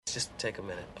Just take a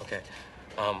minute, okay?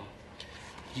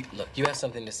 You have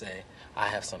something to say. I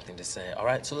have something to say. All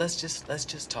right, so let's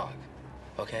just talk,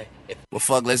 okay? Well,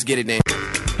 fuck, let's get it then.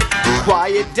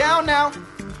 Quiet down now.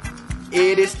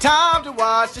 It is time to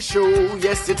watch the show.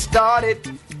 Yes, it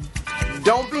started.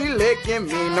 Don't be licking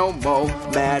me no more.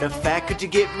 Matter of fact, could you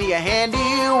get me a handy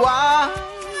wire?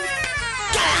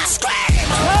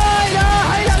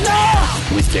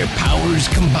 With their powers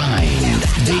combined,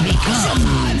 they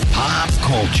become pop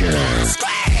culture.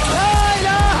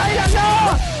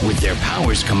 With their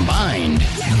powers combined,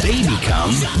 they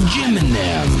become Jim and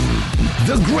Them,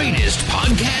 the greatest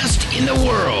podcast in the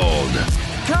world.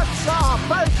 Cuts our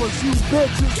papers, you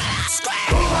bitches.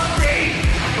 Who wants me?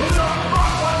 Who the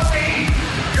fuck wants me?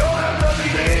 You'll have to be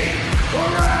me.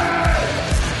 Hooray!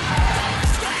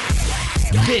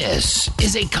 This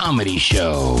is a comedy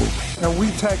show. And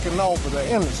we taking over the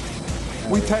industry.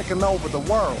 We taking over the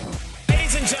world.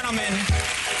 Ladies and gentlemen,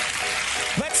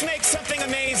 let's make something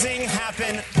amazing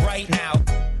happen right now.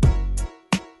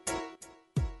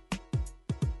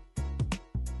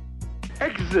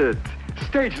 Exit.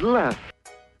 Stage left.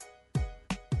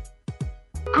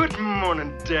 Good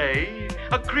morning, day.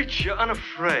 A creature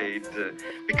unafraid.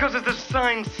 Because as the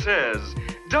sign says,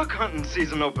 duck hunting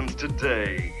season opens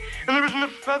today. And there isn't a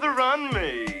feather on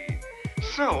me.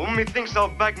 So, methinks I'll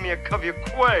bag me a covey of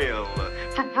quail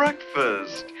for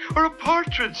breakfast. Or a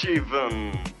partridge,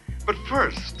 even. But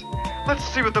first, let's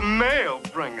see what the mail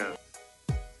bringeth.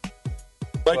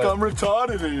 Like I'm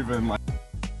retarded even.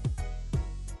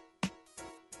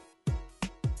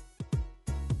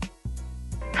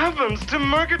 Heavens to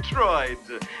Murgatroyd!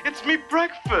 It's me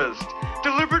breakfast!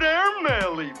 Delivered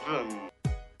airmail, even!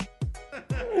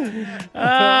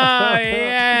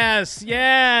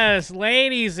 Yes,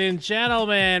 ladies and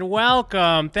gentlemen,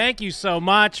 welcome. Thank you so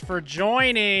much for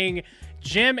joining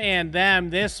Jim and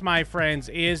Them. This, my friends,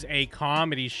 is a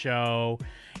comedy show.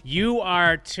 You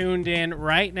are tuned in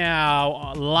right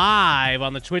now live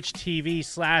on the Twitch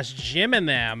TV/Jim and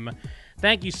Them.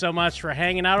 Thank you so much for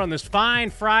hanging out on this fine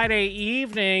Friday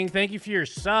evening. Thank you for your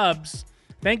subs.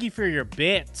 Thank you for your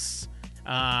bits.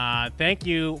 Thank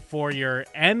you for your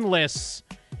endless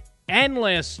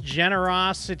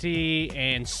generosity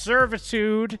and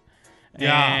servitude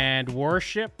and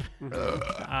worship. Good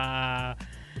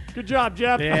job,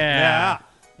 Jeff. Yeah,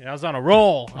 I was on a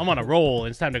roll. I'm on a roll.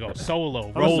 It's time to go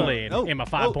solo, rolling in my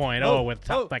 5.0 with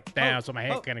top back down so my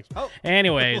head can...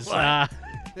 Anyways, I'm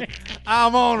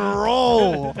on a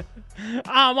roll.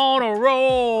 I'm on a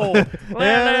roll.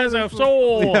 There's a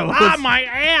soul. My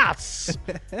ass.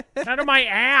 Out of my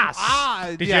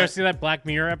ass. Did you ever see that Black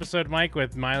Mirror episode, Mike,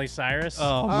 with Miley Cyrus?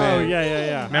 Oh man.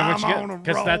 Yeah. Remember,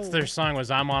 because that's their song was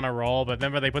 "I'm on a roll," but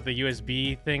remember they put the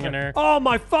USB thing in her. Oh,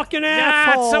 my fucking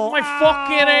asshole. Yeah, it's up my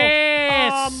fucking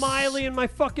ass. Oh, Miley and my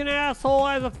fucking asshole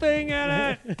has a thing in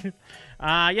it.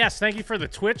 Yes, thank you for the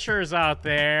Twitchers out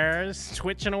there. Just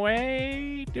twitching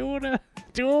away, doing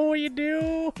what you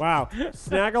do. Wow.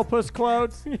 Snagglepuss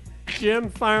quotes. Jim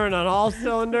firing on all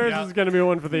cylinders is going to be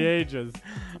one for the ages.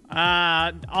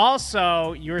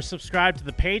 Also, you're subscribed to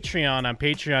the Patreon on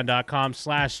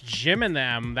patreon.com/Jim and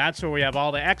Them. That's where we have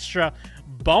all the extra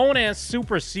bonus,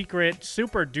 super secret,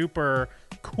 super duper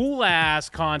cool ass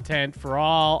content for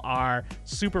all our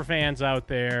super fans out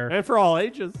there. And for all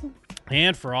ages.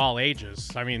 And for all ages.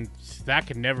 I mean, that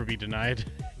can never be denied.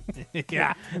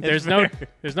 Yeah. There's no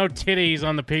titties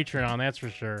on the Patreon, that's for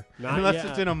sure. Unless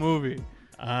it's in a movie.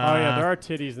 Oh, yeah, there are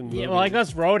titties in movies. Yeah, well, I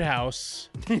guess Roadhouse.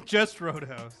 Just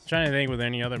Roadhouse. Trying to think with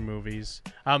any other movies.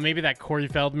 Maybe that Corey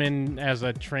Feldman as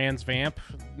a trans vamp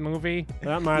movie.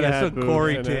 That might have had some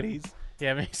Corey titties.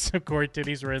 Yeah, maybe some Corey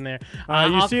titties were in there.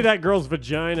 You see that girl's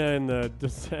vagina in the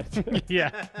set.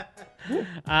 Yeah.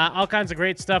 All kinds of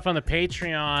great stuff on the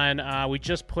Patreon. We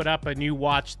just put up a new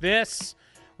Watch This.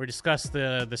 We discuss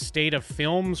the state of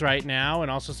films right now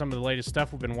and also some of the latest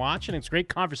stuff we've been watching. It's a great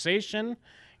conversation.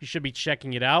 You should be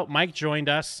checking it out. Mike joined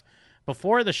us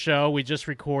before the show. We just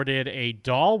recorded a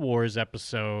Doll Wars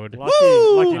episode.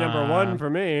 Lucky number one for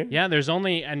me. Yeah,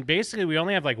 basically we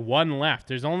only have like one left.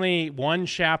 There's only one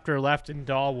chapter left in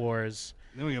Doll Wars.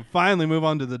 Then we can finally move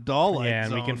on to the doll light zone.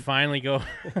 zone. We can finally go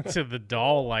to the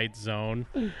doll light zone.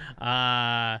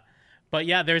 But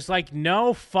yeah, there's like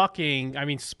no fucking,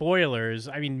 spoilers.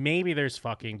 Maybe there's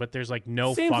fucking, but there's like no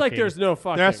fucking. Seems like there's no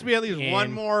fucking. There has to be at least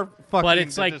one more fucking but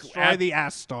it's like destroy the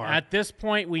ass star. At this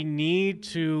point, we need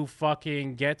to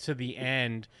fucking get to the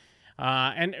end.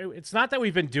 And it's not that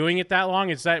we've been doing it that long.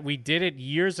 It's that we did it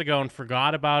years ago and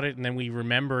forgot about it, and then we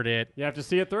remembered it. You have to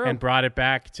see it through. And brought it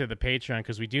back to the Patreon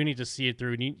because we do need to see it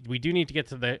through. We do need to get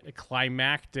to the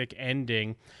climactic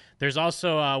ending. There's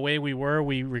also Way We Were.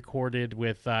 We recorded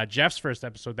with Jeff's first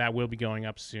episode. That will be going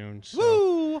up soon. So,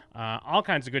 Woo! All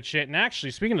kinds of good shit. And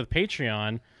actually, speaking of the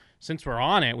Patreon, since we're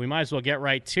on it, we might as well get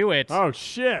right to it. Oh,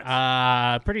 shit.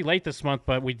 Pretty late this month,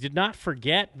 but we did not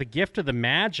forget the Gift of the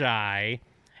Magi.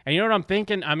 And you know what I'm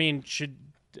thinking? I mean, should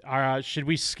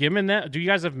we skim in that? Do you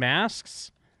guys have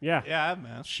masks? Yeah. Yeah, I have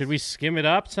masks. Should we skim it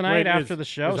up tonight after the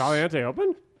show? Is Aliante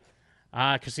open?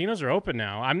 Casinos are open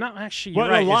now. I'm not actually. Well,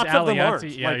 You're right. lots Is of them Aliante- aren't.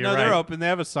 Yeah, Like, you're no, right. they're open. They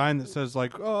have a sign that says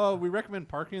like, "Oh, we recommend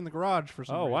parking in the garage for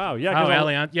some." Oh, reason. wow. Yeah. Oh, 'cause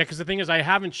Allianz. Yeah, because the thing is, I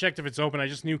haven't checked if it's open. I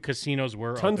just knew casinos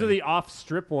were tons open. of the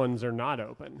off-strip ones are not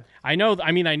open. I know.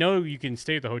 I mean, I know you can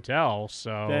stay at the hotel.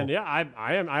 So Then yeah,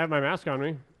 I have my mask on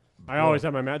me. I always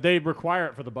have my mask. They require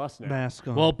it for the bus now. Mask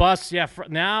on. well, bus. Yeah.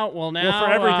 Now.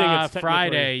 for everything, it's technically-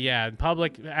 Friday. Yeah, in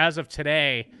public as of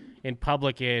today. In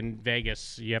public in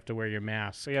Vegas, you have to wear your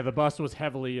mask. So yeah, the bus was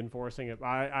heavily enforcing it.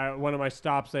 One of my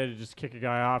stops, they had to just kick a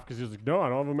guy off because he was like, "No, I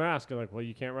don't have a mask." I'm like, "Well,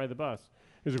 you can't ride the bus."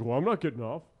 He's like, "Well, I'm not getting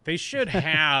off." They should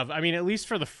have. I mean, at least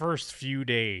for the first few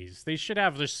days, they should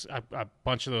have just a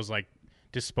bunch of those like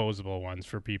disposable ones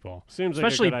for people. Seems like a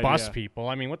especially good bus idea. people.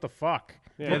 I mean, what the fuck?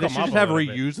 Yeah, Yeah, they Hook 'em should up just a have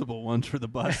little bit. reusable ones for the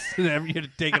bus. You have to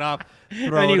take it off, throw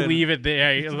Then it you in. leave it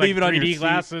there, Just like leave it on your 3D seat.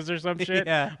 glasses or some shit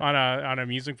Yeah. on a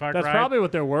amusement park That's ride. probably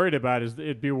what they're worried about. Is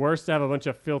it'd be worse to have a bunch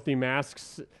of filthy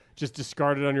masks just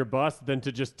discarded on your bus than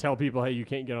to just tell people, "Hey, you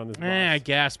can't get on this bus." I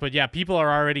guess, but yeah, people are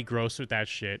already gross with that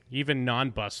shit. Even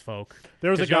non-bus folk.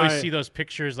 There was a 'Cause you always guy- see those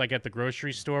pictures like at the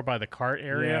grocery store by the cart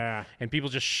area, Yeah. and people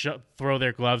just throw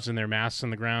their gloves and their masks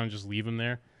on the ground and just leave them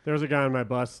there. There was a guy on my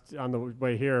bus on the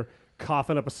way here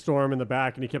coughing up a storm in the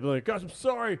back, and he kept like, "Guys, I'm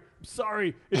sorry.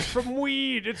 It's from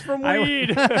weed. It's from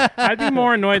weed." I'd be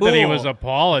more annoyed that he Cool. was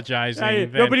apologizing.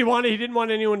 than He didn't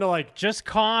want anyone to like just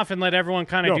cough and let everyone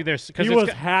kind of No, do their. he was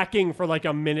hacking for like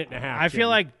a minute and a half. I feel Jim.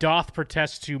 like doth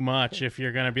protest too much if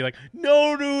you're gonna be like,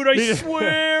 no, dude, I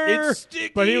swear. It's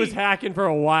sticky. But he was hacking for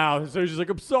a while, so he was just like,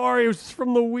 "I'm sorry. It was just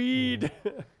from the weed."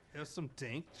 There's some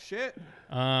dank shit.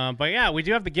 But yeah, we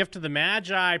do have the Gift of the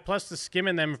Magi plus the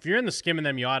Skimming Them. If you're in the Skimming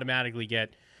Them, you automatically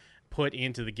get put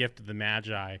into the Gift of the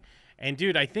Magi. And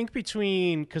dude, I think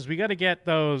because we got to get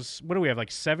those. What do we have? Like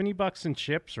 $70 in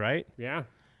chips, right? Yeah.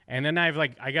 And then I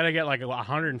got to get like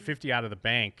 150 out of the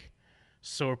bank.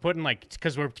 So we're putting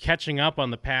because we're catching up on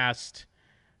the past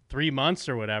 3 months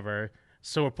or whatever.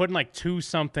 So we're putting like 2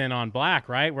 something on black,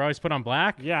 right? We're always put on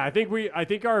black. Yeah, I think we have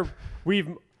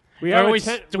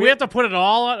Do we have to put it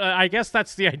all? I guess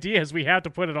that's the idea. Is we have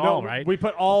to put it all, right? We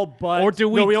put all, but Or do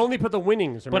we? No, we only put the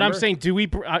winnings. But I'm remember?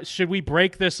 saying, should we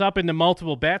break this up into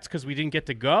multiple bets because we didn't get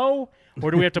to go,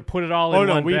 or do we have to put it all in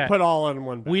no, one we bet? put all in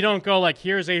one bet. We don't go like,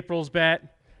 here's April's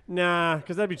bet. Nah,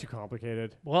 because that'd be too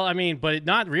complicated. Well, I mean, but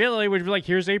not really. We'd be like,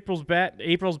 here's April's bet.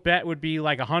 April's bet would be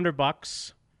like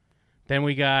 $100. Then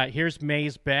we got here's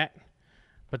May's bet.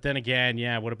 But then again,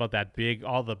 yeah, what about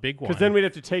all the big ones? Because then we'd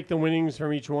have to take the winnings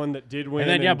from each one that did win.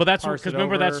 And then but that's parse because it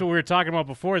remember over. that's what we were talking about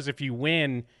before. Is if you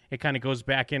win, it kind of goes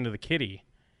back into the kitty.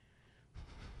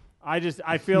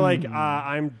 I feel like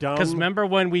I'm dumb. Because remember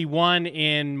when we won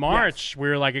in March, we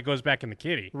were like, it goes back in the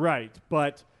kitty. Right,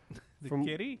 but The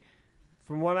kitty?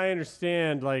 from what I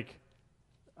understand, like,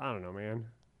 I don't know, man.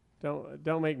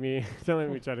 Don't make me try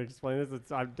to explain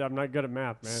this. I'm not good at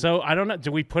math, man. So I don't know.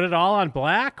 Do we put it all on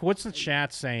black? What's the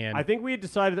chat saying? I think we had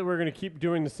decided that we're going to keep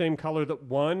doing the same color that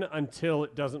won until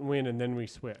it doesn't win, and then we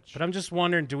switch. But I'm just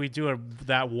wondering, do we do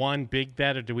that one big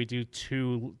bet, or do we do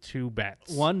two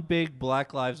bets? One big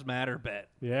Black Lives Matter bet.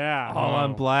 Yeah. All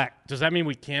on black. Does that mean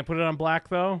we can't put it on black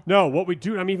though? No, what we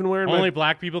do? I'm even wearing Only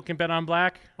black people can bet on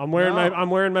black. I'm wearing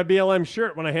my BLM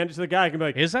shirt. When I hand it to the guy, I can be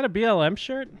like, "Is that a BLM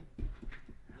shirt?"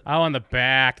 Oh, on the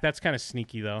back. That's kind of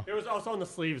sneaky though. It was also on the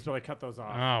sleeves, but I cut those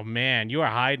off. Oh man, you are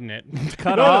hiding it.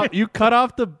 You cut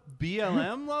off the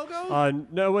BLM logo?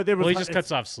 No, it was. Well, he just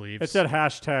cuts off sleeves. It said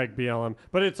hashtag BLM,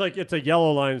 but it's a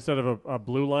yellow line instead of a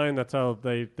blue line. That's how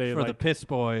they For like the piss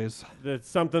boys. it's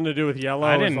something to do with yellow.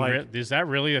 I It's didn't. like, Is that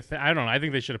really a thing? I don't know. I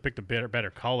think they should have picked a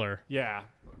better color. yeah,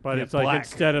 but Yeah, it's like black.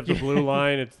 instead of the blue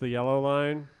line, it's the yellow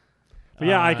line. But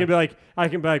yeah, I can be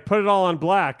like, put it all on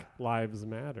black. Lives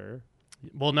matter.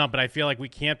 Well, no, but I feel like we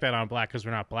can't bet on black because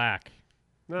we're not black.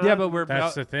 No, Yeah, but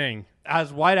That's the thing.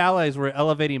 as white allies, we're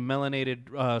elevating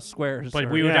melanated squares. But or-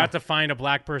 we would have to find a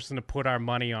black person to put our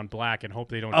money on black and hope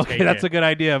they don't take Okay, that's it. a good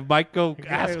idea. Mike, go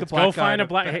ask a Let's black go guy find to a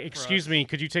black. bet Hey, for excuse us. me,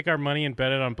 could you take our money and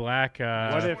bet it on black?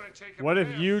 What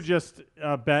if you just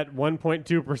bet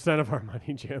 1.2% of our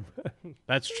money, Jim?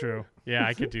 That's true. Yeah,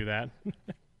 I could do that.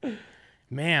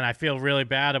 Man, I feel really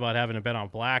bad about having to bet on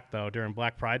black though during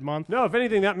Black Pride Month. No, if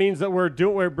anything, that means that we're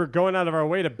going out of our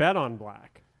way to bet on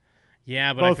black.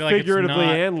 Yeah, but Both I feel like figuratively it's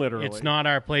not, and literally. It's not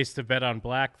our place to bet on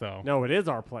black, though. No, it is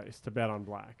our place to bet on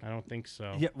black. I don't think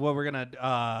so. Yeah, well, we're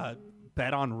gonna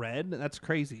bet on red. That's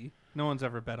crazy. No one's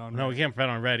ever bet on red. No, we can't bet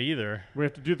on red either. We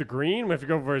have to do the green. We have to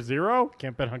go for a 0.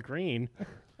 Can't bet on green.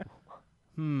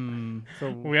 So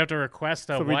We have to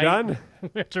request a So we white. done? We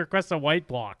have to request a white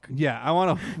block. Yeah, I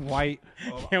want a white.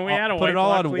 Can we add a put white it all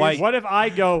block, on please? white. What if I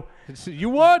go? You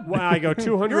would. Well, I go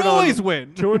 200. You always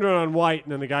win. 200 on white,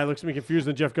 and then the guy looks at me confused,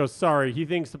 and Jeff goes, "Sorry, he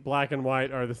thinks that black and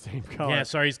white are the same color." Yeah,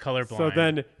 sorry, he's colorblind. So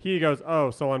then he goes,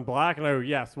 "Oh, so on black?" And I go,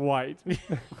 "Yes, white."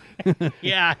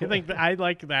 Yeah, I think I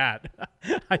like that.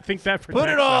 I think that Put it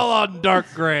protects all us. on dark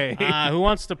gray. Who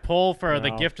wants to pull for the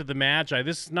No. gift of the Magi?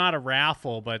 This is not a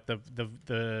raffle, but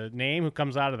the name who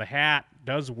comes out of the hat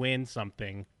does win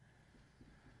something.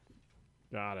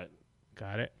 Got it.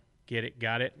 Got it. Get it.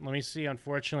 Got it. Let me see.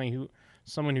 Unfortunately,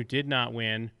 someone who did not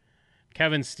win.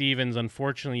 Kevin Stevens.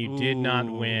 Unfortunately, you did not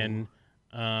win.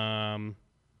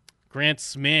 Grant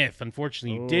Smith.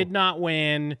 Unfortunately, you did not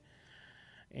win.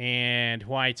 And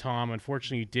Hawaii Tom.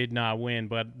 Unfortunately, you did not win.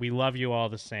 But we love you all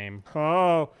the same.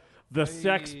 Oh, the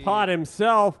sex pot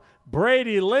himself,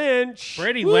 Brady Lynch.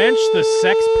 Brady Lynch, the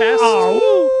sex pest.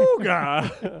 Oh,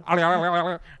 God.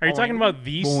 Are you talking about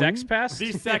the sex pest?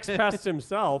 The sex pest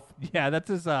himself. Yeah, that's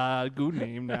his goon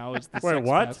name now. Is the Wait, sex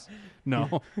what? pest.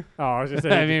 No. Oh, I was just I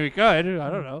saying. mean, we could. I don't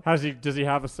know. Does he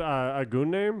have a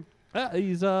goon name?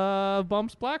 He's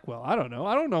Bumps Blackwell. I don't know.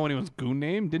 I don't know anyone's goon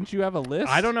name. Didn't you have a list?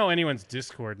 I don't know anyone's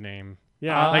Discord name.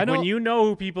 Yeah, like I know- when you know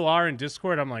who people are in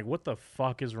Discord, I'm like, what the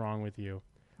fuck is wrong with you?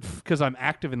 Because I'm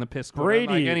active in the piss Corps,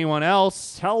 Brady. like anyone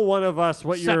else. Tell one of us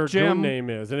what Suck your Jim. goon name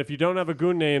is, and if you don't have a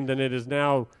goon name, then it is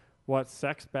now what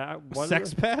sex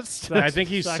Sex pest. I think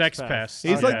he's Sex sex pest. pest.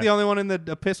 He's Okay. like the only one in the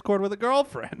piss cord with a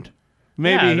girlfriend.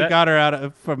 Maybe Yeah, he that- got her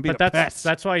out from being But a pest.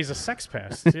 that's why he's a sex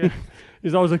pest. Yeah.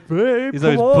 He's always like, babe, He's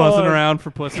come always buzzing on. around for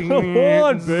pussy. Come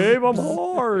on, babe, I'm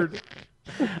hard.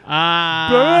 They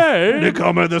Babe.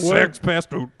 call me the sex pest.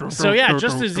 So yeah,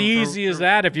 just as easy as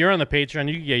that. If you're on the Patreon,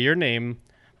 you can get your name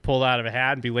pulled out of a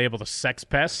hat and be labeled a sex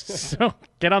pest. So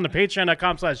get on the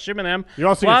patreon.com/JimandThem. You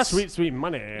also Plus, get sweet, sweet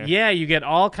money. Yeah, you get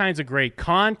all kinds of great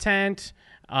content.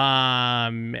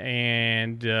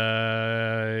 And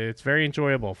it's very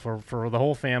enjoyable for the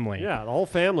whole family. Yeah, the whole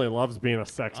family loves being a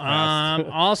sex pest.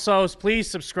 Also, please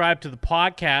subscribe to the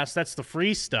podcast. That's the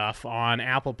free stuff on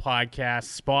Apple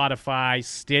Podcasts, Spotify,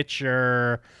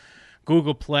 Stitcher,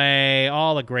 Google Play,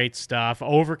 all the great stuff.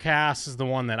 Overcast is the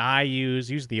one that I use.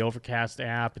 Use the Overcast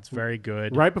app. It's very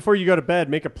good. Right before you go to bed,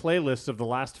 make a playlist of the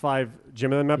last 5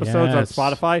 Jim and Them episodes Yes.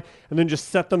 on Spotify, and then just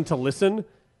set them to listen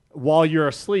while you're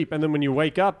asleep. And then when you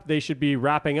wake up, they should be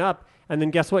wrapping up. And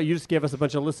then guess what? You just gave us a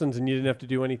bunch of listens, and you didn't have to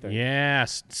do anything. Yeah,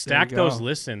 stack There you those go.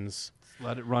 listens.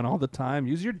 Let it run all the time.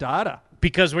 Use your data.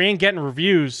 Because we ain't getting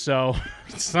reviews, so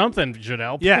something should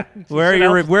help. Yeah.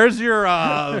 Where's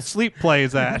your sleep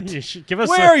plays at? You should give us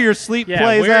Where are your sleep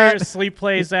plays where are at? your sleep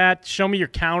plays at? Show me your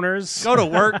counters. Go to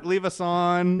work. Leave us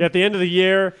on. At the end of the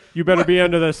year, you better be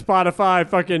under the Spotify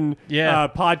fucking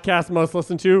podcast most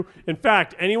listened to. In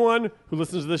fact, anyone who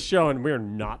listens to this show, and we're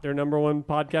not their number one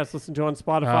podcast listened to on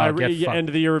Spotify, Oh, get fucked. end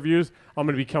of the year reviews, I'm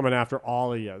going to be coming after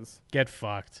all of yous. Get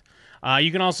fucked.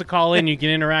 You can also call in. You can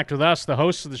interact with us, the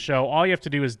hosts of the show. All you have to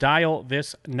do is dial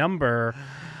this number.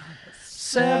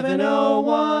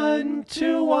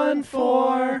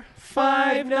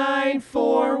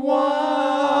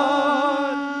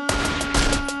 701-214-5941.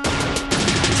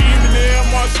 Jim and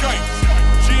them on Skype.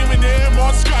 Jim and them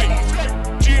on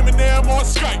Skype. Jim and them on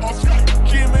Skype.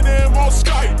 Jim and them on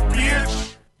Skype,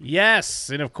 bitch. Yes,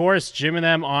 and of course, Jim and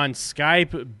them on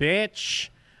Skype, bitch.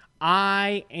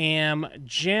 I am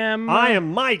Jim. I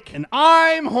am Mike. And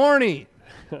I'm horny.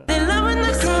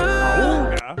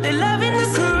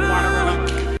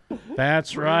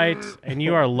 That's right. And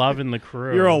you are loving the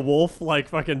crew. You're a wolf, like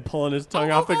fucking pulling his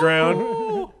tongue off the ground.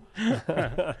 You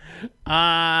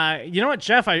know what,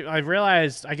 Jeff? I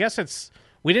realized, I guess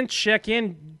we didn't check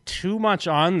in too much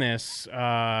on this.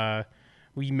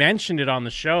 We mentioned it on the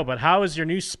show, but how is your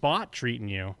new spot treating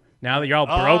you? Now that you're all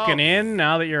broken in,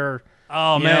 now that you're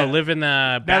living the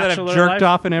Now that bachelor I've jerked life?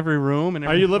 off in every room. And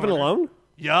Are you living alone?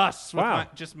 Yes. with Wow.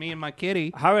 just me and my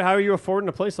kitty. How are you affording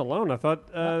a place alone? I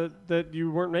thought that you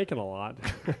weren't making a lot.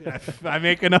 I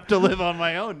make enough to live on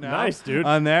my own now. Nice, dude.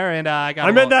 On there, and I got.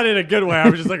 I meant that in a good way. I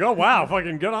was just like, oh, wow,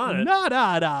 fucking good on it. No.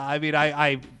 I mean,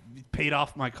 I paid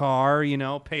off my car.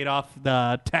 Paid off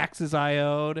the taxes I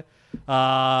owed.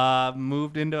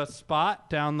 Moved into a spot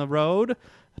down the road.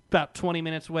 about 20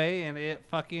 minutes away, and it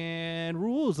fucking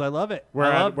rules. I love it.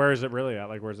 Where is it really at?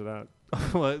 Like, where's it at?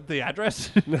 The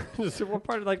address? Just what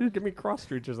part? Like, give me cross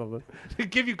streets or something.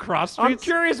 Give you cross I'm streets?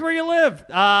 curious where you live.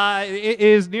 It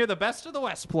is near the Best of the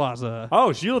West Plaza.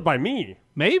 Oh, so you live by me?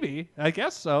 Maybe. I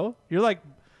guess so. You're like...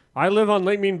 I live on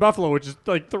Lake Mean Buffalo, which is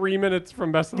like 3 minutes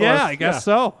from Best of the West. Yeah, I guess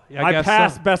so. Yeah, I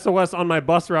pass Best of West on my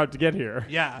bus route to get here.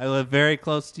 Yeah, I live very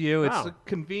close to you. It's Wow. a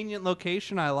convenient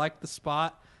location. I like the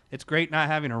spot. It's great not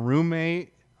having a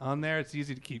roommate on there. It's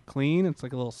easy to keep clean. It's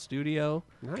like a little studio.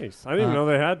 Nice. I didn't even know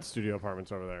they had studio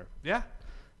apartments over there. Yeah.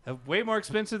 Way more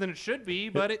expensive than it should be,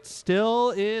 but it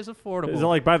still is affordable. Is it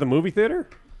like by the movie theater?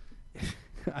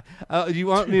 Do you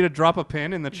want me to drop a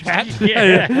pin in the chat?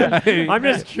 Yeah. I'm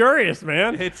just curious,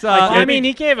 man. It's I mean,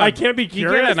 he gave. I can't be He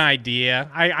curious. gave an idea.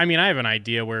 I mean, I have an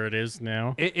idea where it is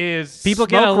now. It is People Smoke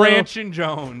get a little- Ranch and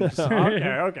Jones.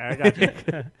 okay, I got you.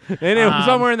 And it was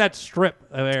somewhere in that strip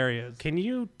of areas. Can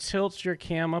you tilt your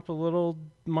cam up a little,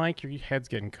 Mike? Your head's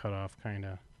getting cut off, kind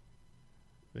of.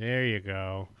 There you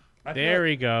go. There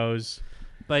he goes.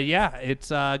 But yeah, it's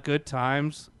good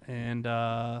times, and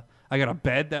I got a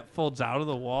bed that folds out of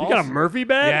the wall. You got a Murphy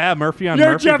bed? Yeah, Murphy on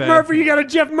You're Murphy Jeff bed. Murphy. You got a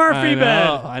Jeff Murphy bed.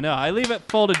 I know. I leave it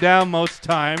folded down most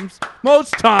times.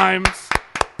 Most times.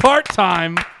 Part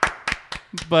time.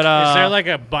 But Is there like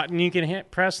a button you can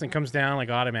press and it comes down like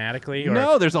automatically? Or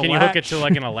No, there's a Can you hook it latch. to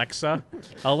like an Alexa?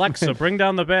 Alexa, bring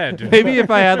down the bed. maybe if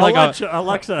I had like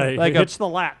Alexa, like hitch the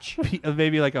latch.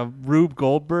 maybe like a Rube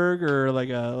Goldberg or like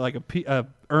a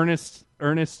Ernest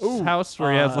house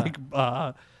where he has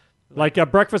like a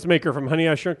breakfast maker from Honey,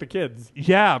 I Shrunk the Kids.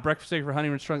 Yeah, breakfast maker for Honey,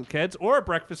 I Shrunk the Kids, or a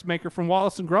breakfast maker from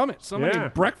Wallace and Gromit. So many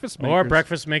breakfast makers. Or a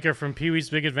breakfast maker from Pee-wee's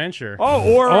Big Adventure.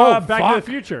 Or Back to fuck.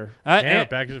 the Future.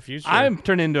 Back to the Future. I'm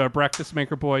turned into a breakfast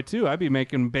maker boy too. I'd be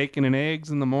making bacon and eggs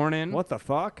in the morning. What the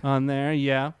fuck? On there,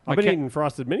 yeah. I've been eating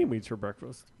frosted mini wheats for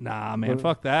breakfast. Nah, man,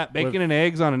 fuck that. Bacon and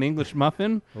eggs on an English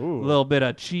muffin. A little bit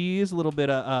of cheese, a little bit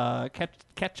of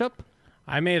ketchup.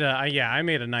 I made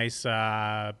a nice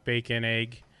bacon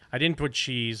egg. I didn't put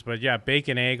cheese, but yeah,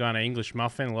 bacon egg on an English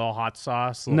muffin, a little hot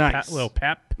sauce, little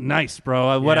pep. Nice,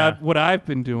 bro. What I've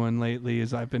been doing lately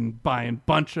is I've been buying a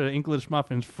bunch of English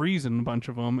muffins, freezing a bunch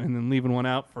of them, and then leaving one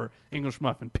out for English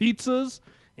muffin pizzas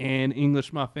and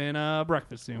English muffin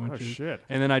breakfast sandwiches. Oh, shit.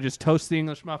 And then I just toast the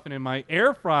English muffin in my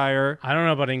air fryer. I don't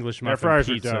know about English muffin fryers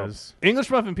are pizzas. English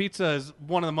muffin pizza is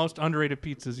one of the most underrated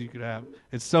pizzas you could have.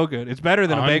 It's so good. It's better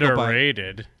than a bagel bite.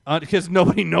 Underrated. Because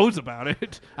nobody knows about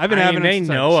it. I've been having they it since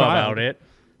I know was a child. about it.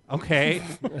 Okay.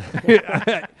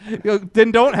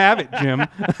 Then don't have it, Jim.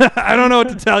 I don't know what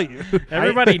to tell you.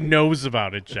 Everybody knows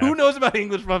about it, Jeff. Who knows about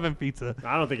English muffin pizza?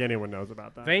 I don't think anyone knows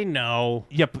about that. They know.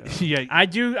 Yep. Yeah. I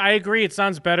do. I agree. It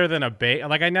sounds better than a bagel.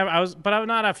 Like but I'm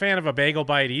not a fan of a bagel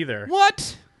bite either.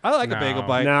 What? I like No. a bagel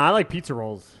bite. No, I like pizza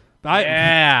rolls.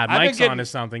 Yeah, I've been Mike's getting- onto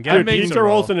something. I've Get a been- Pizza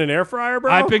rolls in an air fryer,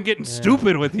 bro? I've been getting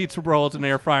stupid with pizza rolls in an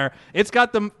air fryer. It's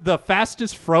got the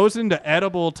fastest frozen to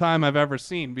edible time I've ever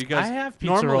seen. Because I have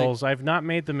pizza normally, rolls. I've not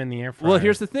made them in the air fryer. Well,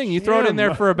 here's the thing: you throw it in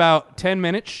there for about 10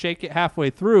 minutes, shake it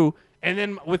halfway through, and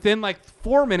then within like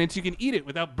 4 minutes, you can eat it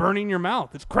without burning your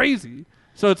mouth. It's crazy.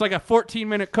 So it's like a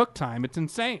 14-minute cook time. It's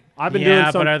insane. I've been doing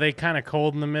some. but are they kind of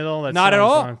cold in the middle? That Not at sounds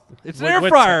all. like- It's an air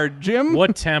fryer, Jim.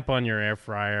 What temp on your air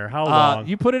fryer? How long?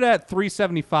 You put it at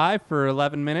 375 for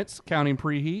 11 minutes, counting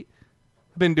preheat.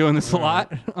 I've been doing this a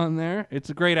lot on there. It's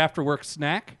a great after-work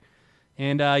snack.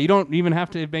 And you don't even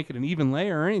have to make it an even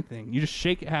layer or anything. You just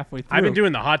shake it halfway through. I've been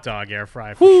doing the hot dog air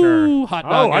fry for Woo, sure. hot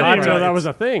dog I air didn't fryer. know that was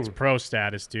a thing. It's pro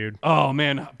status, dude. Oh,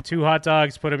 man. 2 hot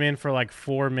dogs, put them in for like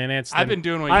 4 minutes. I've then been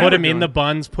doing what put you've them been in the doing.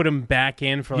 buns, put them back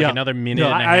in for like Yeah. another minute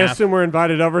Yeah, and a I half. assume we're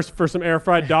invited over for some air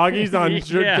fried doggies on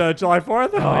Yeah. July 4th.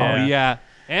 Oh, yeah. yeah.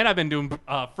 And I've been doing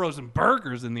frozen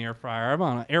burgers in the air fryer. I'm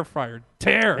on an air fryer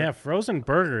tear. Yeah, frozen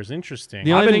burgers, interesting.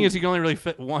 The only I've thing been- is you can only really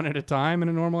fit one at a time in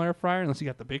a normal air fryer unless you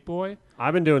got the big boy.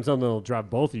 I've been doing something that'll drive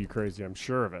both of you crazy. I'm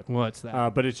sure of it. What's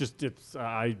that? But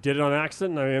I did it on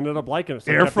accident and I ended up liking it.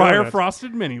 So I air kept doing fryer it.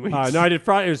 frosted mini wheats. No, I did it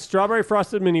was strawberry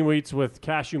frosted mini wheats with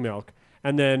cashew milk.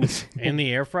 And then In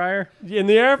the air fryer? in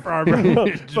the air fryer, bro.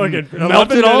 Fucking Melt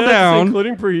 11 it all minutes, down.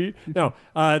 including preheat. No,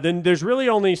 then there's really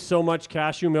only so much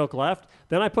cashew milk left.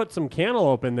 Then I put some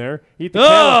cantaloupe in there. Eat the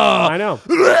cantaloupe.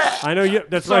 I know.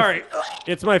 That's Sorry.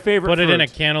 It's my favorite. Put it in a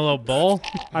fruit. cantaloupe bowl.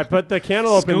 I put the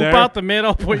cantaloupe in Scoop there. out the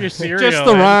middle, put your cereal Just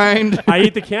the in. rind. I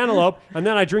eat the cantaloupe, and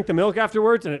then I drink the milk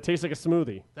afterwards, and it tastes like a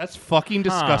smoothie. That's fucking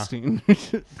disgusting.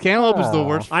 Cantaloupe is the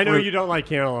worst. I know fruit. you don't like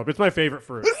cantaloupe. It's my favorite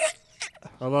fruit.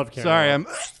 I love cantaloupe. Sorry, I'm.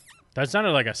 That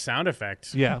sounded like a sound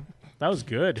effect. Yeah. That was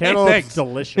good. Cantaloupe's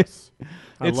delicious.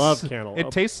 I It's- love cantaloupe.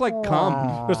 It tastes like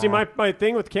cum. No, see, my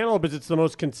thing with cantaloupe is it's the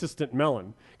most consistent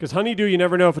melon. Because honeydew, you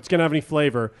never know if it's going to have any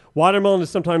flavor. Watermelon is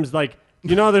sometimes like,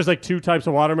 there's like two types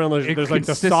of watermelon. It There's like the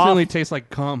consistently soft tastes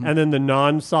like cum. and then the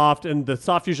non-soft. And the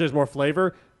soft usually has more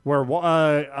flavor. Where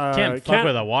Can't fuck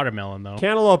with a watermelon, though.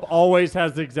 Cantaloupe always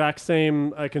has the exact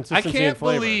same I consistency can't and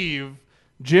flavor. believe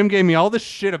Jim gave me all this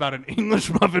shit about an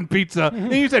English muffin pizza. Then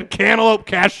you said cantaloupe,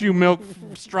 cashew milk,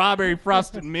 strawberry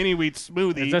frosted mini wheat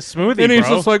smoothie. It's a smoothie, and he's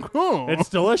bro. just like, oh. It's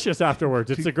delicious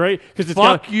afterwards. It's a great because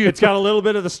Fuck you. It's got a little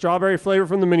bit of the strawberry flavor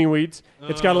from the mini wheats.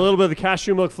 It's got a little bit of the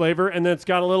cashew milk flavor, and then it's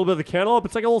got a little bit of the cantaloupe.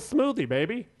 It's like a little smoothie,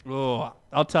 baby. Oh,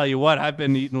 I'll tell you what. I've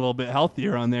been eating a little bit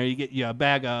healthier on there. You get you a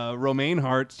bag of romaine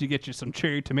hearts. You get you some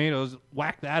cherry tomatoes.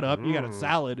 Whack that up. You got a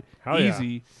salad. Hell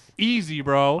yeah. Easy,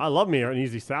 bro. I love me an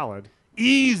easy salad.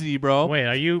 Easy, bro. Wait,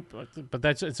 are you? But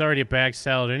it's already a bag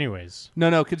salad, anyways.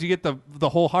 No, because you get the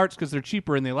whole hearts because they're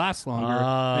cheaper and they last longer.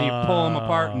 And you pull them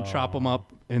apart and chop them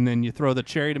up, and then you throw the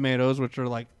cherry tomatoes, which are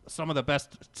like some of the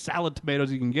best salad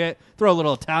tomatoes you can get. Throw a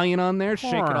little Italian on there,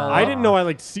 shake it all up. I didn't know I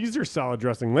liked Caesar salad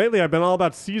dressing. Lately, I've been all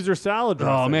about Caesar salad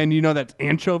dressing. Oh man, you know that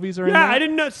anchovies are in Yeah, that? I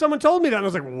didn't know. Someone told me that, and I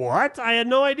was like, "What?" I had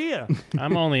no idea. I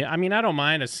don't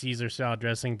mind a Caesar salad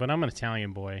dressing, but I'm an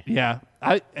Italian boy. Yeah,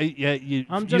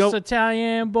 I'm just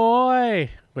Italian boy.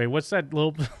 Wait, what's that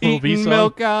little eating B song?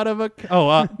 milk out of a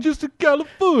just a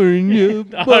California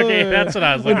boy. Okay, that's what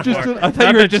I was looking for. I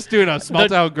thought you were just doing a small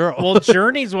town girl. Well,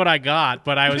 Journey's what I got,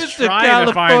 but I was Just a trying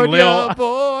to find California Lil.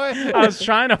 boy. I was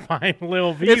trying to find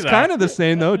Lil V. It's kind of the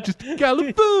same though. Just a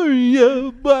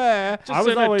California boy. Just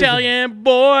an Italian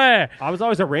boy. I was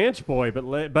always a ranch boy,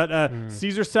 but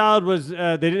Caesar salad was.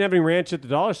 They didn't have any ranch at the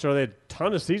dollar store. They had a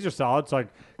ton of Caesar salad, so I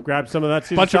grabbed some of that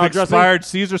Caesar Bunch of salad dressing. expired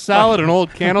Caesar salad and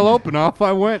old cantaloupe, and off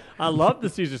I went. I love the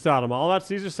Caesar salad. I'm all about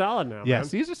Caesar salad now. Yeah, man.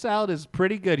 Caesar salad is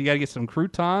pretty good. You got to get some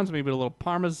croutons, maybe a little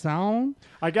Parmesan.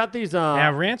 I got these. Yeah,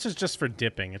 ranch is just for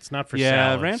dipping. It's not for Yeah,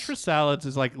 salads. ranch for salads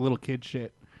is like little kid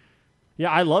shit. Yeah,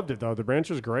 I loved it though. The ranch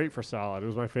was great for salad. It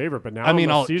was my favorite. But now I mean,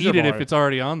 I'm a I'll Caesar eat it boy. if it's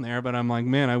already on there, but I'm like,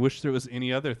 man, I wish there was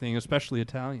any other thing, especially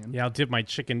Italian. Yeah, I'll dip my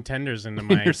chicken tenders into In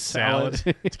my your salad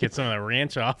salad. to get some of the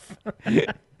ranch off.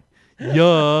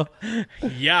 Yeah.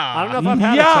 Yeah. I don't know if I've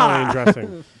had Italian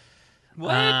dressing.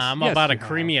 What? I'm Yes, about a you have.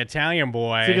 creamy Italian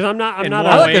boy. See, 'cause I'm not In a-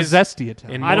 more I like a ways- zesty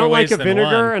Italian. in I more don't like ways a than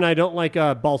vinegar, one. and I don't like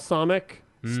a balsamic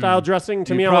style dressing.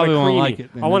 To You me, I want a probably won't creamy. like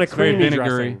it, then. I want a It's very creamy vinegary.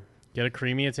 dressing. Get a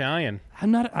creamy Italian.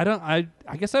 I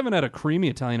guess I haven't had a creamy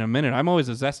Italian in a minute. I'm always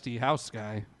a zesty house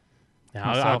guy.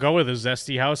 I'll go with a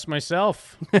zesty house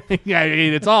myself. Yeah, I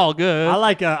mean, it's all good. I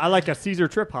like a Caesar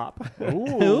trip hop.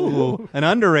 Ooh. An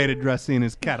underrated dressing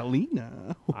is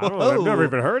Catalina. I don't know. I've never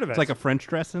even heard of it. It's like a French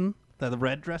dressing, the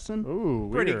red dressing. Ooh,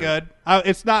 pretty weird. good.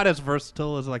 It's not as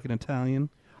versatile as like an Italian.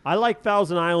 I like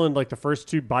Thousand Island like the first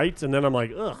two bites, and then I'm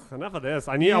like, ugh, enough of this.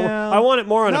 I Yeah. want it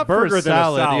more on a Not for burger than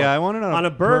salad. a salad. Yeah, I want it on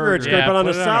a burger. It's burger. great, but Yeah, on a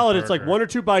put it on a salad, it's like burger. one or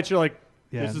two bites. You're like,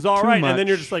 Yeah, this is all too right, and then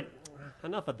you're much. just like,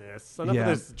 enough of this. Enough Yeah. of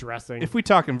this dressing. If we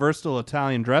talking versatile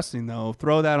Italian dressing, though,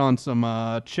 throw that on some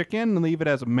chicken and leave it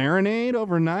as a marinade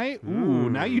overnight. Ooh,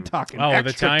 now you talking Oh, with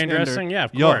extra Italian tender. dressing? Yeah,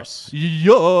 of Yeah. course.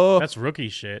 Yeah. That's rookie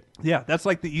shit. Yeah, that's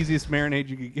like the easiest marinade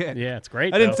you could get. Yeah, it's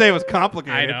great. I didn't though. say it was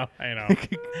complicated. I know.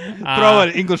 Throw an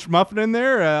English muffin in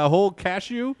there, a whole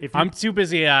cashew. I'm too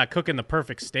busy cooking the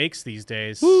perfect steaks these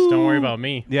days. Don't worry about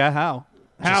me. Yeah, how?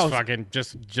 How? Just fucking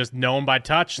just know them by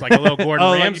touch, like a little Gordon Oh,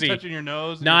 like Ramsay. you touching your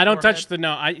nose and No, your I don't forehead? touch the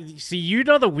no. I see. You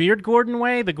know the weird Gordon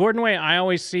way. The Gordon way I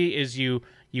always see is you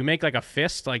make like a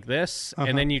fist like this,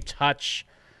 and then you touch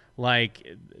like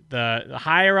the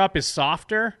higher up is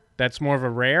softer. That's more of a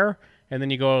rare, and then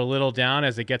you go a little down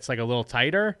as it gets like a little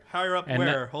tighter. Higher up and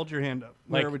where? that- Hold your hand up.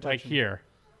 Where are we like touching? here.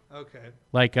 Okay.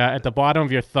 Like at the bottom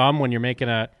of your thumb when you're making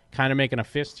a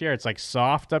fist here, it's like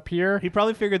soft up here. He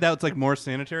probably figured that was like more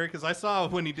sanitary because I saw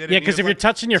when he did it. Yeah, he because was if you're like,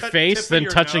 touching your face, tip of then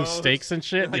your touching nose, steaks and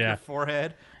shit, like yeah. your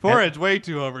forehead. Forehead's way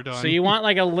too overdone. So you want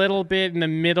like a little bit in the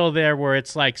middle there where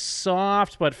it's like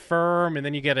soft but firm, and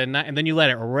then you get and then you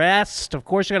let it rest. Of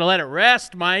course, you gotta let it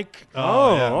rest, Mike.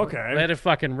 oh, yeah. okay. Let it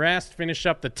fucking rest. Finish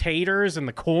up the taters and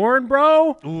the corn,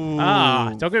 bro. Ooh,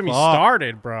 Don't get me fuck.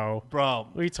 started, bro. bro.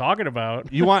 What are you talking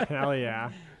about? You want Hell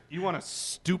yeah. You want a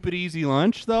stupid easy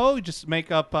lunch though? You just make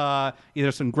up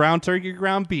either some ground turkey or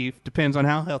ground beef, depends on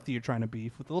how healthy you're trying to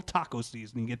beef, with a little taco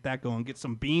seasoning. Get that going. Get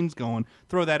some beans going.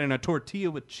 Throw that in a tortilla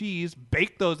with cheese.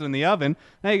 Bake those in the oven.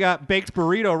 Now you got baked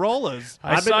burrito rollers.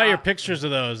 I saw your pictures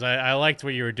of those. I liked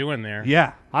what you were doing there.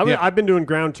 Yeah, I've been doing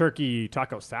ground turkey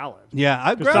taco salad. yeah.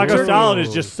 I Because taco salad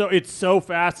is just it's so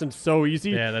fast and so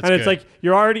easy. Yeah, that's and it's good. like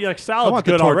you're already like salad's want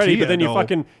the good already, tortilla, but then you though.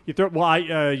 fucking you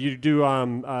throw you do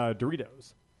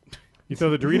Doritos. You throw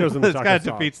the Doritos in the This taco kind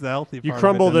sauce. of defeats the healthy You part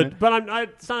crumble of it, doesn't it? but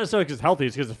it's not necessarily because it's healthy.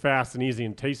 It's because it's fast and easy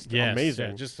and tastes Yes, amazing.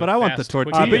 yeah, just But a I want the fast, quick-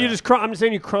 tortilla. But you just I'm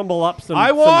saying you crumble up some. I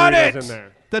some want Doritos it. in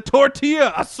there. The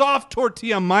tortilla, a soft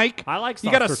tortilla, Mike. I like. Soft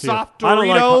You got a tortillas. soft I don't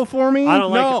Dorito like, for me? I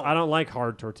don't No. like. I don't like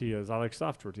hard tortillas. I like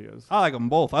soft tortillas. I like them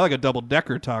both. I like a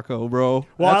double-decker taco, bro.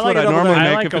 Well, That's I like what a I normally double-decker. make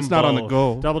I like if it's them not on the both.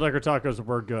 go. Double-decker tacos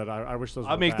were good. I wish those.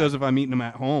 I were make back. those if I'm eating them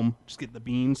at home. Just get the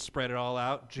beans, spread it all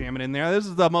out, jam it in there. This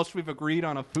is the most we've agreed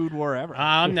on a food war ever.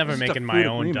 I'm never It's just a making my food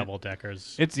own agreement. double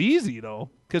deckers. It's easy though,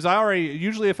 because I already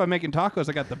usually if I'm making tacos,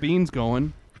 I got the beans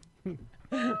going.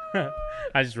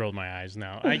 I just rolled my eyes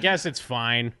now. I guess it's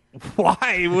fine.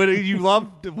 Why would you love?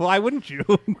 Why wouldn't you?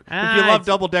 If you love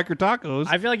double decker tacos,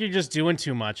 I feel like you're just doing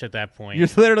too much at that point. you're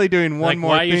literally doing one like, more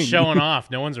why thing. are you showing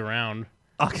off? No one's around.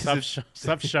 Oh, 'cause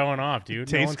Stop showing off, dude.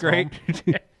 No Tastes one's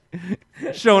great.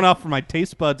 Showing off for my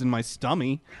taste buds and my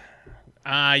stomach.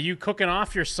 home. You cooking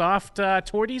off your soft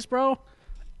torties, bro?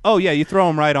 Oh yeah, you throw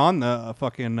them right on the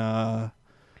fucking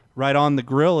right on the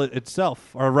grill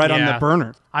itself, or right on the Yeah.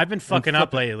 burner. I've been fucking flip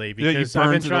up it. lately Yeah, you because I've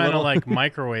burns been it a trying to little. like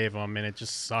microwave them, and it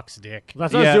just sucks dick.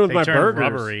 That's what I was Yeah, doing with they my turn burgers.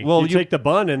 rubbery. Well, Well, you take the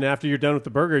bun, and after you're done with the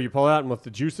burger, you pull it out, and with the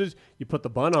juices, you put the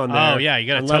bun on there. Oh, yeah, you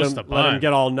gotta and let toast them, the Let them bun.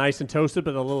 get all nice and toasted,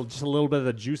 but just a little bit of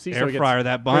the juicy. Air so it gets fryer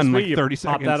that bun, crispy. like You 30 pop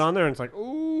seconds. that on there, and it's like,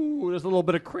 ooh, there's a little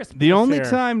bit of crispness The only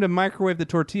there. time to microwave the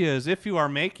tortilla is if you are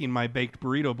making my baked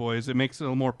burrito boys. It makes it a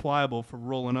little more pliable for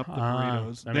rolling up the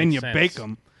burritos. that Then makes you sense. bake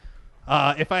them.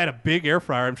 If I had a big air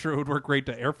fryer, I'm sure it would work great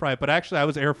to air fry. But actually, I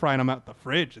was air frying them out the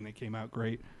fridge, and they came out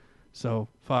great. So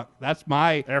fuck, that's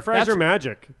my Air fryers that's- are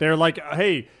magic. They're like,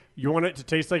 hey, you want it to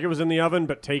taste like it was in the oven,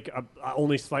 but take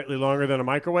only slightly longer than a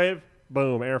microwave?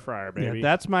 Boom, air fryer, baby. Yeah,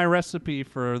 that's my recipe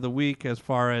for the week as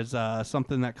far as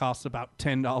something that costs about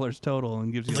 $10 total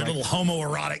and gives you The like little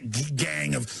homoerotic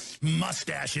gang of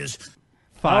mustaches.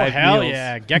 5 oh hell meals.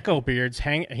 yeah, Gecko Beards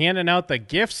handing out the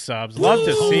gift subs. Love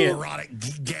to see it.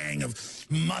 Homoerotic gang of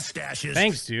mustaches.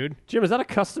 Thanks, dude. Jim, is that a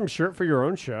custom shirt for your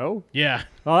own show? Yeah.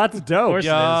 Oh, that's dope. course it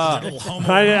Yeah.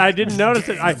 Little I didn't notice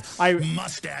it.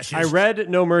 mustaches. I read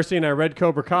No Mercy and I read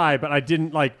Cobra Kai, but I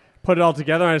didn't like put it all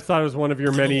together. I just thought it was one of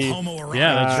your many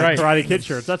Yeah, that's right. Karate Kid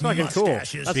shirts. That's fucking cool.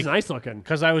 Mustaches. That's nice looking.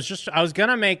 Because I was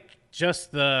gonna make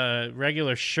just the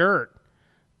regular shirt,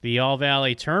 the All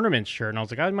Valley Tournament shirt, and I was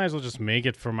like, I might as well just make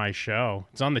it for my show.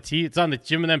 It's on the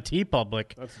Jim and Them Tea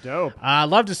Public. That's dope. I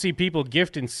love to see people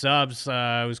gifting subs. It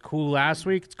was cool last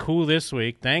week. It's cool this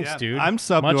week. Thanks, Yeah, dude. I'm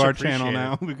subbed Much to our channel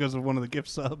appreciated. now because of one of the gift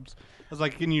subs. I was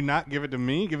like, can you not give it to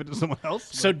me? Give it to someone else?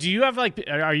 So do you have do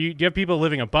you have people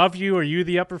living above you? Are you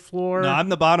the upper floor? No, I'm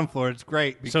the bottom floor. It's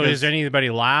great. So because is anybody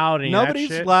loud? Any of that nobody's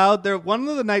shit? loud. There, one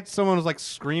of the nights, someone was like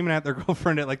screaming at their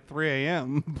girlfriend at like 3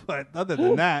 a.m. But other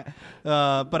than that,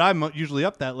 but I'm usually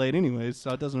up that late anyways,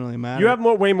 so it doesn't really matter. You have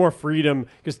way more freedom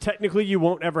because technically you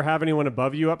won't ever have anyone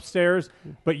above you upstairs,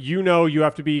 but you know you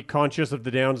have to be conscious of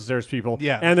the downstairs people.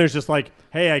 Yeah. And there's just like,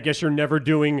 hey, I guess you're never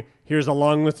doing. Here's a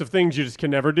long list of things you just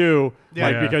can never do, Yeah.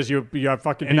 like Yeah. because you have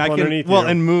fucking and people I can underneath well, you.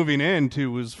 and moving in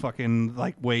too was fucking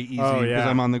like way easy because yeah.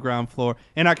 I'm on the ground floor,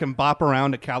 and I can bop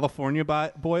around to California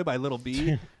Boy by Little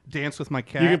B, dance with my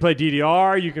cat. You can play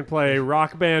DDR. You can play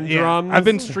rock band drums. I've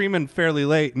been streaming fairly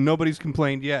late, and nobody's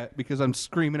complained yet because I'm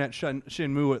screaming at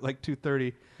Shinmu at like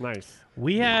 2:30. Nice.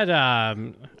 We had, I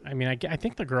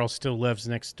think the girl still lives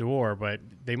next door, but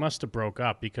they must have broke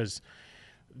up because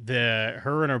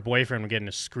her and her boyfriend were getting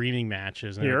into screaming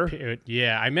matches. And Here?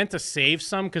 yeah, I meant to save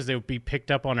some because they would be picked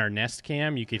up on our Nest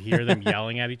Cam. You could hear them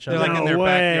yelling at each They're other. like in their way.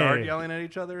 backyard yelling at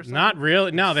each other. Or something? Not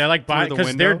really. No, they're like by Through the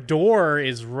because their window? door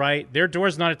is right. Their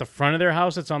door's not at the front of their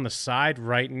house. It's on the side,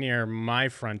 right near my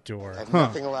front door.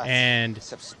 And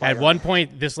at one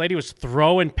point, this lady was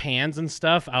throwing pans and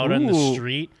stuff out on the Ooh.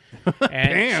 street. And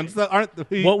Pans that aren't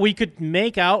the what we could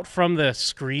make out from the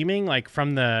screaming, like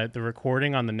from the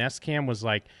recording on the Nest Cam, was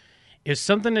like is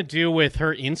something to do with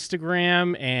her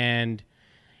Instagram, and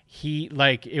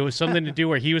it was something to do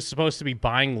where he was supposed to be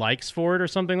buying likes for it or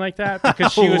something like that,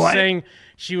 because she was What? saying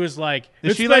she was like,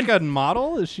 Is she like a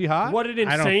model? Is she hot? What an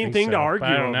I don't insane think thing so, to but argue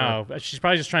I don't over. know. She's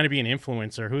probably just trying to be an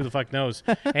influencer. Who the fuck knows?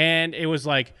 And it was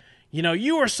like,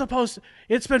 you were supposed to,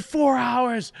 it's been 4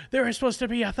 hours. There were supposed to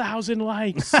be 1,000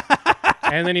 likes.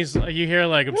 And then you hear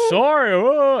like, I'm sorry.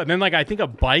 Oh. And then like, I think a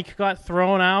bike got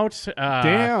thrown out.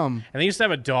 Damn. And they used to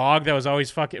have a dog that was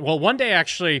always fucking, well, one day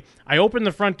actually, I opened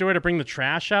the front door to bring the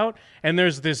trash out, and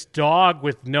there's this dog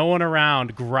with no one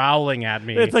around growling at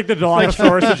me. It's like the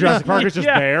Dilophosaurus in Jurassic Park is just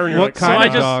Yeah. there. And you're What like, kind of I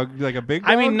just- dog? Like a big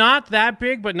dog? I mean, not that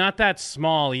big, but not that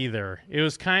small either. It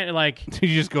was kind of like, Did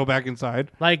you just go back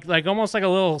inside? like almost like a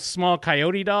little small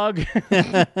coyote dog,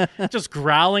 just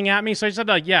growling at me. So I just had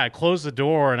to close the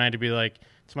door, and I had to be like,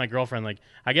 to my girlfriend, like,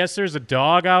 I guess there's a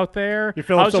dog out there. You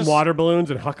fill up some water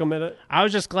balloons and huck them in it? I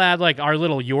was just glad, like, our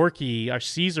little Yorkie, our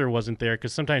Caesar, wasn't there,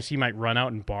 because sometimes he might run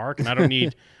out and bark, and I don't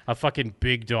need a fucking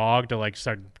big dog to, like,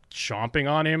 start chomping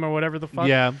on him or whatever the fuck.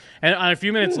 Yeah. And a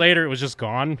few minutes later, it was just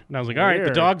gone. And I was like, all right, the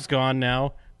Weird. dog's gone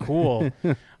now. Cool.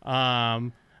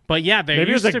 But yeah, there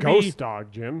maybe used it was a to ghost be,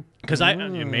 dog, Jim. Because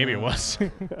maybe it was.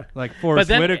 Like Forrest But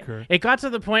then Whitaker. it got to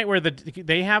the point where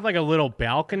they have like a little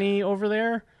balcony over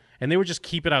there, and they would just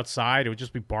keep it outside. It would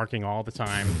just be barking all the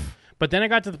time. But then it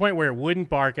got to the point where it wouldn't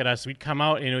bark at us. We'd come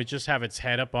out and it would just have its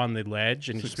head up on the ledge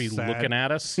and just be sad. looking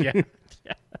at us. Yeah.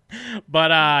 Yeah.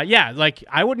 But yeah, like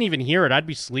I wouldn't even hear it. I'd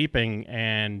be sleeping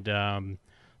and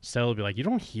Stella would be like, "You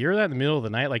don't hear that in the middle of the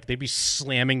night?" Like they'd be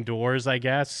slamming doors, I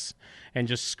guess, and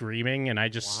just screaming, and I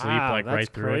just sleep like that's right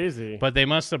through crazy. it. But they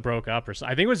must have broke up or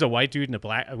something. I think it was a white dude and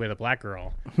with a black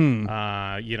girl.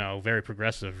 You know, very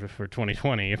progressive for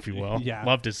 2020, if you will. Yeah.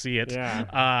 Love to see it.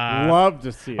 Yeah. Love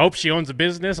to see it. Hope she owns a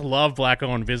business. Love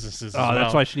black-owned businesses. Oh, as that's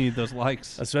well. why she needed those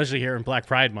likes. Especially here in Black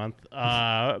Pride Month.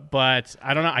 But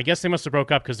I don't know. I guess they must have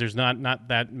broke up because there's not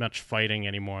that much fighting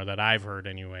anymore that I've heard,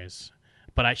 anyways.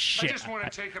 But I should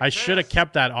have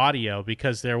kept that audio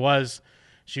because she was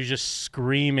just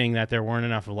screaming that there weren't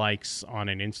enough likes on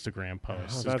an Instagram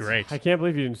post. It was great. I can't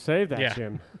believe you didn't save that, Yeah.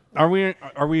 Jim. Are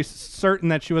we certain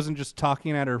that she wasn't just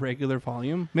talking at her regular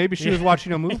volume? Maybe she was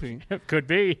watching a movie. Could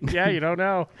be. Yeah, you don't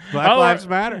know. Black Lives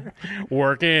Matter.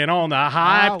 Working on the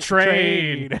hype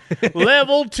train.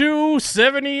 Level 2,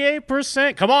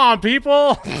 78%. Come on,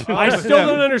 people. I still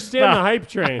don't understand the hype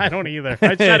train. I don't either.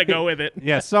 I try to go with it.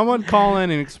 Yeah, someone call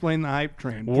in and explain the hype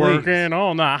train. Please. Working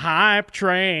on the hype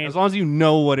train. As long as you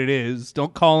know what it is,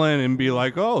 don't call in and be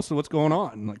like, "Oh, so what's going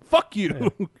on?" Like, fuck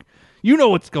you. You know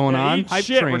what's going on. Eat Hype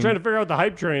shit. train. We're trying to figure out what the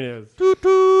hype train is.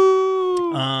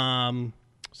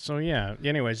 So yeah.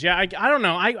 Anyways, yeah. I don't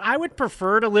know. I would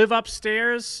prefer to live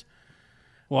upstairs.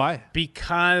 Why?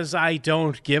 Because I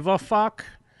don't give a fuck.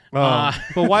 But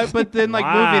why? But then, like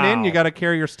moving in, you Wow. got to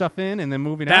carry your stuff in, and then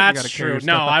moving out, you got That's to carry true. your stuff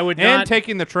No, out. I would and not-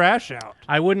 taking the trash out.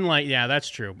 I wouldn't like. Yeah, that's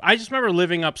true. I just remember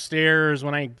living upstairs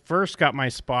when I first got my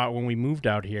spot when we moved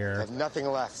out here. I have nothing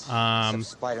left except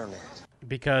Spider-Man.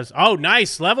 Because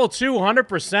nice level 2,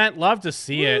 100%. Love to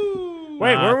see it.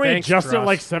 Wait, weren't we thanks, just at Russ.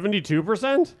 like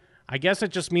 72%? I guess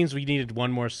it just means we needed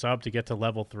one more sub to get to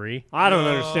level 3. I don't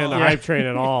understand the hype train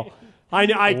at all. I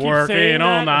keep Working saying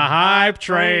on that. the hype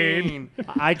train.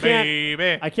 I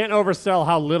can't oversell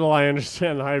how little I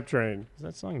understand the hype train. Is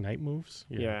that song Night Moves?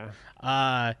 Yeah.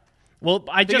 Well,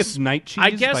 I think just it's Night Cheese I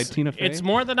guess by Tina Fey. it's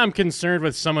more that I'm concerned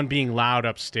with someone being loud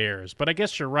upstairs. But I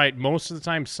guess you're right. Most of the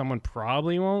time, someone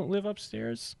probably won't live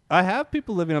upstairs. I have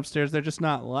people living upstairs. They're just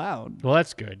not loud. Well,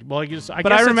 that's good. Well, I guess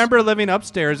But I remember living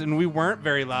upstairs, and we weren't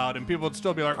very loud, and people would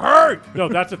still be like, "Hey!" No,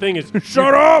 that's the thing is,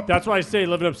 Shut up! That's why I say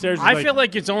living upstairs is I feel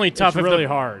like it's only tough if really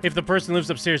hard. if the person lives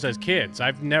upstairs has kids.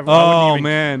 I've never. I Oh wouldn't even-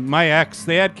 man, my ex,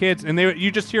 they had kids, and you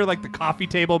just hear like the coffee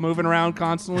table moving around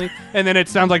constantly, and then it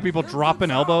sounds like people dropping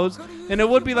elbows, and it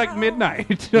would be like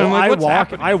midnight. No, I'm like, what's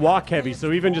happening? I walk heavy,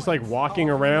 so even just like walking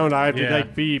around, I have to Yeah.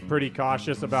 like be pretty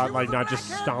cautious about like not just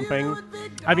stomping.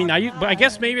 I mean, but I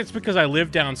guess maybe it's because I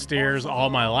lived downstairs all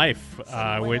my life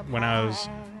when I was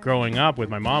growing up with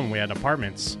my mom. We had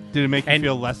apartments. Did it make you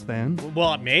feel less than?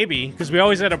 Well, maybe because we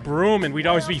always had a broom and we'd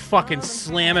always be fucking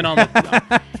slamming on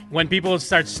the. When people would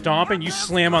start stomping, you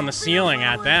slam on the ceiling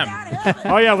at them.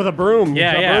 Oh yeah, with a broom.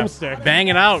 Yeah, a yeah. broomstick. Bang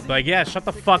it out. Like, yeah, shut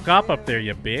the fuck up there,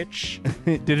 you bitch.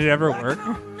 Did it ever work?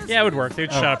 Yeah, it would work.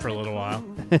 They'd shut up for a little while.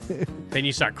 Then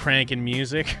you start cranking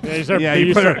music. Yeah, you start,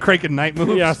 You start cranking night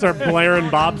moves. Yeah, start blaring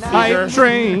Bob Seger. Hype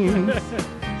train.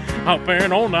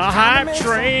 Hopping on the hype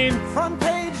train.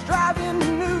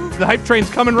 The hype train's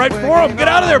coming right for him. Get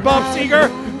out of there, Bob Seger.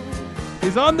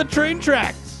 He's on the train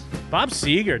tracks. Bob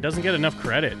Seger doesn't get enough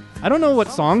credit. I don't know what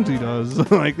songs he does.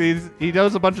 Like he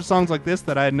does a bunch of songs like this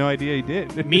that I had no idea he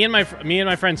did. me and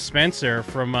my friend Spencer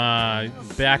from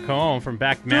back home, from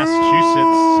back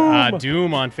Massachusetts,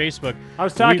 Doom on Facebook. I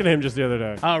was talking to him just the other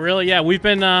day. Oh, really? Yeah, we've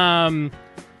been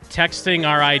texting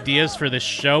our ideas for this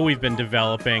show we've been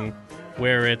developing,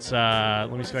 where it's let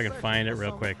me see if I can find it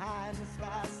real quick.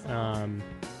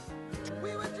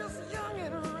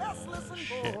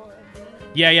 Shit.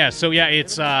 Yeah. So yeah,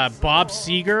 it's Bob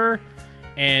Seger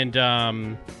and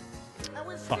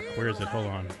fuck, where is it? Hold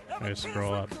on, I gotta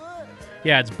scroll up.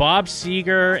 Yeah, it's Bob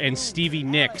Seger and Stevie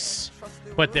Nicks,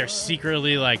 but they're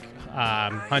secretly like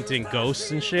hunting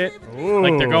ghosts and shit. Ooh.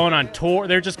 Like they're going on tour.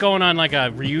 They're just going on like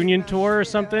a reunion tour or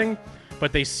something.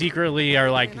 but they secretly are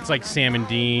like, it's like Sam and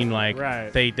Dean. Like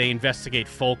they investigate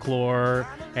folklore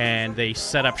and they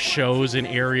set up shows in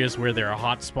areas where there are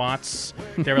hot spots.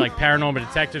 They're like paranormal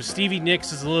detectives. Stevie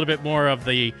Nicks is a little bit more of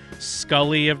the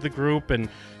Scully of the group, and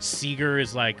Seeger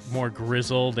is like more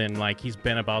grizzled and like he's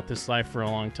been about this life for a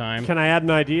long time. Can I add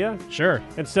an idea? Sure.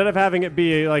 Instead of having it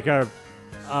be like a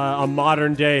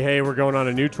modern day, hey, we're going on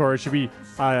a new tour, it should be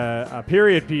a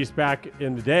period piece back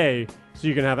in the day, so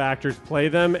you can have actors play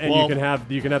them, and you can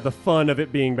have the fun of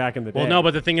it being back in the day. Well, no,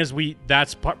 but the thing is,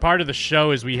 that's part of the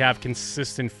show is we have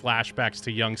consistent flashbacks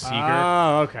to young Seeger.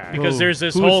 Oh, okay. Because there's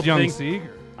this Who's whole young thing.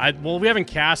 Seeger? Well, we haven't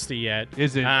cast it yet.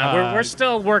 Is it? We're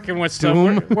still working with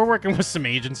some. We're working with some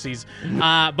agencies.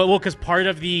 Because part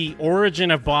of the origin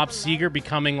of Bob Seeger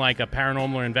becoming like a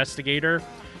paranormal investigator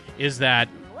is that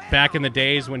back in the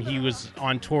days when he was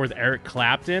on tour with Eric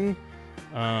Clapton.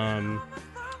 Found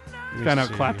out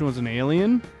Clapton was an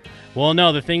alien? Well,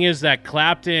 no, the thing is that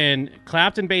Clapton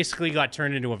basically got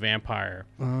turned into a vampire.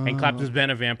 And Clapton's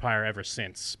been a vampire ever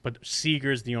since. But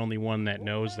Seeger's the only one that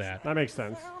knows that. That makes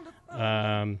sense.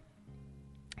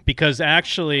 Because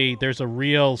actually, there's a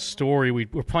real story.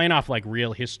 We're playing off like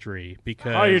real history.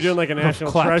 Because you're doing like a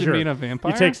national treasure. Being a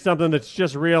vampire? You take something that's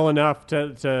just real enough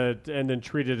to and then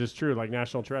treat it as true, like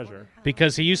National Treasure.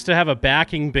 Because he used to have a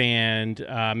backing band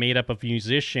made up of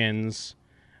musicians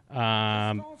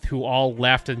who all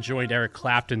left and joined Eric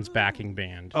Clapton's backing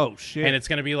band. Oh shit! And it's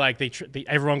going to be like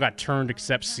everyone got turned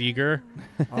except Seeger.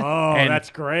 Oh, that's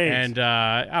great. And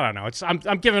I don't know.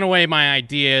 I'm giving away my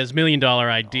ideas, $1 million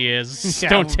ideas. Yeah,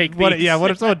 Don't take these.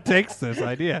 What if someone takes this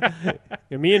idea?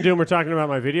 Yeah, me and Doom were talking about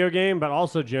my video game, but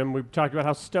also Jim, we talked about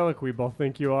how stoic we both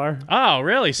think you are. Oh,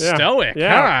 really? Yeah. Stoic?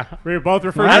 Yeah. Huh. We both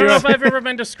referred I to don't you know as if I've ever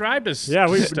been described as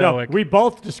stoic. We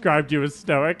both described you as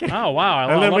stoic. Oh wow!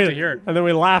 I love to hear it. And then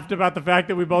we laughed about the fact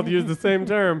that we both used the same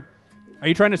term. Are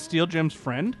you trying to steal Jim's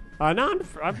friend? No,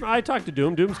 I talked to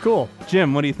Doom. Doom's cool.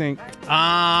 Jim, what do you think?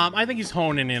 I think he's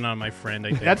honing in on my friend.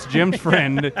 I think that's Jim's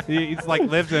friend. He's like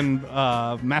lives in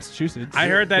Massachusetts. I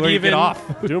heard that Where even get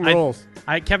off. Doom rules.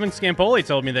 Kevin Scampoli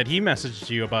told me that he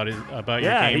messaged you about your game as well.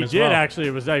 Yeah, he did actually.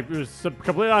 It was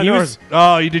completely He was.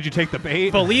 Oh, did you take the bait?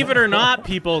 Believe it or not,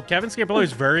 people, Kevin Scampoli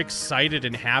was very excited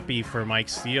and happy for Mike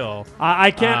Steele.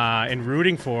 I can't. And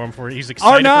rooting for him he's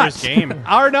excited for his game.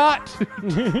 Are not.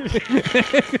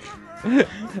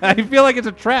 I feel like it's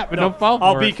a trap, but don't fall for it.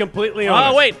 I'll be completely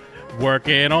honest. Oh, wait.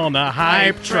 Working on the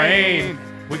hype train.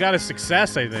 We got a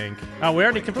success, I think. Oh, we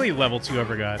already completed level 2, I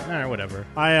forgot. All right, whatever.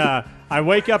 I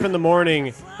wake up in the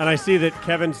morning, and I see that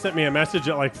Kevin sent me a message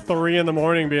at like 3 in the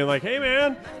morning being like, hey,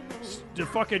 man, you're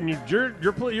putting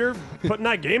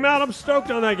that game out? I'm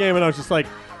stoked on that game. And I was just like,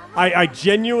 I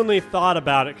genuinely thought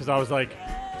about it because I was like,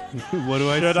 what do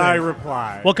I say? Should I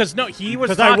reply? Well, because no, he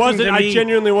was talking to me. I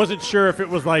genuinely wasn't sure if it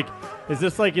was like, is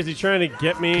he trying to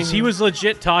get me? Because he was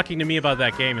legit talking to me about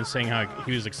that game and saying how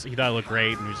he thought it looked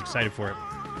great and he was excited for it.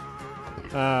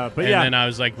 But and yeah. then I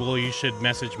was like, well, you should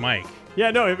message Mike.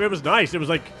 Yeah, no, it was nice. It was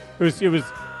like, it was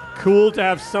cool to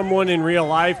have someone in real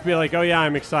life be like, oh yeah,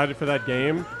 I'm excited for that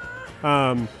game.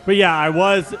 But yeah, I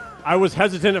was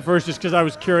hesitant at first just because I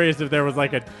was curious if there was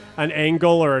like an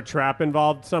angle or a trap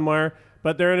involved somewhere.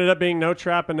 But there ended up being no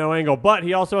trap and no angle. But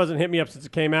he also hasn't hit me up since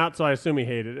it came out, so I assume he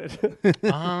hated it.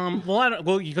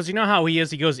 Well, because you know how he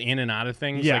is. He goes in and out of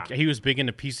things. Yeah. Like he was big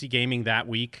into PC gaming that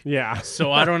week. Yeah.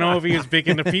 So I don't know if he was big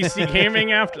into PC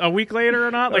gaming after a week later or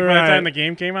not. Like by the time the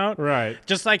game came out. Right.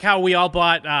 Just like how we all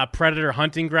bought Predator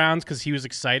Hunting Grounds because he was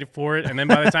excited for it, and then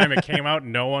by the time it came out,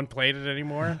 no one played it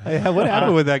anymore. Yeah, what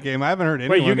happened with that game? I haven't heard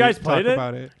anyone you guys talk played it?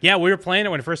 about it. Yeah, we were playing it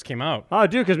when it first came out. Oh,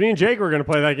 dude, because me and Jake were going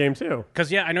to play that game too.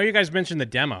 Because I know you guys mentioned the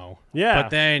demo. Yeah. But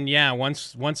then,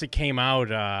 once it came out,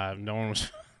 no one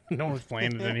was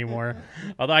playing it anymore.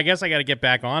 Although I guess I got to get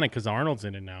back on it because Arnold's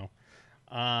in it now.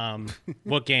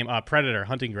 What game? Predator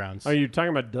Hunting Grounds. Are you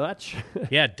talking about Dutch?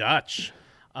 Yeah, Dutch.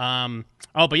 But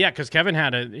yeah, because Kevin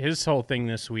had his whole thing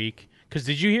this week. Because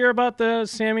did you hear about the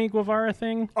Sammy Guevara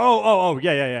thing? Oh,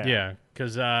 yeah. Yeah,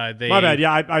 because they. My bad.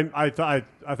 Yeah, I thought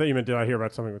you meant did I hear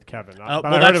about something with Kevin? But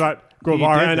well, I heard about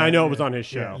Guevara, and I know it was on his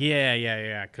show.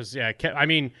 Yeah. Because I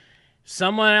mean,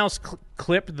 someone else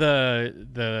clipped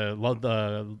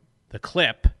the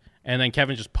clip, and then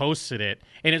Kevin just posted it,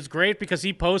 and it's great because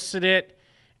he posted it,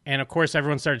 and of course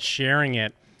everyone started sharing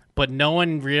it, but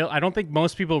I don't think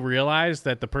most people realized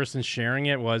that the person sharing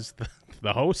it was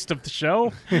the host of the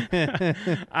show.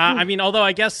 I mean, although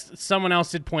I guess someone else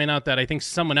did point out that I think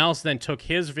someone else then took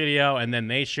his video and then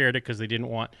they shared it because they didn't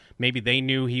want, maybe they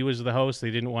knew he was the host. They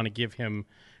didn't want to give him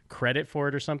credit for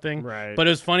it or something. Right. But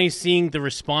it was funny seeing the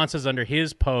responses under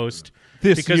his post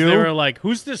This you? they were like,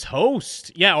 "Who's this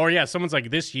host?" Yeah, or someone's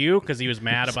like, "This you?" Because he was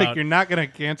mad It's about like you're not gonna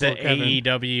cancel the Kevin.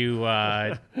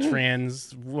 AEW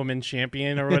trans woman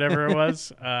champion or whatever it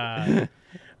was.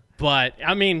 But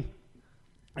I mean,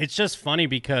 it's just funny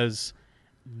because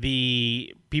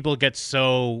the people get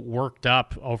so worked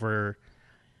up over.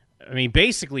 I mean,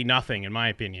 basically nothing, in my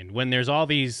opinion. When there's all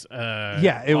these,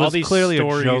 it all was these clearly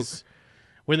stories, a joke.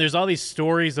 When there's all these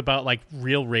stories about like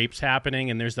real rapes happening,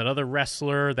 and there's that other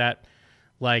wrestler that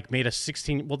like made a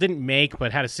 16, well, didn't make,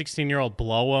 but had a 16-year-old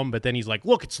blow him, but then he's like,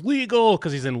 look, it's legal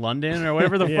because he's in London or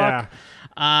whatever the Yeah.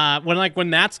 fuck. When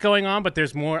that's going on, but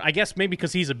there's more. I guess maybe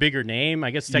because he's a bigger name.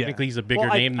 I guess technically he's a bigger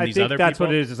name than these other that's people.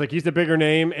 what it is. It's like he's a bigger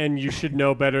name, and you should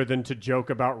know better than to joke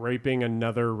about raping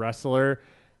another wrestler.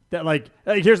 That like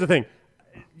here's the thing,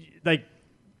 like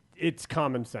it's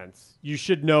common sense. You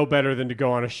should know better than to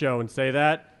go on a show and say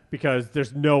that. Because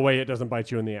there's no way it doesn't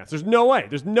bite you in the ass. There's no way.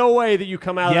 There's no way that you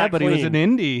come out of that but clean. he was an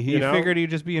indie. He you know? figured he'd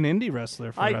just be an indie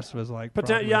wrestler for the rest of his life.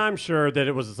 Yeah, I'm sure that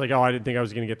it was just like, oh, I didn't think I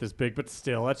was going to get this big, but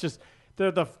still, that's just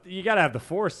you got to have the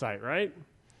foresight, right?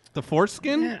 The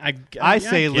foreskin? Yeah, I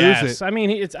say lose guess. it. I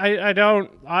mean, I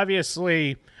don't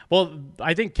obviously. Well,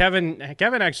 I think Kevin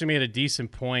actually made a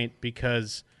decent point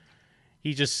because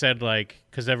he just said like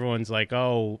because everyone's like,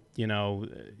 oh,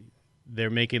 they're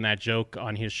making that joke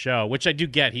on his show, which I do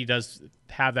get. He does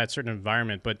have that certain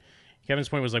environment, but Kevin's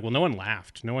point was like, well, no one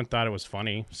laughed. No one thought it was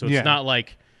funny. So it's not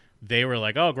like they were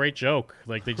like, oh, great joke.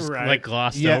 Like they just like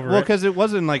glossed over it. Well, because it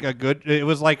wasn't like it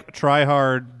was like try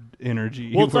hard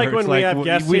energy. Well, it's like when we have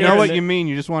guests we here know and what they- you mean.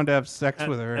 You just wanted to have sex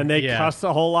with her. And they cuss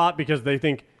a whole lot because they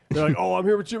think they're like, oh, I'm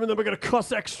here with Jim, and then we're gonna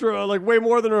cuss extra, like way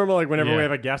more than normal. Like whenever we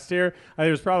have a guest here, I think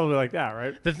it was probably like that,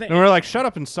 right? And we're like, shut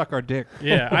up and suck our dick.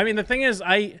 Yeah, I mean, the thing is,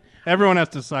 everyone has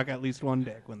to suck at least one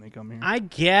dick when they come here. I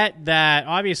get that.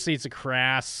 Obviously, it's a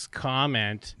crass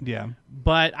comment. Yeah.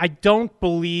 But I don't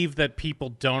believe that people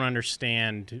don't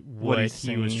understand what he's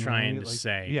he was saying, trying right? to Like,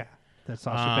 say. Yeah, that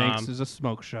Sasha Banks is a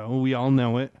smoke show. We all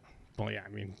know it. Well, yeah, I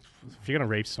mean, if you're gonna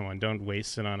rape someone, don't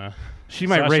waste it on a. She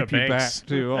might Sasha rape you Banks. back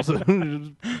too. Also,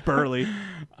 burly.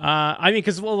 I mean,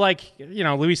 because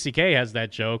Louis C.K. has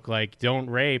that joke, like, don't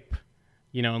rape,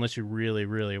 unless you really,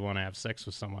 really want to have sex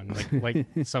with someone, like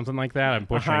something like that. I'm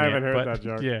butchering I haven't it, heard but that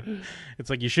joke. yeah, it's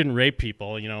like you shouldn't rape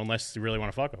people, unless you really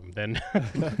want to fuck them. Then,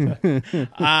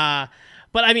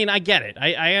 but I mean, I get it.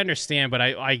 I understand, but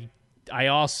I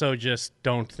also just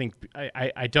don't think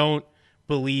I don't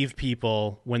believe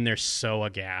people when they're so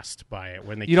aghast by it.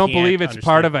 When they You don't can't believe it's understand.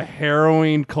 part of a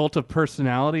harrowing cult of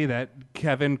personality that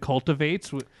Kevin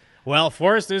cultivates? Well,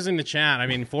 Forrest is in the chat. I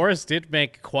mean, Forrest did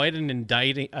make quite an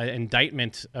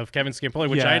indictment of Kevin Scampoli,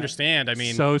 which I understand. I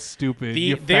mean, so stupid.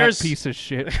 You there's fat piece of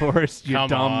shit, Forrest. You Come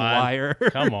dumb on. liar.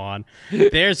 Come on.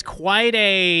 There's quite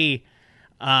a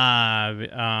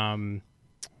I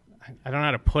don't know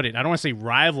how to put it. I don't want to say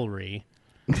rivalry,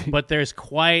 but there's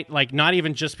quite not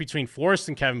even just between Forrest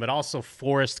and Kevin, but also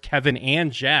Forrest, Kevin,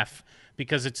 and Jeff,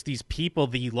 because it's these people,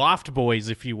 the Loft Boys,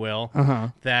 if you will,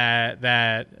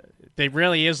 that they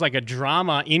really is like a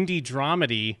indie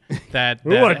dramedy that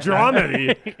Ooh, a dramedy.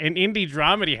 an indie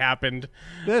dramedy happened.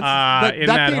 That in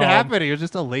didn't home. happen. He was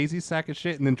just a lazy sack of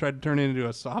shit and then tried to turn it into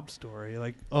a sob story.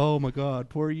 Like, oh my God,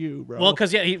 poor you, bro. Well,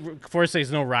 because Forrest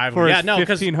says no For rivalry. his Yeah, no,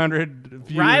 because 1,500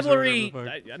 views or rivalry.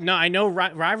 whatever the fuck. No, I know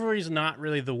rivalry is not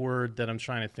really the word that I'm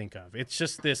trying to think of. It's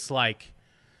just this you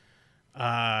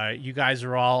guys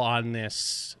are all on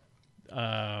this.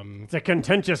 It's a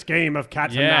contentious game of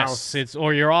cat and mouse. Yes,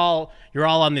 you're all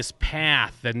on this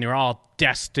path, and you're all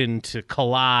destined to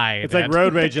collide. It's like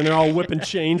road rage, and they're all whipping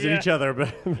chains at each other,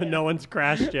 but no one's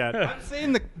crashed yet. I'm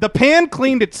saying the pan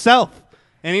cleaned itself,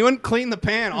 and he wouldn't clean the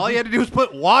pan. All he had to do was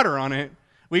put water on it.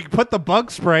 We could put the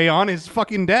bug spray on his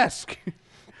fucking desk.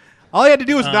 All he had to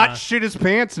do was not shit his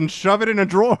pants and shove it in a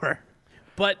drawer.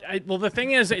 But the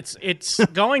thing is, it's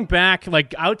going back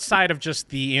outside of just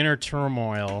the inner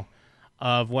turmoil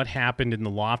of what happened in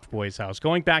the Loft Boys house,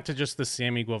 going back to just the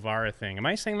Sammy Guevara thing. Am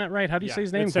I saying that right? How do you say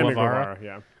his name? It's Sammy Guevara,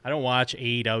 yeah. I don't watch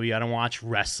AEW. I don't watch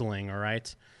wrestling. All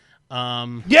right.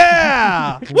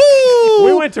 Yeah! Woo!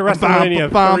 We went to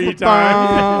WrestleMania 3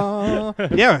 times.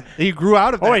 Yeah, he grew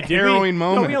out of that did we? harrowing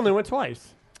moment. No, we only went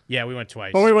twice. Yeah, we went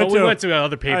twice. Well, we went to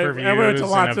other pay-per-views we went to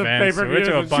lots and of events. We went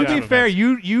to a pay-per-views. bunch To be of fair,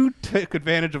 events. you took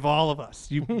advantage of all of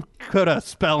us. You could have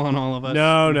spell on all of us.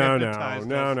 No. You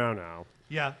hypnotized us. No.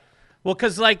 Yeah. Well,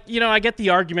 because I get the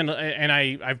argument, and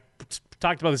I've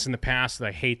talked about this in the past that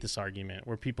I hate this argument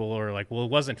where people are like, well, it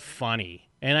wasn't funny.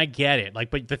 And I get it. Like,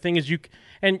 but the thing is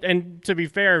and to be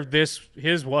fair,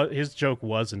 his joke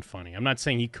wasn't funny. I'm not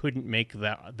saying he couldn't make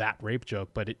that rape joke,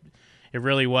 but it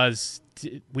really was.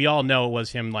 We all know it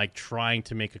was him like trying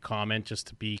to make a comment just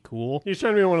to be cool. He's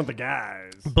trying to be one of the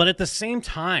guys. But at the same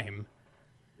time,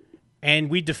 and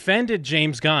we defended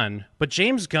James Gunn, but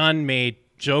James Gunn made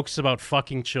jokes about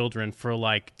fucking children for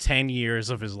like 10 years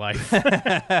of his life.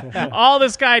 All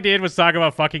this guy did was talk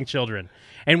about fucking children.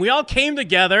 And we all came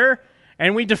together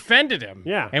and we defended him.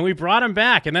 Yeah. And we brought him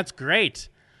back, and that's great.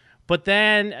 But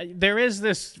then there is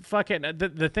this fucking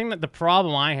the thing that the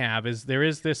problem I have is there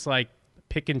is this like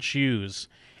pick and choose.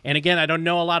 And again, I don't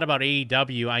know a lot about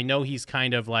AEW. I know he's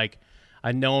kind of like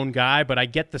a known guy, but I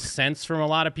get the sense from a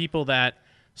lot of people that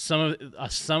some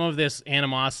of this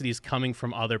animosity is coming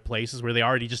from other places where they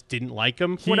already just didn't like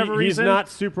him for whatever reason. He's not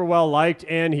super well liked,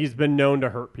 and he's been known to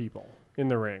hurt people in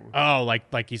the ring. Oh,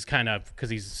 like he's kind of because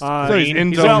he's he's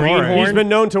been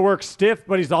known to work stiff,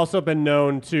 but he's also been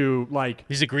known to like.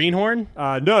 He's a greenhorn?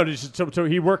 No, so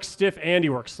he works stiff and he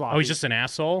works sloppy. Oh, he's just an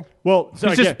asshole. Well,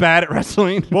 he's just bad at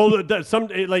wrestling. Well,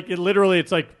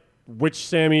 it's like. Which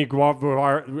Sammy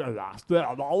Guevara?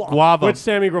 Which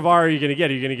Sammy Guevara are you going to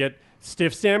get? Are you going to get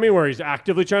stiff Sammy, where he's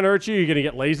actively trying to hurt you? You're going to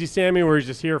get lazy Sammy, where he's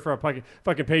just here for a fucking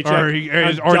paycheck. Or is he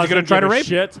going to try to rape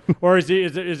shit? Or is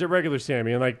it regular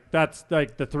Sammy? And like that's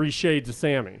like the three shades of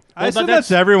Sammy. I assume that's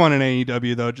everyone in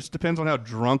AEW though. It just depends on how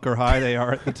drunk or high they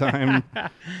are at the time.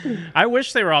 I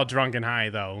wish they were all drunk and high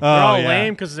though. They're all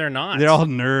lame because they're not. They're all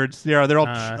nerds. They're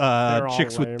all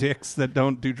chicks with dicks that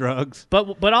don't do drugs.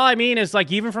 But all I mean is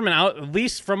like even from at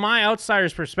least from my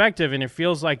outsider's perspective, and it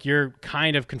feels like you're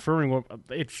kind of confirming what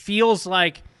it feels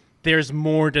like there's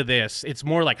more to this. It's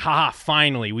more like, haha,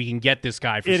 finally we can get this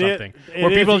guy for something. Where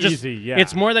people just easy, yeah.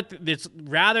 It's more that it's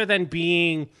rather than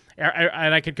being,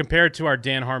 and I could compare it to our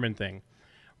Dan Harmon thing.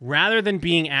 Rather than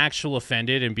being actual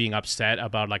offended and being upset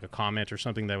about like a comment or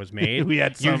something that was made, we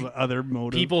had some other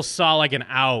motive. People saw like an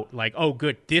out, like, oh,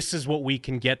 good, this is what we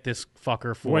can get this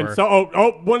fucker for.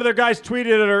 One of their guys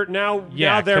tweeted at her. Now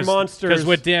they're monsters. Because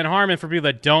with Dan Harmon, for people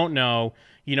that don't know,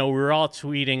 we were all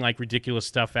tweeting like ridiculous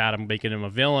stuff at him, making him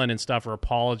a villain and stuff, or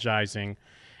apologizing,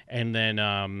 and then,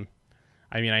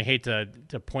 I hate to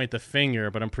point the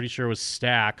finger, but I'm pretty sure it was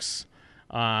Stax.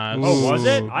 Was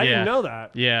it? I didn't know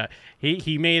that. Yeah,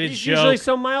 he made a He's joke. usually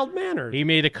so mild-mannered. He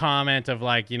made a comment of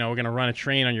like, we're going to run a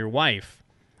train on your wife.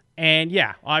 And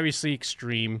yeah, obviously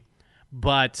extreme,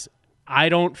 but I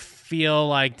don't feel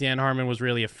like Dan Harmon was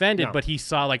really offended, but he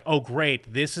saw like, oh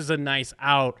great, this is a nice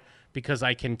out because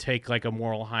I can take like a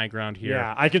moral high ground here.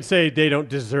 Yeah, I could say they don't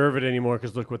deserve it anymore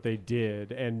because look what they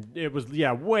did. And it was,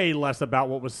 way less about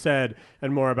what was said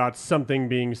and more about something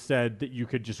being said that you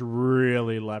could just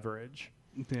really leverage.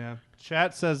 Yeah.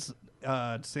 Chat says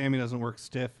Sammy doesn't work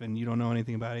stiff and you don't know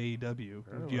anything about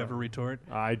AEW. Do you ever retort?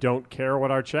 I don't care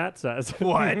what our chat says.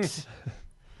 What?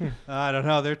 I don't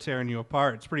know. They're tearing you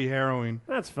apart. It's pretty harrowing.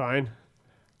 That's fine.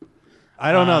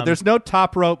 I don't know. There's no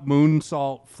top rope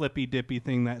moonsault flippy dippy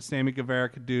thing that Sammy Guevara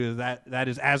could do. That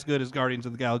is as good as Guardians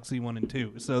of the Galaxy 1 and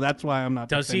 2. So that's why I'm not.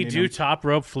 Does he do top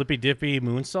rope flippy dippy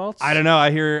moonsaults? I don't know.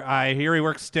 I hear he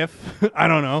works stiff. I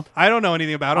don't know. I don't know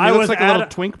anything about him. He looks like a little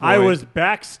twink boy. I was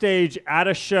backstage at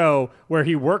a show where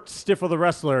he worked stiff with a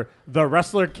wrestler. The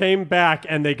wrestler came back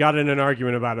and they got in an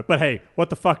argument about it. But hey,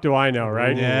 what the fuck do I know,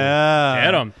 right? Yeah.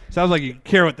 Get him. Sounds like you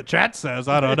care what the chat says.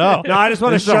 I don't know. No, I just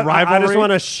want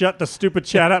to shut the stupid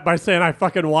chat up by saying I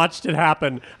fucking watched it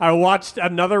happen. I watched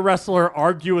another wrestler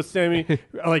argue with Sammy,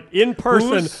 like in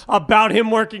person, about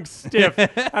him working stiff,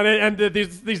 and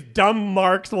these dumb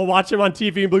marks will watch him on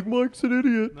TV and be like, "Mark's an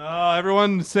idiot." No,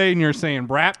 everyone's saying you're saying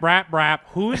brap brap brap.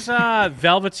 Who's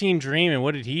Velveteen Dream and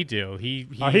what did he do? He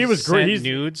was sent great.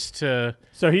 nudes to.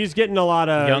 So he's getting a lot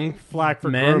of young flack for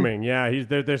men? grooming. Yeah,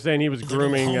 they're saying he was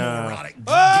grooming.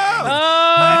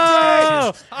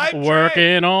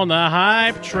 Working on the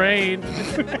hype train.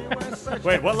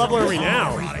 Wait, what level are we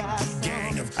now?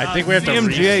 I think we have to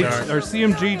restart. Or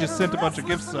CMG just sent a bunch of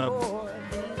gift subs.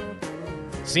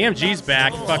 CMG's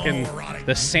back, fucking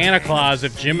the Santa Claus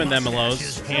of Jim and them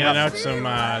Melos, handing out some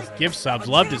gift subs.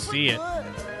 Love to see it.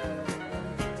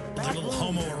 Little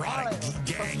homoerotic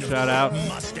gang of Shout out.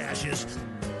 mustaches.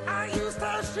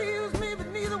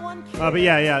 But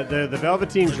yeah, the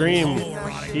Velveteen Dream,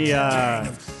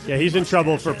 Yeah, he's in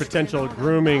trouble for potential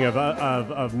grooming of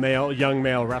young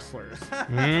male wrestlers.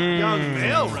 Young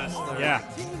male wrestler. Yeah.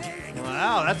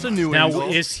 Wow, that's a new Now, angle.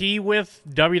 is he with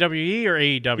WWE or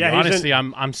AEW? Yeah, he's Honestly,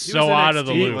 in- I'm so out of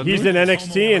the loop. He's in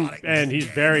NXT and he's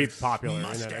very popular in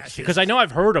NXT. Because I know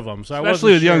I've heard of him, so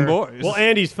Especially I with wasn't young sure. boys. Well,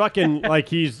 and he's fucking like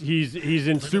he's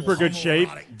in super good shape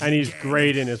and he's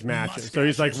great in his matches. So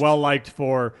he's like well liked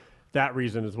for that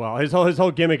reason as well. His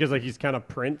whole gimmick is like he's kind of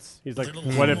Prince. He's like,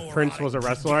 what if Prince was a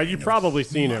wrestler? You've probably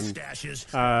seen him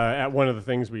at one of the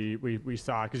things we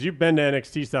saw because you've been to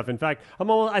NXT stuff. In fact,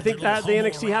 I think that the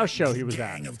NXT house show he was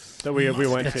at that we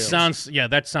went to.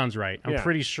 That sounds right. I'm Yeah.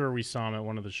 pretty sure we saw him at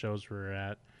one of the shows we were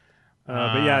at.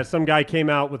 But yeah, some guy came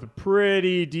out with a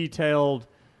pretty detailed.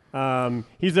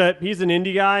 He's an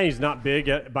indie guy. He's not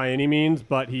big by any means,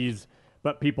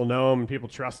 but people know him and people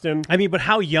trust him. I mean, but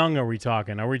how young are we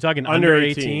talking? Are we talking Under under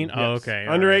 18? Oh, Yes. okay.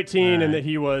 Under all right. 18, All and right. that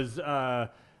he was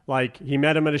he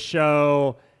met him at a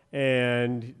show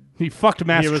and he fucked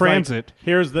mass he was transit.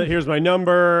 Like, here's my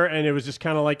number, and it was just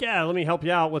kind of like, yeah, let me help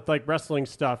you out with like wrestling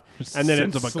stuff, and then it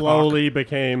sends him a slowly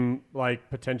became like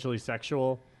potentially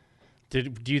sexual.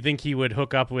 Do you think he would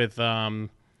hook up with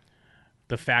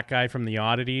the fat guy from the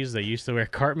Oddities that used to wear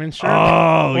Cartman shirts?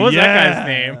 Oh, what was yeah. that guy's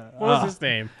name? What was his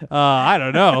name? I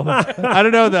don't know. I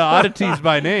don't know the oddities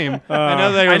by name.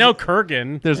 I know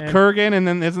Kurgan. There's And- Kurgan, and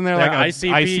then isn't there like a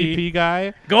ICP. ICP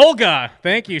guy? Golga.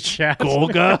 Thank you, Chad.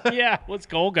 Golga? Yeah, what's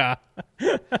Golga?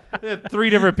 3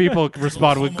 different people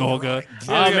respond with Golga.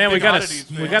 Oh man, we got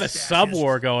a sub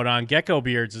war going on. Gecko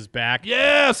Beards is back.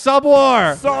 Yeah, Sub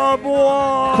War. Sub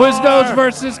War. Quiznos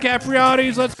versus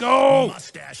Capriati's. Let's go.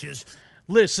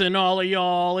 Listen, all of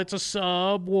y'all, it's a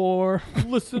sub war.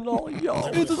 Listen, all of y'all,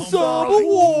 it's a sub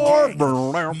war.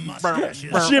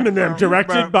 Jim and Them,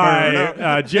 directed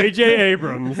by J.J.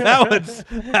 Abrams.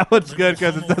 That one's good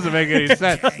because it doesn't make any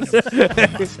sense.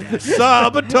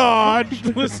 Sabotage.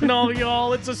 Listen, all of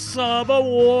y'all, it's a sub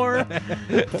war.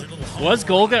 Was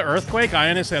Golga Earthquake? I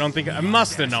honestly, I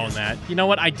must have known that. You know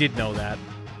what? I did know that.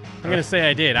 I'm going to say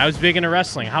I did. I was big into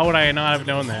wrestling. How would I not have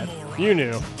known that? You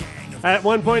knew. At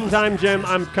one point in time, Jim,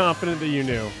 I'm confident that you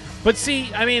knew. But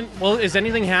see, I mean, well, is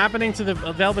anything happening to the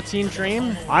Velveteen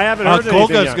Dream? I haven't heard anything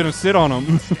Golga's yet. going to sit on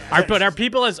him. Are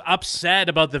people as upset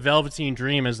about the Velveteen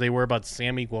Dream as they were about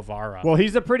Sammy Guevara? Well,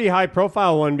 he's a pretty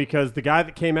high-profile one because the guy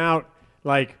that came out,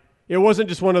 like, it wasn't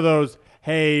just one of those,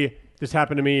 hey, this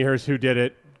happened to me, here's who did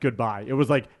it, goodbye. It was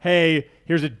like, hey,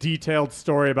 here's a detailed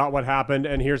story about what happened,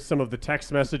 and here's some of the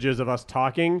text messages of us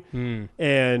talking.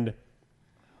 And,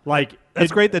 like...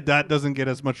 That's great that doesn't get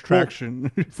as much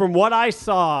traction. Well, from what I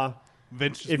saw,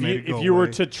 Vince just if made you it go if you were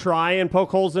away. to try and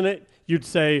poke holes in it, you'd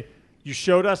say you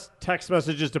showed us text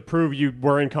messages to prove you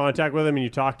were in contact with him and you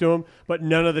talked to him, but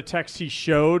none of the texts he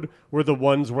showed were the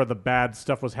ones where the bad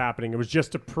stuff was happening. It was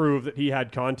just to prove that he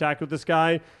had contact with this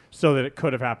guy so that it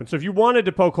could have happened. So if you wanted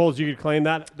to poke holes, you could claim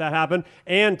that happened.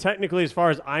 And technically, as far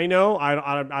as I know,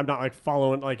 I'm not like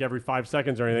following like every 5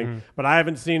 seconds or anything, but I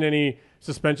haven't seen any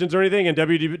suspensions or anything, and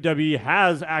WWE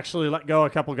has actually let go a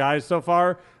couple guys so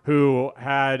far who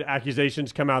had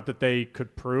accusations come out that they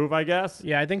could prove, I guess.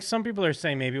 Yeah, I think some people are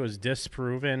saying maybe it was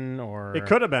disproven, or It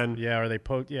could have been. Yeah, or they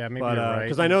yeah, maybe But you're right.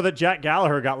 because I know that Jack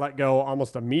Gallagher got let go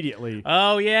almost immediately.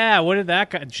 Oh yeah, what did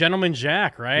that guy? Gentleman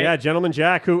Jack, right? Yeah, Gentleman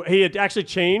Jack, who he had actually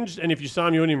changed, and if you saw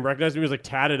him, you wouldn't even recognize him. He was like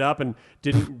tatted up and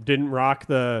didn't rock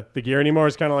the gear anymore.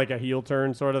 It's kind of like a heel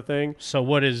turn sort of thing. So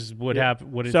what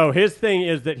happened? So his thing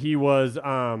is that he was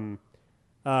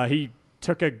he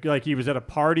took he was at a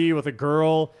party with a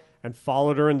girl and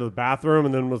followed her into the bathroom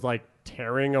and then was like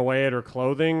tearing away at her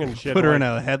clothing and shit. Put her in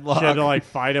a headlock. She had to like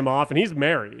fight him off, and he's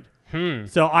married.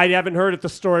 So I haven't heard if the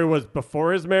story was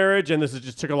before his marriage and this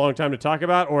just took a long time to talk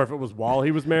about, or if it was while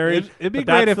he was married. It'd be But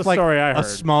great that's if the like story I a heard.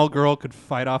 small girl could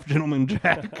fight off Gentleman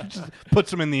Jack. Just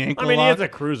puts him in the ankle I mean, lock. he is a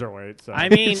cruiserweight. So. I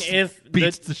mean, if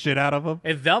beats the shit out of him.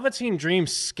 If Velveteen Dream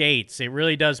skates, it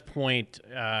really does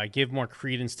give more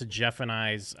credence to Jeff and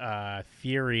I's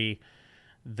theory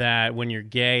that when you're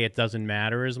gay, it doesn't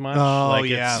matter as much. Oh, like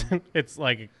yeah. it's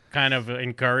like kind of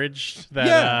encouraged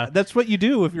that. That's what you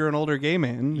do if you're an older gay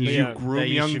man. You groom that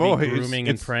you young should boys. be grooming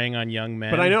and preying on young men.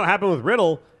 But I know it happened with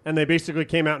Riddle, and they basically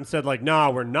came out and said, like,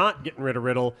 nah, we're not getting rid of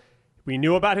Riddle. We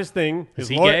knew about his thing. Is His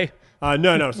he lawyer- gay?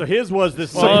 No. So his was this.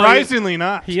 Surprisingly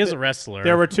not. He is a wrestler.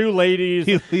 There were two ladies.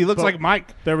 He looks but like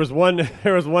Mike. There was one.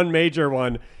 There was one major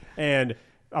one, and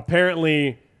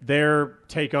apparently their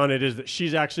take on it is that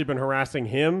she's actually been harassing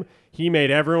him. He made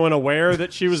everyone aware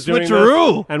that she was doing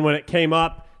Switcheroo. this, and when it came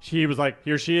up, he was like,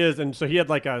 "Here she is," and so he had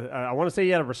like I want to say he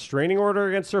had a restraining order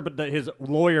against her, but his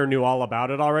lawyer knew all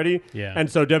about it already. Yeah. And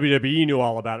so WWE knew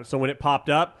all about it. So when it popped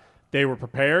up, they were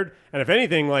prepared. And if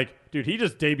anything, like, dude, he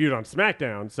just debuted on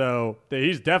SmackDown, so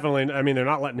he's definitely. I mean, they're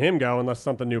not letting him go unless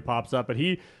something new pops up. But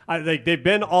they've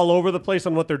been all over the place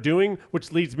on what they're doing,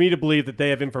 which leads me to believe that they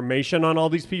have information on all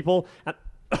these people,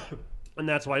 and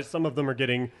that's why some of them are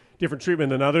getting different treatment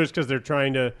than others because they're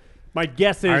trying to. My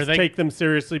guess is take them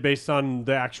seriously based on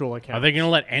the actual account. Are they going to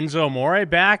let Enzo Amore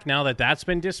back now that that's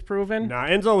been disproven? Nah,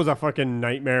 Enzo was a fucking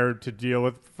nightmare to deal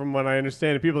with, from what I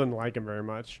understand. And people didn't like him very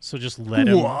much. So just let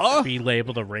him be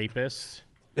labeled a rapist.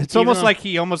 It's almost like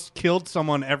he almost killed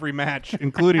someone every match,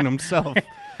 including himself.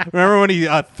 Remember when he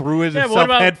threw himself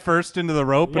head first into the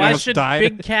rope and almost died? Why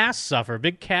should Big Cass suffer?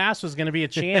 Big Cass was going to be a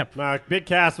champ. Big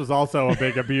Cass was also a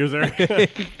big abuser.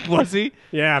 Was he?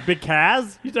 Yeah, Big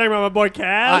Cass? You talking about my boy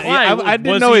Cass? I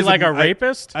didn't know he was like a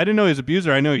rapist? I didn't know he was an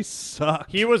abuser. I know he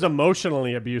sucked. He was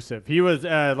emotionally abusive. He was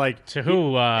like... To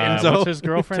who? What's his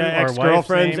girlfriend? To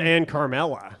ex-girlfriends and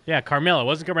Carmella. Yeah, Carmella.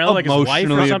 Wasn't Carmella like his wife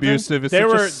or something? Abusive. It's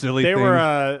such a silly thing. They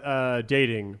were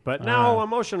dating, but now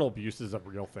emotional abuse is a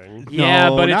real thing. Yeah,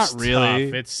 no, but not it's really.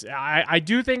 Tough. It's I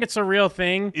do think it's a real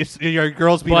thing. It's your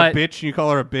girl's being a bitch, and you call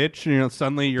her a bitch, and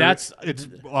suddenly it's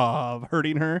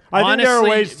hurting her. I think there are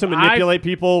ways to manipulate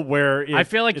people where I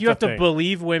feel like you have to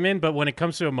believe women, but when it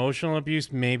comes to emotional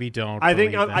abuse, maybe don't. I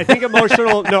think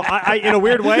emotional. No, I in a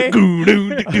weird way.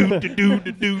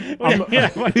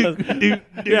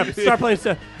 Start playing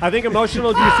stuff. I think emotional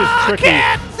abuse is tricky.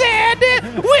 Can't stand it.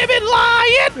 Women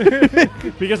lying.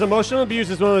 Because emotional abuse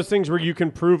is one of those things where you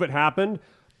can prove it happened,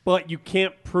 but you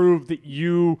can't prove that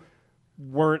you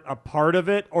weren't a part of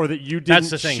it or that you didn't. That's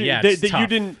the thing.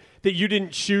 That you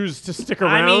didn't choose to stick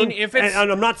around. I mean, if it's,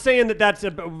 and I'm not saying that that's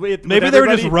maybe they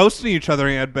were just roasting each other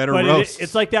and had better roasts.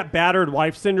 It's like that battered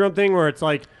wife syndrome thing where it's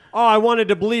like, oh, I wanted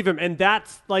to believe him, and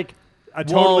that's like a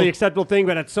totally acceptable thing.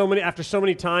 But after so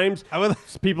many times,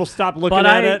 people stop looking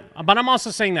at it. But I'm also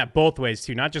saying that both ways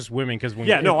too, not just women. Because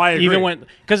I agree.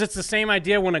 Because it's the same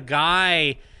idea when a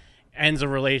guy ends a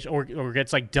relation or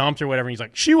gets like dumped or whatever, and he's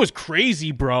like, she was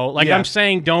crazy, bro. Like, I'm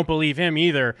saying, don't believe him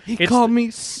either. He called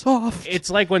me soft. It's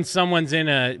like when someone's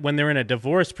when they're in a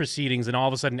divorce proceedings and all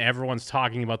of a sudden everyone's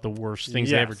talking about the worst things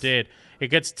they ever did. It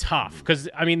gets tough because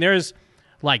I mean there's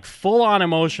like full on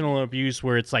emotional abuse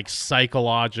where it's like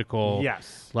psychological.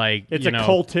 Yes. Like it's a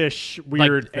cultish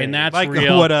weird thing. And that's like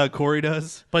real. What Corey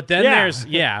does. But then there's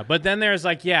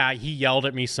like, he yelled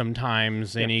at me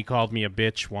sometimes and he called me a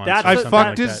bitch once. I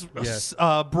fucked his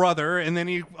brother and then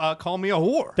he called me a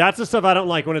whore. That's the stuff I don't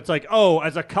like when it's like, oh,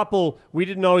 as a couple we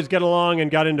didn't always get along and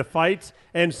got into fights,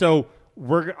 and so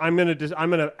I'm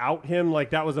gonna out him like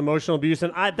that was emotional abuse,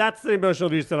 and that's the emotional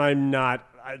abuse that I'm not.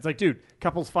 It's like, dude,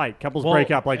 couples fight, couples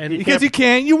break up, like because you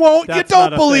can't, you won't, you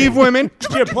don't believe women.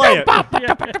 You play it.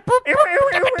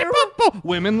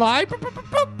 Women lie. But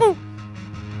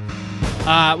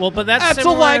that's a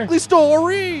likely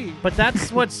story. But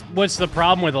that's what's the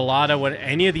problem with a lot of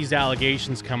any of these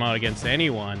allegations come out against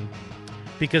anyone,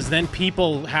 because then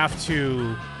people have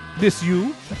to diss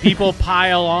you. People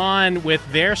pile on with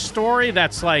their story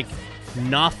that's like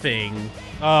nothing.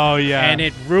 Oh, yeah. And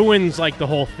it ruins, like, the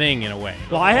whole thing in a way.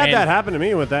 Well, I had that happen to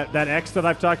me with that ex that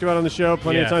I've talked about on the show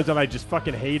plenty of times that I just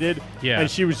fucking hated. Yeah. And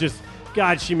she was just,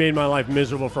 God, she made my life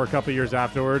miserable for a couple of years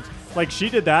afterwards. Like, she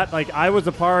did that. Like, I was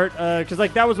a part, because,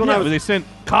 like, that was when I was... They sent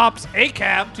cops, a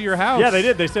cab to your house. Yeah, they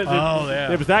did. They sent...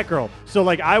 It was that girl. So,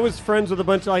 like, I was friends with a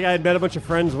bunch of, like, I had met a bunch of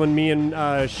friends when me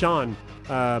and Sean,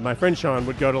 my friend Sean,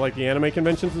 would go to, like, the anime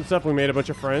conventions and stuff. We made a bunch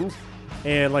of friends.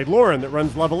 And, like, Lauren, that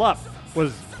runs Level Up,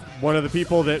 was one of the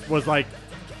people that was like,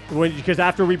 because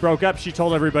after we broke up, she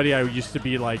told everybody I used to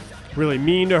be like really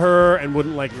mean to her and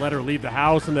wouldn't like let her leave the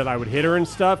house and that I would hit her and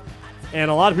stuff.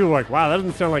 And a lot of people were like, wow, that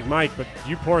doesn't sound like Mike, but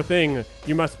you poor thing,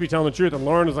 you must be telling the truth. And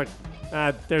Lauren was like,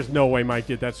 there's no way Mike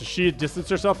did that. So she had distanced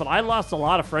herself. But I lost a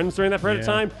lot of friends during that period of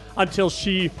time until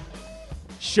she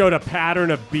showed a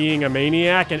pattern of being a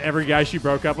maniac, and every guy she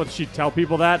broke up with, she'd tell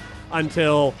people that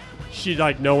until she,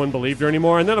 like, no one believed her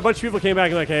anymore. And then a bunch of people came back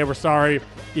and like, hey, we're sorry.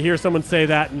 You hear someone say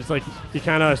that, and it's like you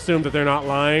kind of assume that they're not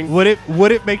lying. Would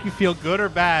it make you feel good or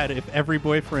bad if every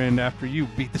boyfriend after you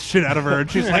beat the shit out of her and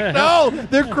she's like, no,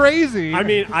 they're crazy? I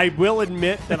mean, I will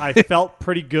admit that I felt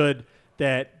pretty good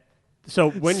that.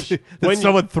 So when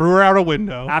someone threw her out a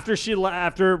window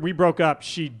after we broke up,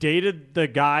 she dated the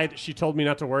guy that she told me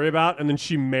not to worry about, and then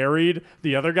she married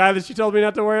the other guy that she told me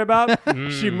not to worry about.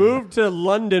 She moved to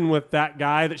London with that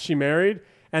guy that she married,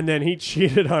 And then he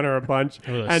cheated on her a bunch.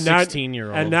 Ugh, and now,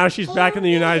 16-year-old. And now she's back in the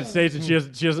United States, and she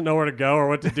doesn't know where to go or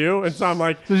what to do. And so I'm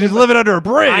like, So she's living under a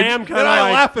bridge. I am kind and of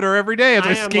I laugh at her every day as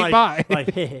I skate by.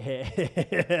 Like,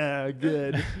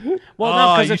 good. Well,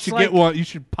 no, because you it's should like, get one. You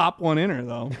should pop one in her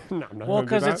though. No, I'm not well, gonna do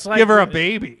because that. it's like Give her a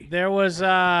baby. There was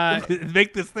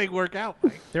Make this thing work out.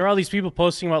 there were all these people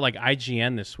posting about like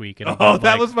IGN this week. And Oh, about,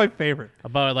 that like, was my favorite.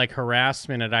 about like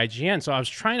harassment at IGN. So I was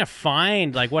trying to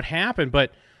find like what happened,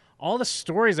 but all the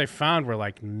stories I found were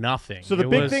like nothing. So the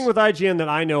big thing with IGN that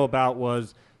I know about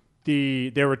was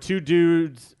there were two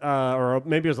dudes, or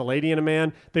maybe it was a lady and a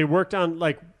man. They worked on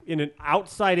like in an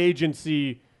outside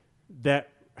agency that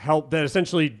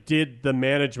essentially did the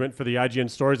management for the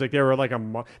IGN stories. Like they were like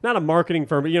not a marketing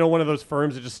firm, but one of those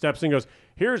firms that just steps in and goes,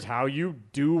 here's how you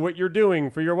do what you're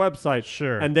doing for your website.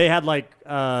 Sure. And they had like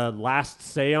last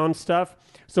say on stuff.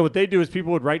 So what they do is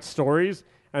people would write stories,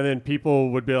 and then people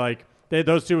would be like,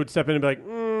 those two would step in and be like,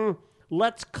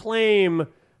 let's claim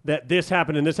that this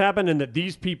happened and that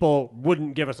these people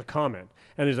wouldn't give us a comment.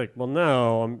 And he's like, well,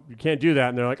 no, you can't do that.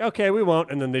 And they're like, okay, we won't.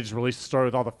 And then they just released a story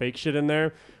with all the fake shit in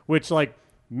there, which like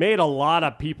made a lot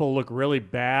of people look really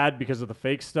bad because of the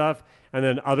fake stuff. And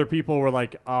then other people were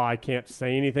like, oh, I can't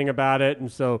say anything about it. And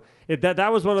so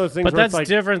that was one of those things But where that's it's like,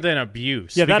 different than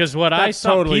abuse. Yeah, because what I that's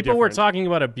saw, totally people were different. talking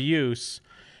about abuse,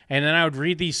 and then I would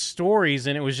read these stories,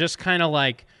 and it was just kind of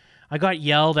like, I got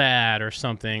yelled at or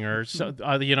something, or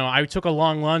I took a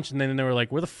long lunch, and then they were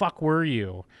like, "Where the fuck were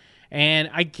you?" And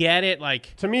I get it,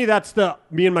 like to me,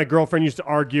 me and my girlfriend used to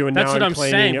argue, and that's now what I'm I'm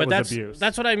claiming saying. it But was that's abuse.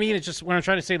 that's what I mean. It's just what I'm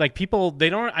trying to say. Like people, they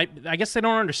don't. I guess they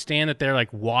don't understand that they're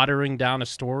like watering down a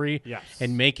story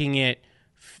and making it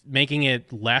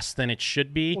less than it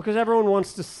should be. Well, because everyone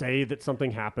wants to say that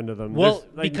something happened to them. Well,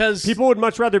 There's, because people would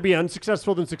much rather be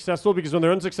unsuccessful than successful, because when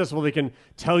they're unsuccessful, they can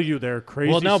tell you their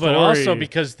crazy Well, no, story. but also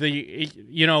because the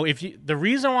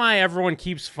reason why everyone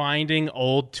keeps finding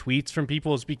old tweets from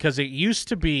people is because it used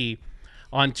to be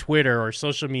on Twitter or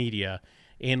social media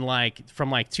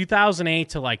from 2008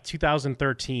 to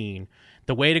 2013,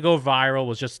 the way to go viral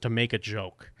was just to make a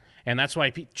joke. And that's why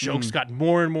jokes got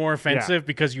more and more offensive,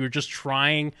 because you were just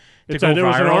trying to go viral. It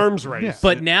was an arms race. Yeah.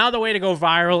 But now the way to go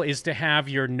viral is to have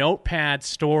your notepad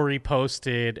story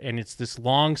posted, and it's this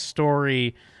long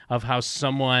story of how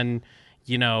someone,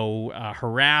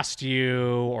 harassed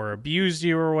you or abused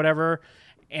you or whatever.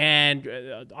 And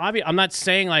I'm not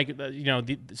saying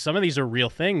some of these are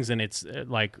real things, and it's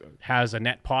has a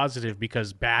net positive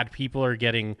because bad people are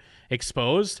getting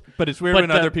exposed. But it's weird when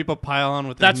other people pile on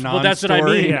with their non-story. Well, that's what I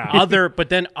mean. Yeah. But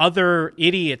then other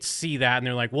idiots see that and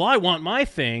they're like, "Well, I want my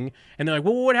thing," and they're like,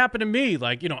 "Well, what happened to me?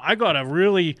 I got a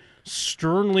really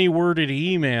sternly worded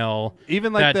email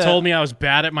that told me I was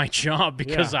bad at my job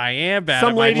because I am bad at my job."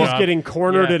 Some lady's getting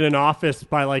cornered at an office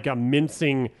by a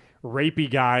mincing rapey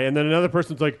guy, and then another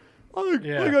person's like,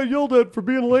 I got yelled at for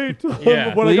being late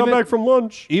when I got back from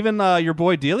lunch. Even your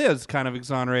boy Delia is kind of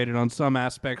exonerated on some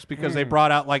aspects because they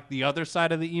brought out the other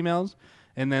side of the emails.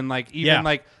 And then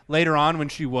later on when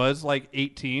she was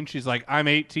 18, she's like, I'm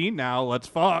 18 now, let's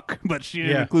fuck. But she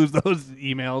didn't include those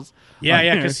emails.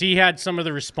 Yeah, because he had some of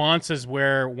the responses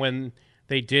where when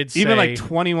they did say... Even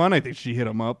 21, I think she hit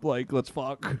him up, let's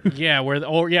fuck.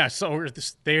 Yeah, so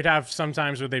they'd have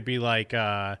sometimes where they'd be like...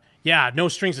 no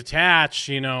strings attached,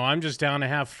 I'm just down to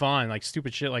have fun,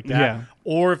 stupid shit like that. Yeah.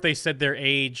 Or if they said their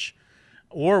age,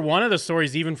 or one of the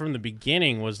stories even from the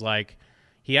beginning was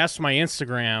he asked my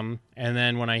Instagram, and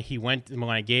then when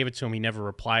I gave it to him, he never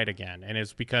replied again. And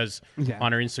it's because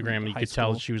on her Instagram, you could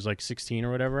tell she was 16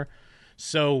 or whatever.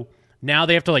 So now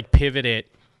they have to pivot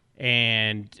it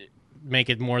and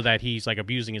make it more that he's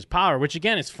abusing his power, which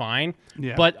again is fine.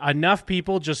 Yeah. But enough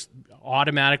people just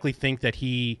automatically think that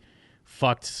he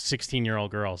fucked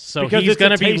 16-year-old girls, so because he's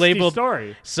going to be tasty labeled.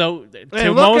 Story. So Hey,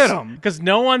 look at him, because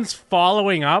no one's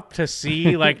following up to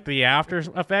see the after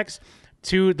effects.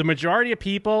 To the majority of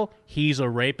people, he's a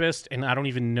rapist, and I don't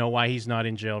even know why he's not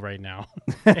in jail right now.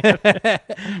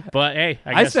 But hey,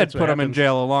 I guess said that's what put him in happens.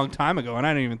 jail a long time ago, and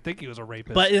I didn't even think he was a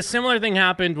rapist. But a similar thing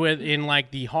happened in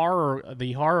the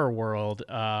horror world.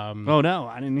 Oh no,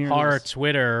 I didn't hear horror this.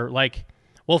 Twitter.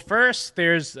 First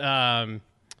there's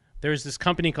this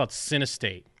company called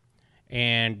Cinestate,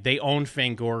 and they own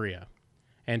Fangoria,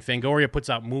 and Fangoria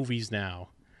puts out movies now.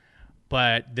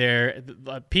 But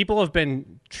people have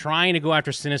been trying to go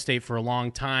after Cinestate for a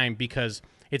long time because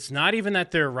it's not even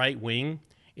that they're right wing;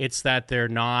 it's that they're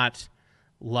not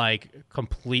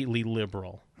completely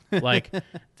liberal.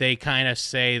 They kind of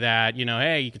say that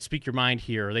hey, you can speak your mind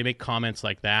here. Or they make comments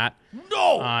like that.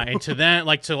 No, and to them,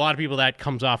 to a lot of people, that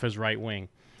comes off as right wing.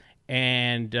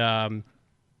 And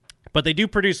But they do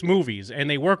produce movies, and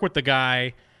they work with the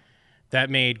guy that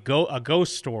made A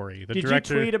Ghost Story. The Did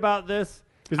director. you tweet about this?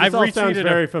 Because this all sounds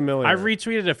very familiar. I've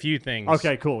retweeted a few things.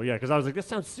 Okay, cool. Yeah, because I was like, this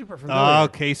sounds super familiar. Oh,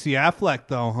 Casey Affleck,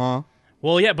 though, huh?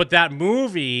 Well, yeah, but that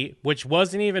movie, which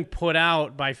wasn't even put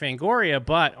out by Fangoria,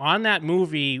 but on that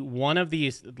movie, one of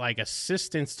the like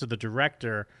assistants to the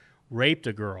director raped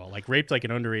a girl, raped an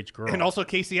underage girl. And also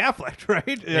Casey Affleck,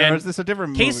 right? And or is this a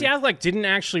different movie? Casey Affleck didn't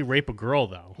actually rape a girl,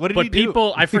 though. What did but he do?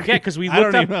 people, I forget, because we I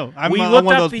looked don't up. even know. I'm we one looked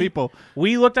of up those the, people.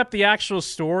 We looked up the actual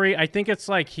story. I think it's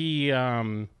like he.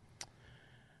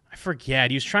 I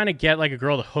forget. He was trying to get a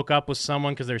girl to hook up with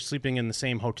someone because they're sleeping in the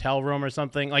same hotel room or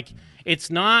something. It's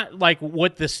not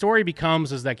what the story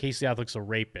becomes is that Casey Affleck's a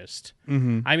rapist.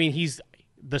 Mm-hmm. I mean,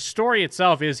 the story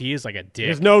itself is he is a dick.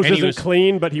 His nose and isn't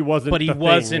clean, but he wasn't. But he the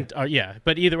wasn't. thing. Yeah.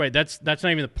 But either way, that's not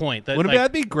even the point. Wouldn't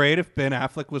that be great if Ben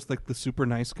Affleck was the super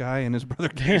nice guy and his brother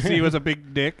Casey was a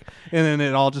big dick, and then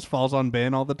it all just falls on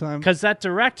Ben all the time? Because that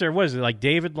director, what is it,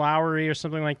 David Lowery or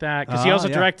something like that? Because he also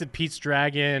directed Pete's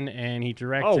Dragon, and he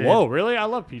directed... Oh, whoa, really? I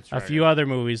love Pete's Dragon. A few other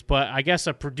movies, but I guess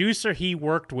a producer he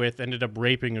worked with ended up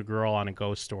raping a girl on A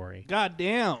Ghost Story. God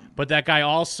damn. But that guy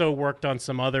also worked on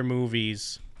some other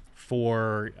movies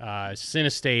for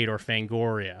Cinestate or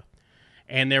Fangoria.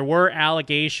 And there were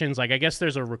allegations, I guess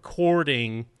there's a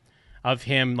recording of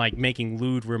him making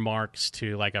lewd remarks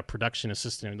to a production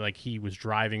assistant, he was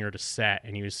driving her to set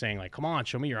and he was saying come on,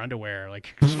 show me your underwear,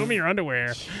 show me your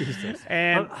underwear. Jesus.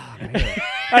 And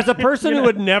as a person who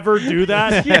would never do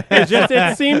that,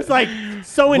 it seems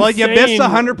so insane. Well, you miss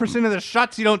 100% of the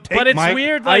shots you don't take. But it's Mike.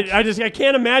 weird. I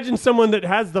can't imagine someone that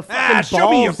has the fucking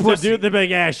show me your balls to pussy. do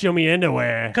the show me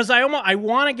underwear. Because I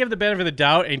want to give the benefit of the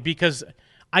doubt, and because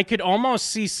I could almost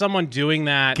see someone doing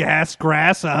that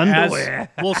grass underwear.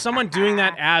 Someone doing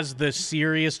that as the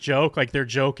serious joke, they're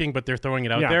joking, but they're throwing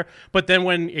it out Yeah. there. But then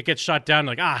when it gets shot down,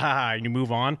 ha ha, and you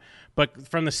move on. But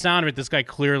from the sound of it, this guy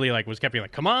clearly was kept being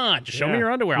come on, just show me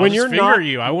your underwear. I'll When just you're finger not-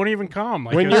 you. I won't even come.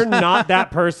 When you're not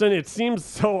that person, it seems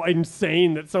so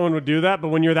insane that someone would do that. But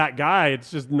when you're that guy,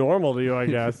 it's just normal to you, I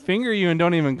guess. Finger you and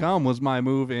don't even come was my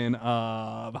move in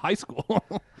high school.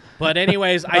 But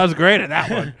anyways, I was great at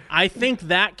that one. I think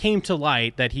that came to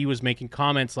light that he was making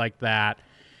comments like that,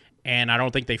 and I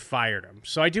don't think they fired him.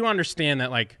 So I do understand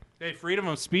that Hey, freedom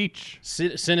of speech.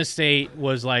 Cinestate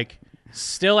was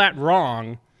still at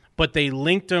wrong, but they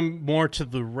linked him more to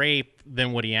the rape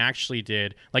than what he actually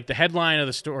did. The headline of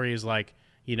the story is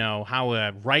how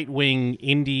a right-wing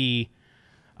indie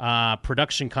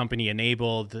production company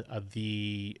enabled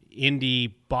the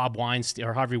indie Bob Weinstein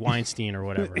or Harvey Weinstein or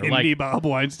whatever. Indie Bob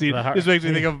Weinstein. This makes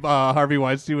me think of Harvey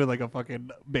Weinstein with a fucking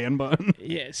man bun.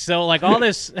 Yeah, so all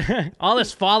this all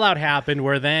this fallout happened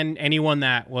where then anyone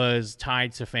that was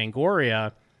tied to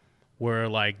Fangoria were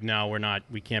no,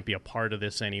 we can't be a part of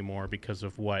this anymore because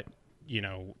of what,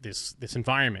 this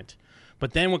environment.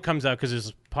 But then what comes out, because there's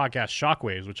a podcast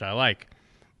Shockwaves, which I like,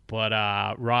 but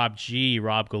Rob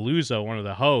Galuzzo, one of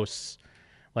the hosts,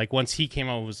 once he came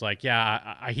out, was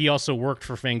he also worked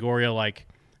for Fangoria,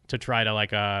 to try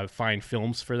to find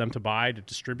films for them to buy to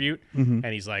distribute. Mhm. And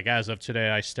he's as of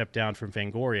today, I stepped down from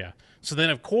Fangoria. So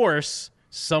then, of course,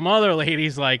 some other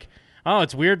lady's oh,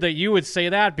 it's weird that you would say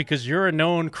that because you're a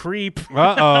known creep.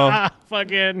 Uh-oh.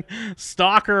 Fucking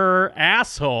stalker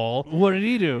asshole. What did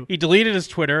he do? He deleted his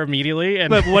Twitter immediately. And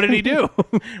But what did he do?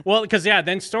 Well, because,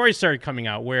 then stories started coming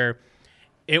out where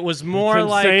it was more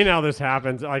It's insane how this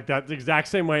happens. That the exact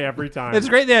same way every time. It's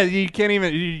great that you can't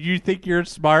even. You think you're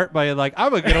smart by I'm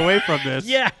gonna get away from this.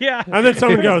 Yeah. And then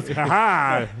someone goes,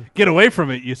 ha. Get away from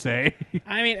it, you say.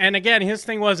 I mean, and again, his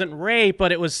thing wasn't rape,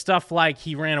 but it was stuff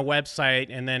he ran a website,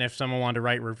 and then if someone wanted to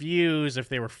write reviews, if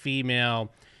they were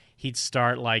female, he'd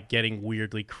start getting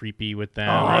weirdly creepy with them.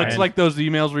 Oh, it's like those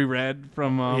emails we read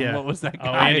from what was that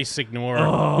guy? Andy Signore,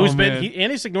 Oh, who's man.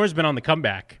 Andy Signore's been on the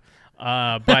comeback,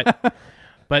 but.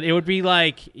 But it would be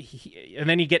and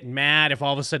then you get mad if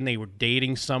all of a sudden they were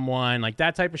dating someone,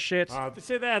 that type of shit.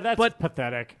 Say that. That's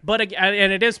pathetic. But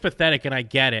and it is pathetic, and I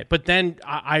get it. But then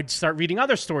I'd start reading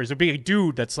other stories. There'd be a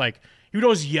dude that's he would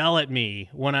always yell at me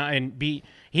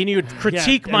he would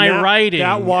critique my writing.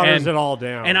 That waters it all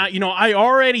down. And I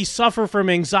already suffer from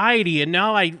anxiety, and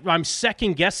now I'm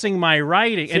second guessing my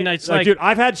writing. And it's dude,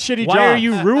 I've had shitty jobs. Why are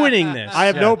you ruining this? I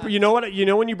have you know what? You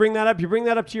know when you bring that up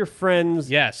to your friends.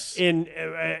 Yes. In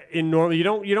normal, you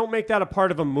don't make that a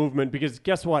part of a movement because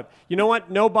guess what? You know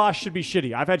what? No boss should be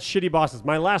shitty. I've had shitty bosses.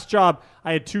 My last job,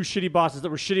 I had 2 shitty bosses that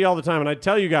were shitty all the time, and I'd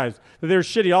tell you guys that they were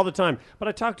shitty all the time. But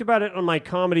I talked about it on my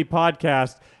comedy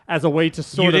podcast as a way to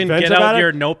sort you of didn't vent get about out it.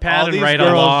 your notepad and these write a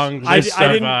girls- long list I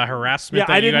of didn't- harassment yeah,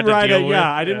 that I you didn't had to write deal a, with.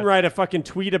 Yeah, I didn't write a fucking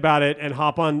tweet about it and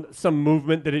hop on some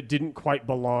movement that it didn't quite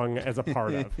belong as a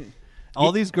part of.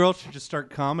 All these girls should just start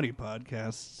comedy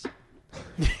podcasts.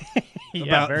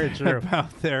 Yeah, very true.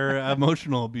 About their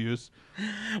emotional abuse.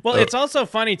 Well, it's also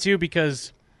funny, too,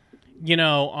 because, you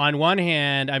know, on one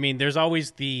hand, I mean, there's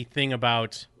always the thing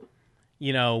about,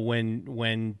 you know,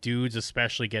 when dudes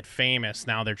especially get famous,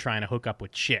 now they're trying to hook up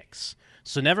with chicks.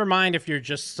 So never mind if you're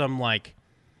just some, like,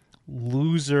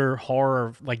 loser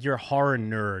horror, like you're a horror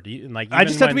nerd. Like I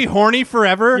just have to be horny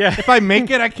forever. Yeah. If I make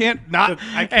it, I can't not.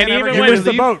 I can't And ever even get when- to Here's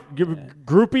the leave. boat.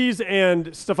 Groupies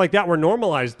and stuff like that were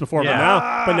normalized before,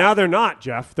 but now they're not,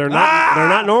 Jeff. They're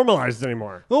not normalized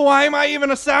anymore. Well, why am I even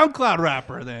a SoundCloud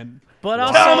rapper then? But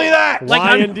also, Tell me that. Like,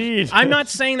 Why I'm, indeed? I'm not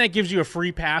saying that gives you a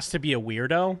free pass to be a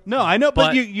weirdo. No, I know,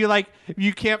 but But- you like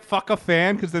you can't fuck a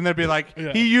fan because then they'd be like,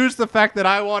 he used the fact that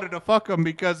I wanted to fuck him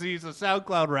because he's a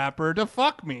SoundCloud rapper to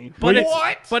fuck me. But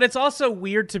what? But it's also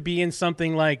weird to be in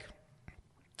something like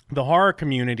the horror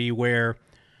community where,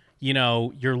 you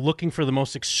know, you're looking for the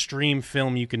most extreme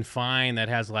film you can find that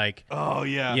has like, Oh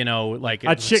yeah. you know, like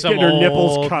A chick some getting her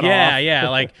nipples old- cut yeah, off. Yeah,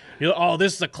 like, you know, oh,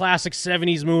 this is a classic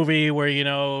 '70s movie where, you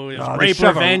know, it's Oh, they rape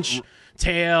shove a- revenge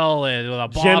tale and with a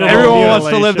Genital bottle. Everyone wants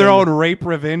to live mutilation. their own rape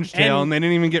revenge tale, And- and they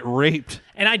didn't even get raped.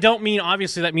 And I don't mean,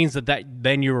 obviously, that means that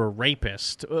then you're a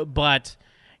rapist, but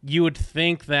you would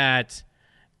think that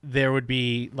there would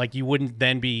be, like, you wouldn't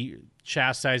then be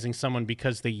chastising someone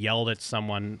because they yelled at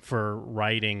someone for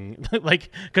writing, like,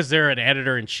 because they're an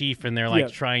editor-in-chief and they're, like, Yeah.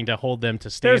 trying to hold them to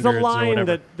standards There's a or line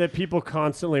whatever. that people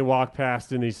constantly walk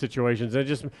past in these situations. It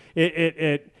just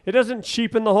it doesn't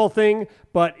cheapen the whole thing,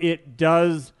 but it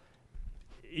does.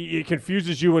 It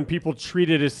confuses you when people treat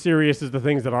it as serious as the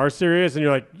things that are serious, and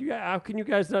you're like, how can you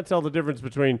guys not tell the difference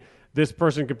between this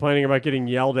person complaining about getting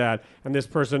yelled at and this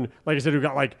person, like I said, who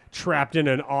got like trapped in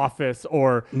an office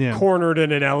or Yeah. cornered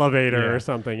in an elevator or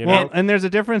something? You know? And there's a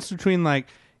difference between like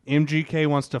MGK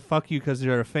wants to fuck you because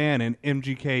you're a fan, and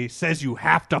MGK says you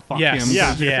have to fuck Yes. him. Yeah.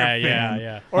 'cause you're a Yeah, fan.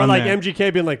 yeah. Or On like that.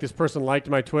 MGK being like, this person liked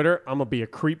my Twitter, I'm gonna be a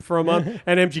creep for a month,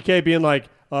 and MGK being like,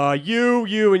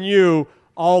 you, and you,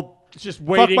 all just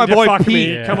waiting my to boy fuck Pete.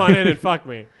 me. Yeah. Come on in and fuck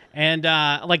me. And,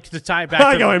 like, to tie it back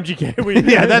I to go MGK.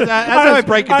 Yeah, that's how I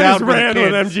break it I down just for the ran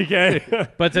with kids. MGK.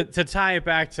 But to tie it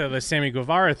back to the Sammy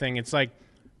Guevara thing, it's like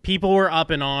people were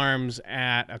up in arms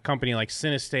at a company like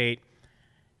Cinestate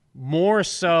more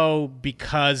so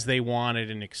because they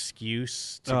wanted an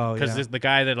excuse. Oh, Because yeah. the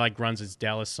guy that like runs is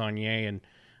Dallas Saunier, and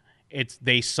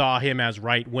they saw him as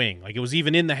right wing. Like it was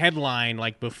even in the headline,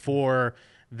 like before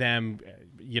them,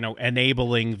 you know,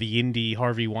 enabling the indie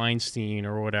Harvey Weinstein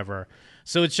or whatever.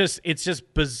 So it's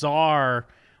just bizarre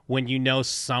when you know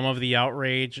some of the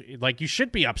outrage. Like you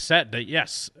should be upset that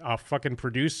yes, a fucking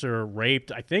producer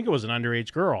raped, I think it was an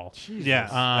underage girl. Yeah,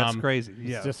 that's crazy.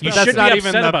 Yeah, just- You that's should not be even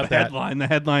upset the about that. headline. The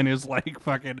headline is like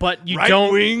fucking. But you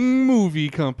right-wing movie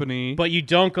company. But you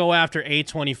don't go after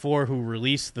A24 who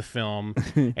released the film,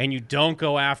 and you don't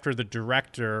go after the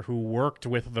director who worked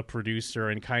with the producer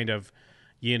and kind of,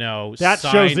 you know, That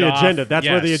shows signed the off. agenda. That's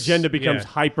where the Yes, agenda becomes yeah.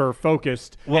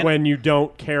 hyper-focused when you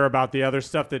don't care about the other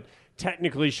stuff that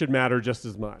technically should matter just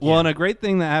as much. Well, and a great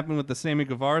thing that happened with the Sammy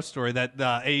Guevara story that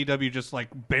AEW just like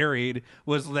buried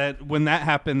was that when that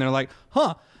happened, they're like,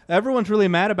 everyone's really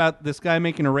mad about this guy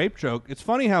making a rape joke. It's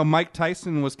funny how Mike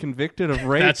Tyson was convicted of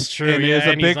rape. That's true, And yeah, is a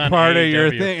and he's big on part of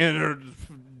your AEW. thing. And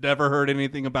never heard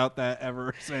anything about that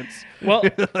ever since. Well,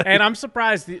 and I'm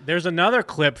surprised. There's another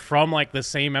clip from like the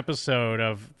same episode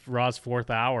of Raw's Fourth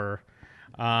Hour,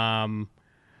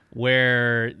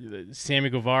 where Sammy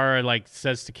Guevara like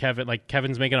says to Kevin, like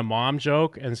Kevin's making a mom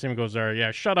joke, and Sammy goes,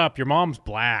 "Yeah, shut up, your mom's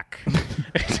black."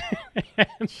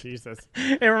 Jesus.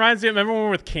 It reminds me. Remember when we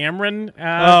were with Cameron?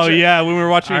 When we were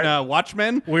watching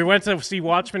Watchmen. We went to see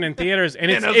Watchmen in theaters, and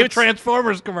And it was a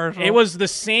Transformers commercial. It was the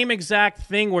same exact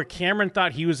thing where Cameron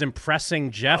thought he was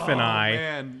impressing Jeff and I.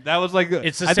 Man, that was like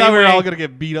It's the I same thought we were way- all gonna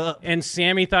get beat up. And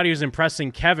Sammy thought he was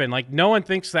impressing Kevin. Like, no one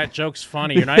thinks that joke's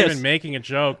funny. You're not Yes. even making a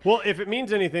joke. Well, if it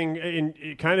means anything,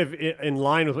 in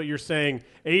line with what you're saying,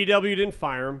 AEW didn't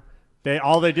fire him.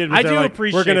 All they did was I they're do like,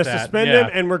 appreciate we're going to that, suspend yeah.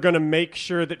 him, and we're going to make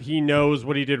sure that he knows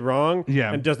what he did wrong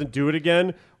and doesn't do it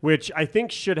again, which I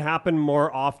think should happen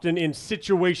more often in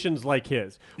situations like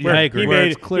his. Where I agree. He Where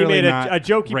made, it's clearly he made not a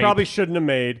joke he rape. probably shouldn't have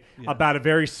made about a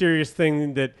very serious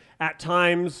thing that at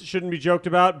times shouldn't be joked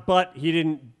about, but he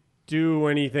didn't do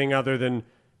anything other than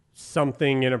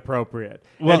something inappropriate.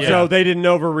 Well, So they didn't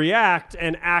overreact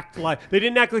and act like... They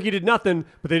didn't act like he did nothing,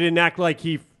 but they didn't act like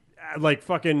he like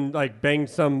fucking like banged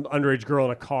some underage girl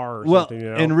in a car or Well, something.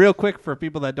 You know? and real quick for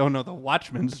people that don't know the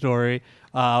Watchmen story,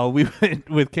 we went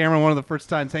with Cameron. One of the first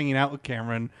times hanging out with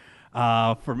Cameron,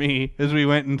 for me, is we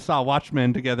went and saw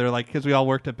Watchmen together, like because we all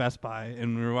worked at Best Buy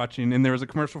and we were watching. And there was a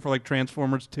commercial for like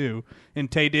Transformers 2, and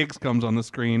Taye Diggs comes on the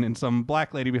screen, and some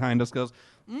black lady behind us goes,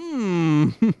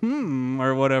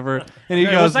 or whatever, and he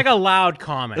It goes was like a loud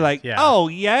comment. like, yeah. oh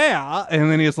yeah, and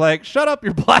then he's like, shut up,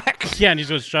 you're black. Yeah, and he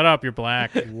goes, "Shut up, you're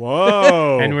black."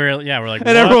 Whoa! And we're like, and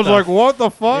everyone's like, what the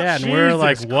fuck? Yeah, and we're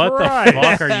like, Jesus what Christ. the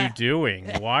fuck are you doing?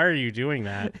 Why are you doing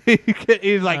that?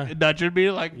 He's like nudging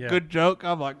me, like, yeah. good joke.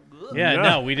 I'm like, Yeah,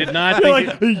 no, we did not You're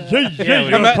think. like, yeah, we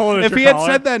you're don't- pulling at if your he had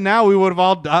collar. said that now, we would have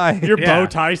all died. Your Yeah. bow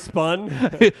tie spun.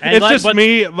 It's like- just but-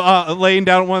 me laying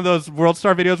down one of those World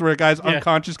Star videos where a guy's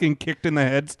unconscious getting kicked in the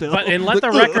head still. But and let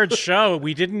the record show,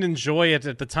 we didn't enjoy it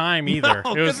at the time either.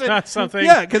 No, it was 'cause not something.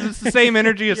 Yeah, because it's the same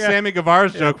energy as Yeah. Sammy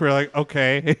Guevara's joke. We're like,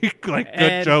 okay, like good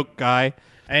And- joke, guy.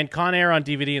 And Con Air on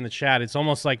DVD in the chat. It's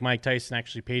almost like Mike Tyson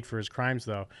actually paid for his crimes,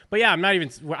 though. But yeah,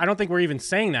 I don't think we're even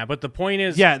saying that. But the point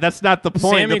is, Yeah, that's not the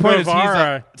point. Sammy the point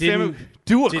Guevara is Sammy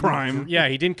do a crime. Yeah,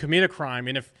 he didn't commit a crime.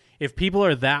 And if people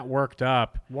are that worked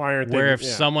up, Why aren't they- where if yeah.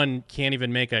 someone can't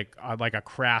even make a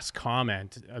crass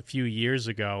comment a few years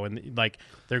ago, and like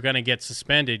they're going to get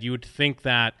suspended, you would think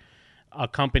that a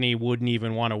company wouldn't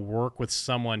even want to work with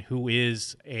someone who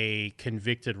is a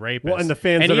convicted rapist. Well, and the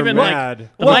fans that are even mad-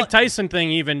 like the Well- Mike Tyson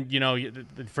thing, even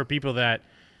for people that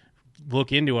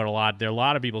look into it a lot, there are a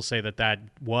lot of people say that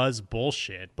was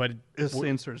bullshit. But It's the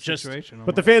same sort of just- situation.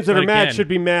 But the fans that But are mad again, should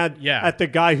be mad yeah. at the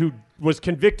guy who was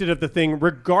convicted of the thing,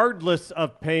 regardless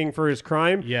of paying for his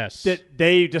crime. Yes. That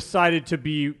they decided to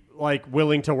be like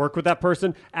willing to work with that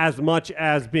person as much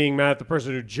as being mad at the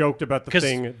person who joked about the 'Cause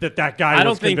thing that guy I was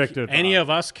don't think convicted any of. of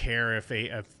us care if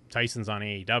Tyson's on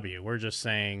AEW. We're just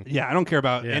saying. Yeah, I don't care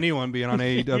about Yeah. anyone being on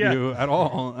AEW at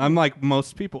all. I'm like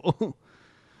most people.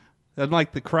 I'm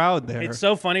like the crowd there. It's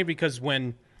so funny because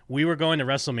when we were going to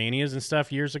WrestleManias and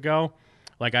stuff years ago,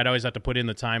 like I'd always have to put in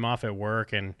the time off at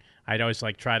work, and I'd always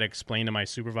like try to explain to my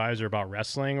supervisor about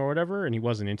wrestling or whatever, and he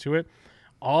wasn't into it.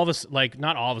 All of us, like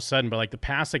not all of a sudden, but like the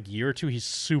past like year or two, he's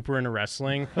super into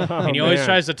wrestling, and he always man.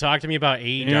 tries to talk to me about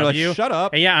AEW. And you're like, shut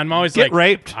up. And yeah, I'm always Get like,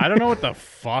 raped. I don't know what the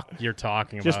fuck you're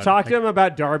talking about. Just talk to him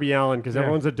about Darby Allin because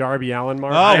everyone's a Darby Allin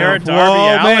mark. Oh, I heard Darby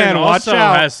whoa, Allin man, also watch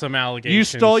out. has some allegations. You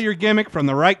stole your gimmick from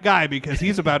the right guy because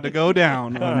he's about to go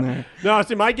down on there. No,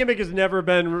 see, my gimmick has never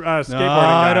been skateboarding. No,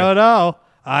 I guy. don't know.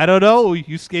 I don't know.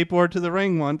 You skateboard to the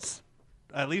ring once.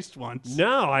 At least once.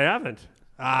 No, I haven't.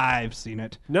 I've seen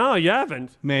it. No, you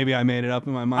haven't. Maybe I made it up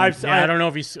in my mind. Yeah, I don't know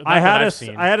if he's. I had I've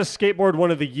seen. I had a skateboard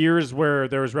one of the years where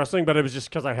there was wrestling, but it was just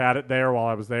because I had it there while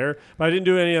I was there. But I didn't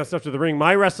do any of that stuff to the ring.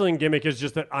 My wrestling gimmick is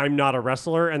just that I'm not a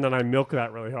wrestler, and then I milk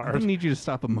that really I hard. need you to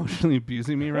stop emotionally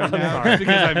abusing me right now sorry.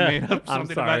 because I've made up I'm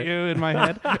something sorry. about you in my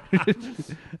head.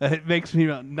 It makes me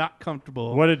not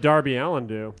comfortable. What did Darby Allin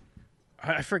do?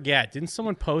 I forget. Didn't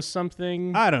someone post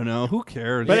something? I don't know. Who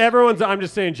cares? But everyone's. I'm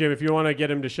just saying, Jim. If you want to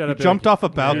get him to shut He up, jumped off a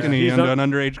balcony he's on a- an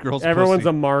underage girl's Everyone's pussy.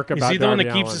 a mark Is about. he the one that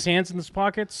Darby keeps Allin. his hands in his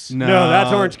pockets? No,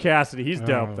 that's Orange Cassidy. He's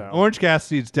dope though. Orange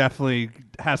Cassidy's definitely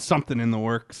has something in the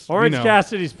works. Orange You know.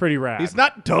 Cassidy's pretty rad. He's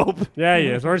not dope. Yeah, he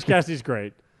is. Orange Cassidy's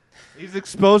great. He's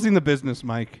exposing the business,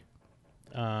 Mike.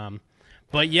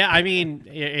 But yeah, I mean,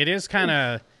 it is kind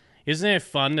of. Isn't it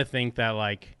fun to think that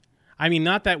like, I mean,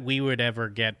 not that we would ever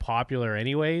get popular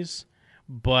anyways,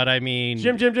 but I mean,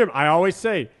 Jim. I always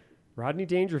say, Rodney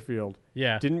Dangerfield.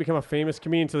 Yeah. Didn't become a famous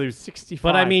comedian until he was 65.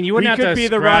 But I mean, you wouldn't he have could to be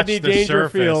the scratch Rodney the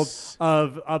Dangerfield surface.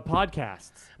 of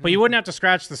podcasts. But you wouldn't have to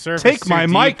scratch the surface. Take too my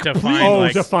deep mic, to please. find Oh,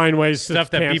 like, to find ways to stuff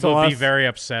that cancel people would be us. very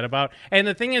upset about. And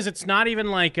the thing is, it's not even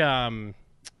like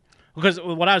because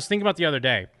what I was thinking about the other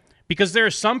day. Because there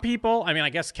are some people, I mean, I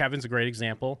guess Kevin's a great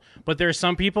example, but there are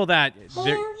some people that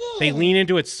they lean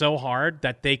into it so hard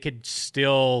that they could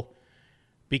still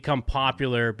become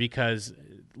popular because,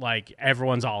 like,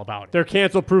 everyone's all about it. They're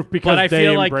cancel proof But because I they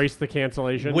feel like embrace the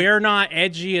cancellation. We're not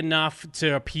edgy enough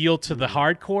to appeal to the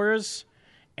hardcores,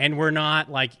 and we're not,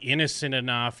 like, innocent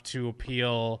enough to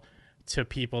appeal to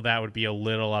people that would be a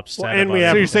little upset Well, and about we it.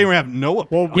 have- So you're saying we have no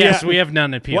appeal? Well, Yes, we have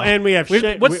none appeal. Well, and we have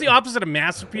What's the opposite of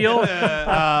mass appeal?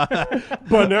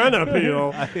 banana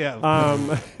peel.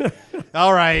 Yeah.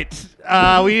 All right.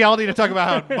 We all need to talk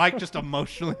about how Mike just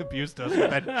emotionally abused us with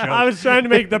that joke. I was trying to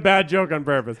make the bad joke on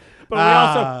purpose,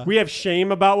 but we have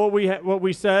shame about what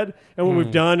we said and what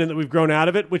we've done, and that we've grown out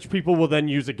of it, which people will then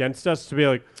use against us to be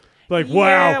like, Yeah,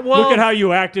 wow, well- look at how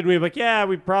you acted. And we're like, yeah,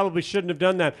 we probably shouldn't have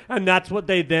done that, and that's what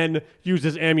they then use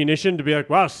as ammunition to be like,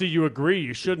 wow, see, you agree,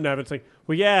 you shouldn't have. It's like,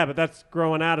 Well, yeah, but that's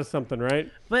growing out of something,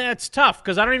 right? But it's tough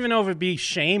because I don't even know if it'd be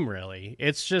shame, really.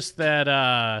 It's just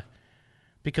that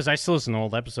because I still listen to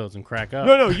old episodes and crack up.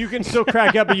 No, you can still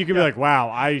crack up, but you can be like, wow,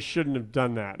 I shouldn't have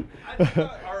done that.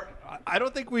 I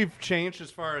don't think we've changed as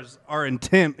far as our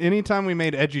intent. Anytime we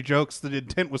made edgy jokes, the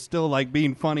intent was still like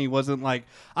being funny. Wasn't like,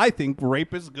 I think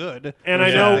rape is good. And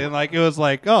I know, and like it was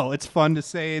like, oh, it's fun to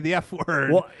say the F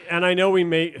word. Well, and I know we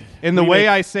made. And the way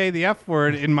I say the F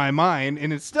word in my mind,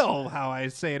 and it's still how I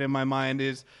say it in my mind,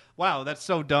 is, wow, that's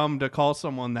so dumb to call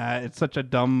someone that. It's such a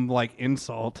dumb like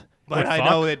insult. But I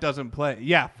know it doesn't play.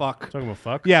 Yeah, fuck. Talking about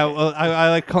fuck? Yeah, well, I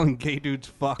like calling gay dudes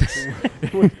fuck.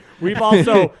 We've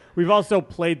also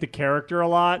played the character a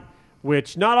lot,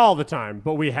 which not all the time,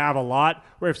 but we have a lot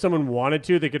where if someone wanted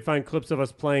to, they could find clips of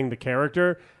us playing the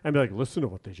character and be like, listen to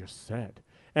what they just said.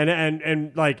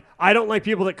 And like, I don't like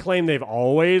people that claim they've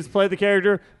always played the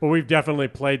character, but we've definitely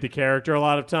played the character a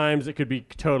lot of times. It could be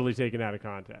totally taken out of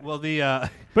context. Well,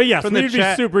 but yes, from it the would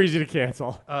chat, be super easy to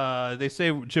cancel. They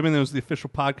say Jim and them was the official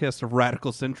podcast of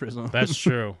radical centrism. That's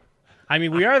true. I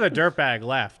mean, we are the dirtbag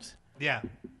left. Yeah.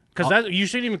 Because you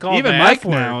shouldn't even call it even the Mike F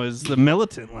word. now is the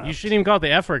militant left. You shouldn't even call it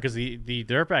the F word because the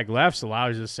dirtbag left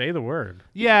allows you to say the word.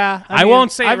 Yeah. I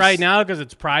won't say it right now because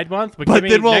it's Pride Month, but give me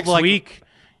then we'll, next like- week.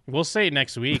 We'll say it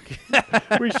next week.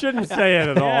 We shouldn't say it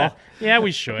at all. Yeah,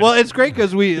 we should. Well, it's great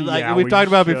because we've we talked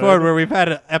about should. before where we've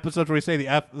had episodes where we say the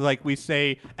F, like we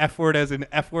say F word as an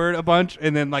F word a bunch,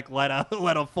 and then like let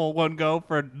a full one go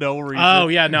for no reason. Oh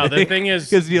yeah, no. The thing is,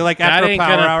 because you like that after ain't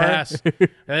power gonna hour. pass.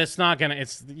 It's not gonna.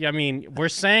 It's. I mean, we're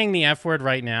saying the F word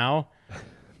right now,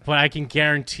 but I can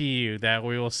guarantee you that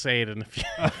we will say it in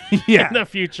the Yeah. in the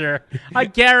future. I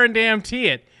guarantee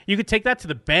it. You could take that to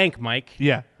the bank, Mike.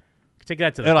 Yeah. Take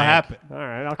that to the It'll bank. happen. All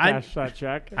right, I'll cash that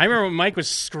check. I remember when Mike was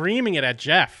screaming it at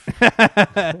Jeff.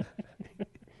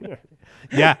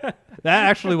 Yeah, that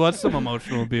actually was some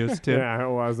emotional abuse too. Yeah, it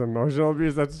was emotional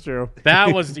abuse. That's true.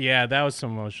 That was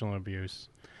some emotional abuse.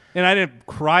 And I didn't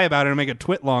cry about it and make it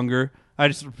twit longer. I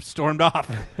just stormed off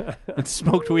and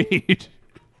smoked weed.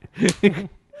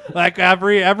 Like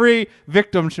every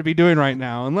victim should be doing right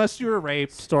now, unless you were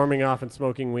raped. Storming off and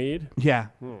smoking weed? Yeah.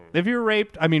 If you were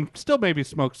raped, I mean, still maybe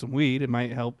smoke some weed. It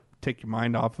might help take your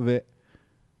mind off of it.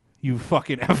 You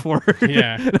fucking F word.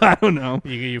 Yeah. I don't know.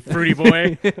 You fruity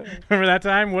boy. Remember that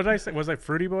time? What did I say? Was I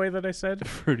fruity boy that I said?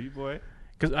 Fruity boy.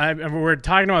 Because I remember we were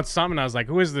talking about something. I was like,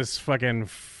 who is this fucking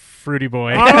fruity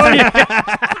boy? Oh,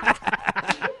 yeah.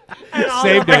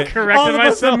 Saved it. Corrected all of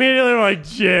us myself. immediately were like,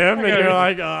 Jim, and you're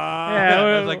like, Yeah,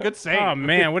 I was like, good save. Oh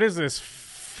man, what is this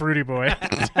fruity boy?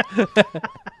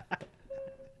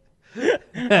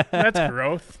 That's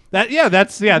growth. That's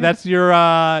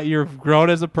you're grown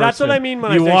as a person. That's what I mean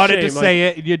when you I say wanted shame. to say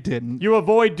it, you didn't. You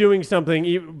avoid doing something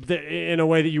in a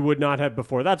way that you would not have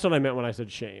before. That's what I meant when I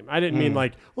said shame. I didn't mean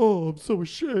like, oh, I'm so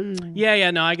ashamed.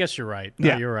 Yeah, no, I guess you're right. No,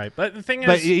 Yeah. you're right. But the thing is,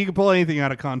 But you can pull anything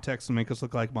out of context and make us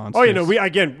look like monsters. Oh, you know,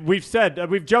 we've said,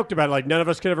 we've joked about it. Like, none of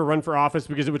us could ever run for office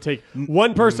because it would take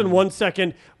one person 1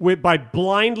 second by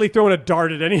blindly throwing a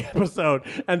dart at any episode,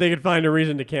 and they could find a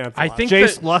reason to cancel. I us. think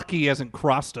Jace Lucky hasn't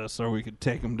crossed us, or we could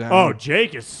take him down. Oh,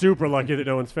 Jake is super lucky that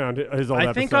no one's found his old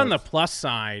I think on the episodes. plus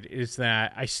side is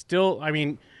that I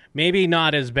mean, maybe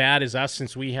not as bad as us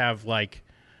since we have like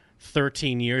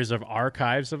 13 years of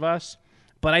archives of us,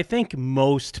 but I think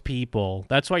most people,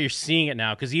 that's why you're seeing it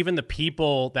now, because even the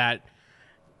people that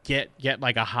get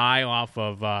like a high off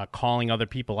of calling other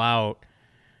people out,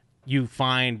 you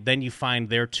find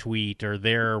their tweet or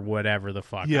their whatever the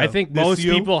fuck. Yeah, I think this most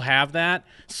you? people have that.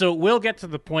 So we'll get to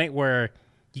the point where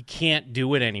you can't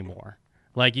do it anymore.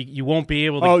 Like you won't be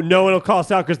able to. Oh, no one will call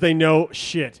us out because they know,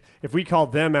 shit, if we call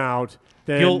them out,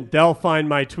 then they'll find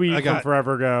my tweet from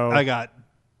forever ago. I got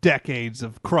decades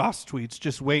of cross tweets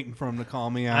just waiting for him to call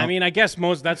me out. I mean, I guess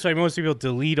that's why most people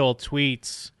delete old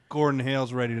tweets. Gordon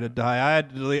Hale's ready to die. I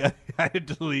had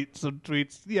to delete some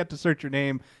tweets. You have to search your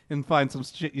name and find some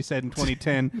shit you said in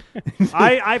 2010.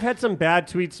 I've had some bad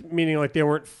tweets, meaning like they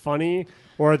weren't funny,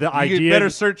 or the idea. You better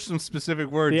search some specific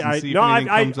words and see if anything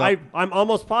comes up. I'm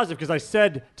almost positive because I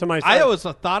said to myself. I always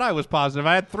thought I was positive.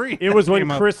 I had 3. It was when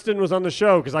came up. Kristen was on the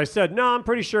show because I said, no, I'm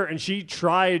pretty sure. And she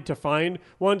tried to find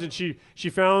ones, and she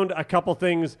found a couple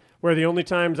things where the only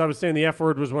times I was saying the F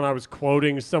word was when I was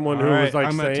quoting someone who was like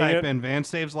I'm saying gonna type it. in Van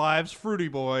Saves Lives Fruity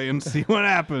Boy and see what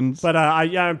happens. But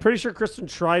I'm pretty sure Kristen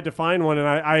tried to find one, and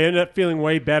I ended up feeling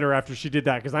way better after she did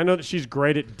that because I know that she's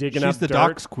great at digging up She's the dirt.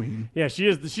 docs queen. Yeah,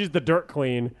 she's the dirt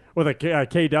queen with a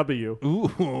KW.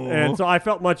 Ooh. And so I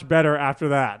felt much better after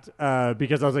that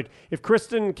because I was like, if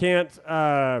Kristen can't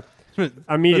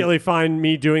immediately find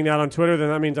me doing that on Twitter, then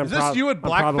that means I'm Is this you with I'm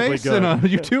probably blackface good. in a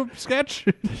YouTube sketch?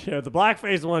 Yeah, the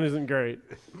blackface one isn't great.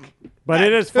 But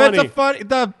it is funny.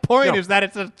 The point No. is that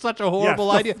it's such a horrible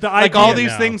Yes, idea. the Like all idea.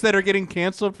 these things that are getting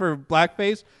canceled for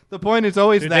blackface. The point is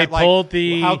always Dude, that they pulled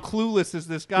the- how clueless is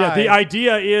this guy? Yeah, the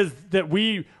idea is that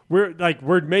we're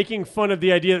making fun of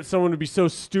the idea that someone would be so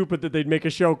stupid that they'd make a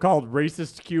show called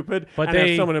Racist Cupid But and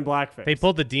have someone in blackface. They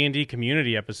pulled the D&D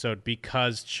Community episode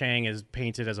because Chang is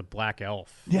painted as a black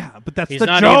elf. Yeah, but that's he's the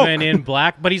not joke. even in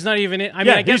black. But he's not even in. I mean,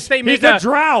 Yeah, I guess they he's make a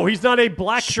drow. He's not a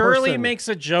black Shirley person. makes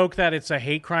a joke that it's a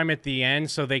hate crime at the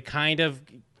end, so they kind of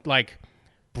like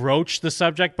broach the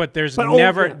subject. But there's But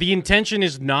never over- the intention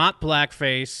is not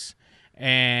blackface,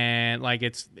 and like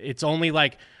it's only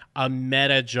like a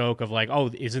meta joke of like, oh,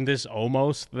 isn't this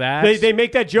almost that? They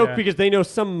make that joke Yeah. because they know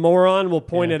some moron will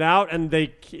point it out, and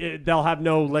they'll have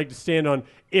no leg to stand on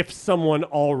if someone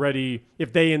already,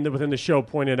 if they within the show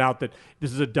pointed out that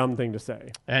this is a dumb thing to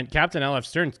say. And Captain L.F.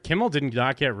 Stern, Kimmel did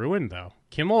not get ruined though.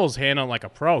 Kimmel's handled like a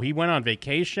pro. He went on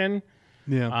vacation.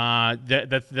 Yeah.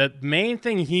 The main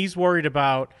thing he's worried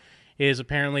about is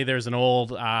apparently there's an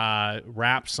old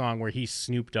rap song where he's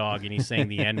Snoop Dogg and he's saying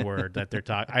the N-word that they're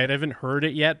talking. I haven't heard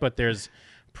it yet, but there's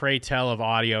pray tell of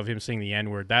audio of him saying the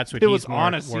N-word. That's what It he's was more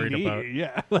on a worried CD. about.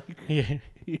 Yeah, like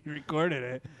he recorded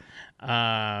it.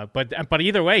 But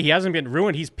either way, he hasn't been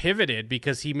ruined. He's pivoted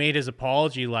because he made his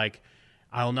apology like,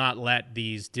 I'll not let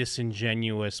these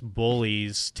disingenuous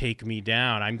bullies take me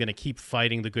down. I'm going to keep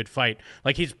fighting the good fight.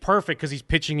 Like, he's perfect because he's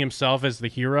pitching himself as the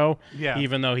hero, Yeah.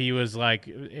 even though he was, like,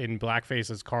 in blackface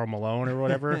as Karl Malone or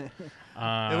whatever.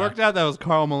 It worked out that was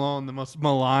Karl Malone, the most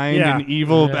maligned Yeah. and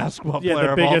evil Yeah. basketball Yeah, player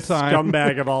the of all biggest time.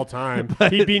 scumbag of all time.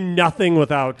 He'd be nothing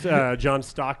without John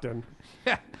Stockton.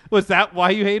 Was that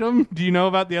why you hate him? Do you know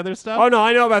about the other stuff? Oh, no,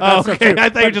 I know about that stuff, okay. too. I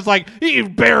thought you were But- just like, he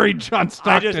buried John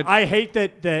Stockton. I hate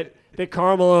that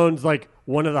Karl Malone's like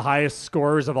one of the highest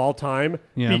scorers of all time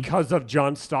Yeah. because of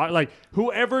John Stockton. Like,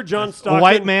 whoever John A Stockton...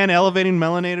 white man elevating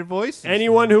melanated voice?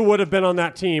 Anyone who would have been on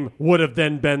that team would have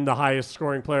then been the highest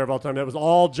scoring player of all time. That was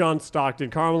all John Stockton.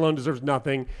 Karl Malone deserves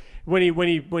nothing. When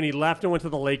he left and went to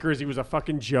the Lakers, he was a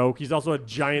fucking joke. He's also a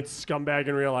giant scumbag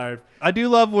in real life. I do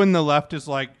love when the left is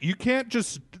like, you can't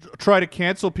just try to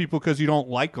cancel people because you don't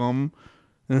like them.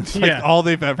 And it's like all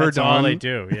they've ever That's done. all they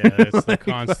do. Yeah, it's the Like,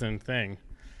 constant thing.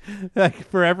 Like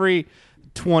for every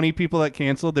 20 people that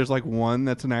canceled, there's like one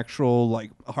that's an actual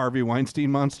like Harvey Weinstein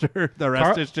monster. The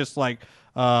rest is just like,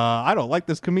 I don't like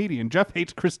this comedian. Jeff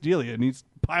hates Chris D'Elia, and he's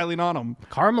piling on him.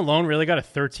 Karl Malone really got a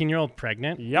 13-year-old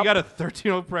pregnant? He got a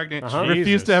 13-year-old pregnant. Uh-huh. Refused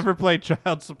Jesus. to ever play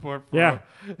child support for Yeah.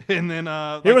 her. And then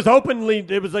It was openly...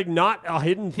 It was like not a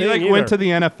hidden he thing like either. went to the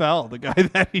NFL, the guy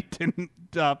that he didn't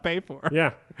pay for.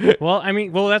 Yeah. Well, I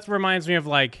mean, that reminds me of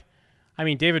like, I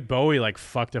mean, David Bowie like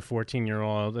fucked a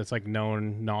 14-year-old. It's like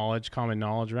known knowledge, common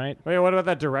knowledge, right? Wait, what about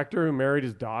that director who married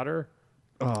his daughter?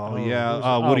 Oh, who yeah,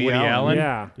 was it? Woody Allen.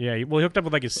 Yeah. Yeah. Well, he hooked up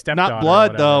with like his stepdaughter. Not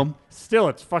blood or though. whatever. Still,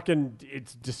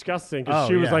 it's disgusting because Oh,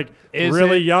 she was yeah. like Is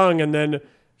really it- young, and then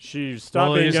she stopped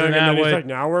Well, being isn't young, and that then he's what- like,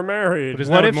 now we're married. But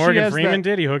isn't What that if what she Morgan has Freeman that-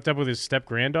 did? He hooked up with his step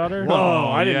granddaughter. Whoa,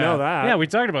 I didn't yeah. know that. Yeah, we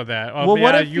talked about that. Oh, Well, yeah,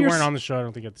 what if you you're weren't s- on the show? I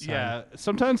don't think at the time. Yeah,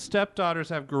 sometimes stepdaughters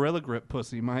have gorilla grip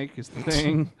pussy, Mike, is the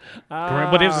thing.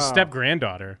 But it was a step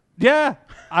granddaughter. Yeah,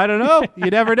 I don't know.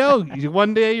 You never know.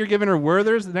 One day you're giving her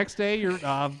Werther's, the next day you're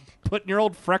putting your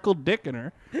old freckled dick in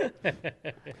her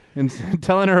and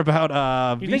telling her about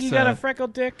You Visa. think you got a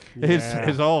freckled dick?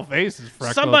 His whole face is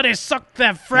freckled. Somebody suck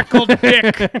that freckled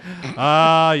dick.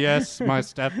 Ah, yes, my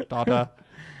stepdaughter.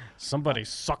 Somebody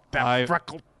suck that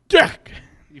freckled dick.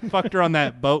 You fucked her on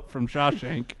that boat from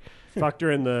Shawshank. Fucked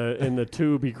her in the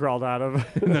tube he crawled out of.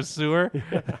 In the sewer.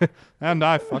 And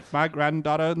I fucked my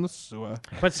granddaughter in the sewer.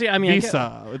 But see, I mean,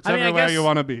 Visa. It's I everywhere guess- you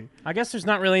want to be. I guess there's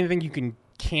not really anything you can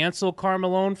cancel Karl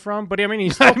Malone from. But I mean,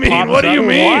 he's still what do you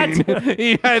mean? What?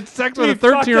 He had sex with He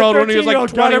a 13-year-old when he was like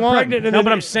 13-year-old, got her 21. pregnant, and No, then but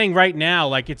he- I'm saying right now,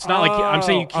 like it's not like I'm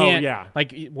saying you Oh, can't. yeah.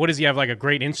 Like, what does he have? Like a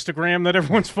great Instagram that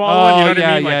everyone's following? You know what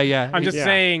yeah, I mean? Like, yeah, yeah. I'm just Yeah.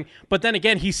 saying. But then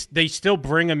again, they still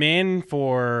bring him in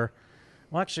for.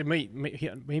 Well, actually,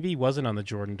 maybe he wasn't on the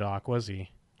Jordan doc, was he?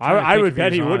 I would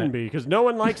bet he was on wouldn't it. be because no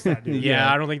one likes that dude.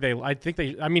 Yeah, I don't think they. I think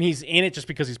they. I mean, he's in it just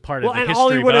because he's part Well, of the and history. all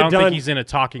he But would I have don't done, think he's in a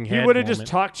talking head. He would have just moment.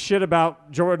 talked shit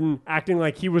about Jordan, acting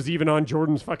like he was even on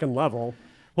Jordan's fucking level.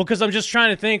 Well, because I'm just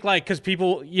trying to think, like, because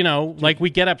people, you know, like we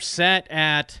get upset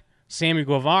at Sammy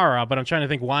Guevara, but I'm trying to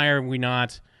think, why are we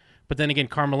not? But then again,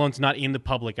 Karl Malone's not in the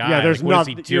public eye. Yeah, there's like, what is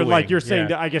not. he doing? You're saying Yeah.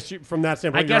 that. I guess from that I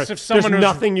standpoint, guess you're if someone there's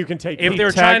was, nothing you can take. if He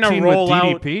they're tag trying to team with roll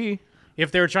out, DDP.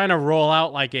 if they're trying to roll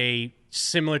out like a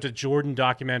similar to Jordan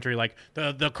documentary, like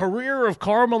the career of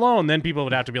Karl Malone, then people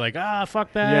would have to be like,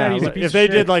 fuck that. He's a piece if of they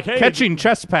shit. did like, hey, Catching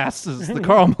chest passes, the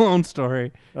Karl Malone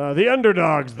story. The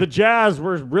underdogs, the Jazz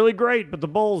were really great, but the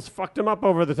Bulls fucked them up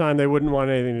over the time. They wouldn't want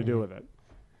anything to do with it.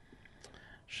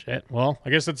 Shit. Well, I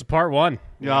guess it's part one.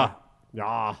 Yeah.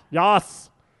 Yas.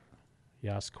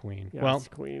 Yas Queen. Yes, Well,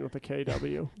 Queen with a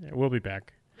KW. Yeah, we'll be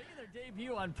back.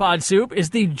 Debut on Pod Soup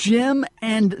is the Jim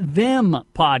and Them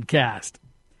podcast.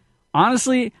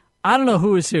 Honestly, I don't know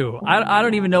who is who. I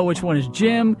don't even know which one is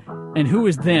Jim and who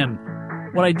is them.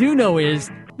 What I do know is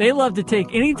they love to take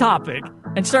any topic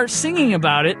and start singing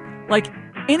about it like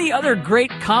any other great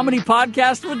comedy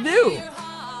podcast would do.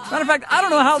 Matter of fact, I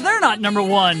don't know how they're not number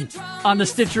one on the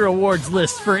Stitcher Awards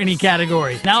list for any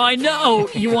category. Now, I know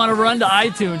you want to run to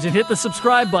iTunes and hit the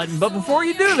subscribe button, but before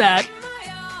you do that...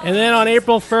 And then on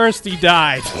April 1st, he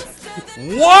died.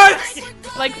 What?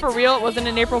 Like, for real, it wasn't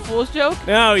an April Fool's joke?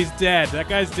 No, he's dead. That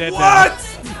guy's dead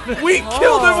What? now. We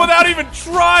killed him without even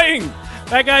trying.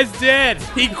 That guy's dead.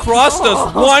 He crossed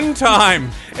us one time.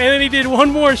 And then he did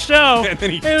one more show. And then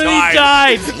he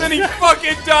died. And then he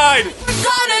fucking died.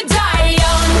 Gonna die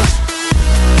young.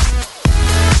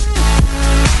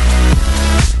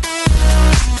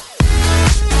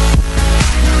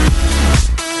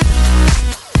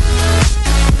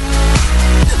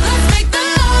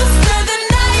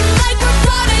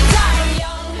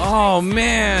 Oh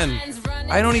man,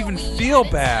 I don't even feel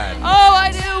bad. Oh,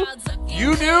 I do.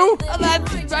 You do?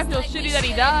 I feel shitty that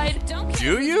he died.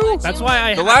 Do you? That's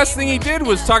why The last thing he did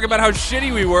was talk about how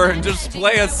shitty we were and just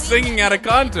play us singing out of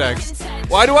context.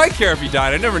 Why do I care if he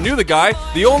died? I never knew the guy.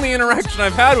 The only interaction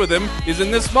I've had with him is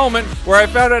in this moment where I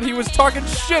found out he was talking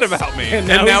shit about me. And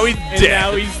now he's dead. And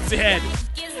now he's dead.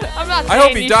 I'm not I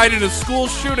hope he died in a school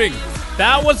shooting.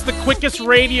 That was the quickest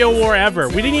radio war ever.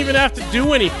 We didn't even have to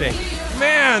do anything.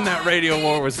 Man, that radio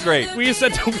war was great. We just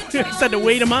had to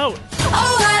wait him out.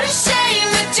 Oh, what a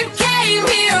shame that you came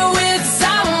here with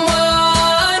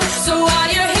someone. So while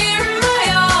you're here in my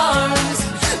arms,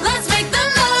 let's make the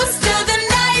most of the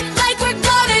night like we're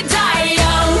gonna die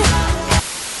young.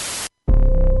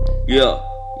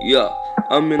 Yeah,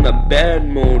 I'm in a bad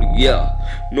mode, yeah.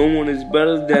 No one is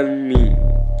better than me.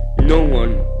 No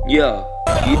one, yeah.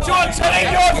 George, that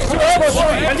ain't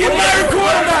your You better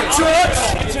quarterback, George!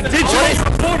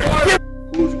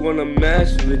 Who's gonna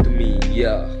mess with me?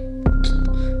 Yeah.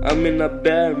 I'm in a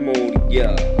bad mode,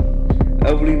 yeah.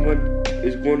 Everyone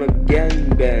is gonna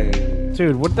gangbang.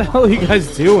 Dude, what the hell are you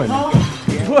guys doing?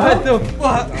 What the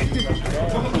fuck?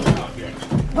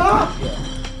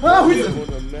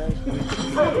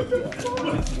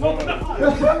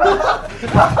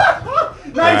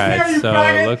 Alright, so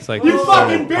it looks like they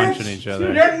started punching each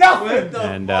other. You're nothing.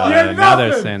 And You're now they're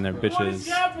nothing. saying they're bitches.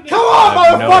 Come on, I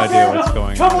have no motherfucker! idea what's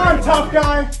going Come on. on, tough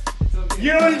guy!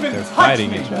 You don't even They're touch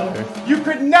fighting me. each other. You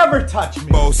could never touch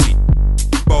me. Bossy,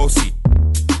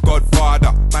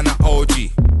 Godfather, man a OG.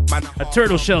 A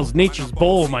turtle shell's nature's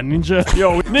bowl, my ninja.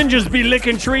 Yo, ninjas be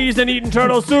licking trees and eating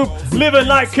turtle soup, living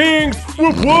like kings.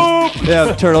 Whoop whoop. They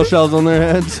have turtle shells on their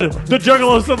heads. The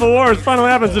Juggalo Civil War is finally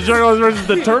happens. The Juggalos versus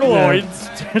the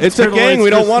Turtleoids. It's a gang. We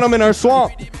don't want them in our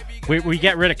swamp. We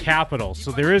get rid of capital,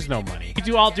 so there is no money.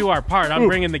 I'll do our part. I'm Ooh.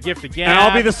 bringing the gift again. And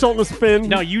I'll be the Sultan of Spin.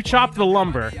 No, you chop the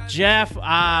lumber. Jeff,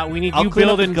 we need I'll you clean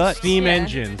up the building guts. steam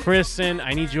engines. Kristen,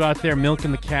 I need you out there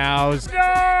milking the cows.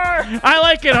 I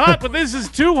like it hot, but this is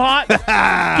too hot.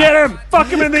 Get him! Fuck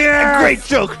him in the air! Great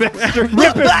joke, master.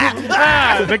 Rip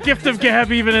his, The gift of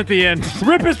gab even at the end.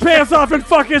 rip his pants off and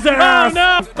fuck his Oh, ass!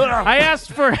 no. I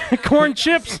asked for corn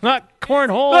chips, not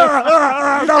cornhole.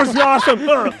 That was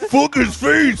awesome. Fuck his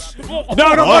face. No,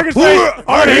 don't fuck his face.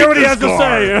 I want to hear what he has to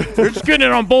say. It's getting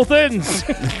it on both ends.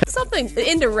 Something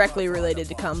indirectly related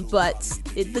to come, but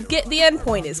the end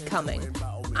point is coming.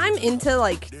 I'm into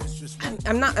like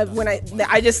I'm not when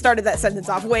I just started that sentence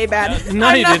off way bad.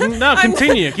 No, you didn't. No,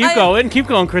 continue. Keep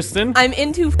going, Kristen. I'm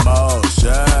into Bullshit,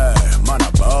 man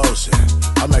a bullshit.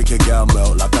 I make a girl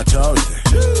melt like a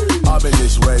toasty. I'll be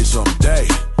this way someday,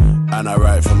 and I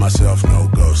write for myself, no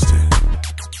ghosting.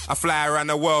 I fly around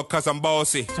the world cause I'm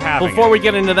bossy. Before we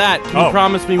get into that, can you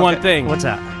promise me one thing? What's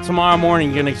that? Tomorrow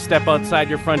morning, you're going to step outside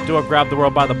your front door, grab the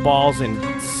world by the balls, and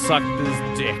suck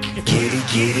this dick. Get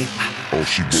it. All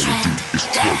she better do is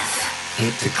twerk.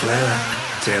 Hit the club,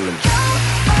 tell him.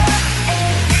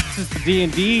 This is the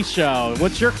D&D show.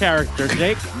 What's your character,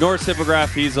 Jake? Norse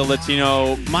Hippogriff, he's a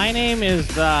Latino. My name is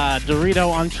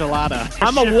Dorito Enchilada.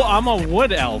 I'm a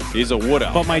wood elf. He's a wood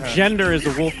elf. But my gender is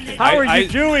a wolf. How are you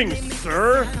doing,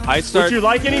 sir? Would you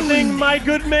like anything, my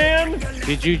good man?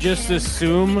 Did you just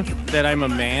assume that I'm a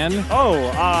man? Oh,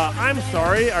 I'm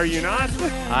sorry. Are you not?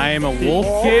 I am a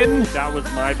wolfkin. That was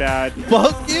my bad.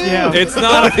 Fuck you. Yeah. It's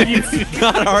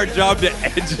not our job to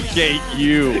educate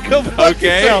you.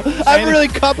 Okay? I have a really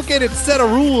complicated set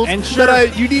of rules And sure-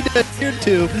 that you need to adhere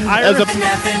to as a.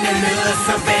 Nothing to lose,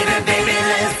 so baby,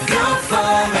 let's go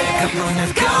for it. Come on,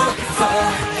 let's go for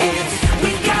it.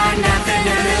 We got nothing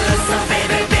to lose, so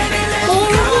baby, let's go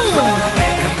for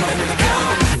it. Come on, let's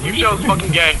go. You show's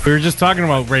fucking gay. We were just talking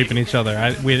about raping each other.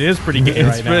 It is pretty gay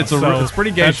right now. it's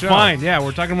pretty gay That's show. fine. Yeah,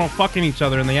 we're talking about fucking each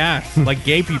other in the ass like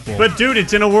gay people. But dude,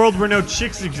 it's in a world where no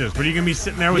chicks exist. What are you gonna be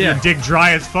sitting there with Yeah. your dick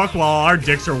dry as fuck while our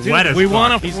dicks are Dude, wet as we fuck?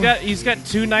 want to. He's got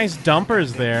two nice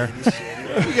dumpers there.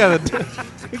 You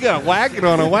got a wagon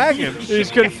on a wagon. He's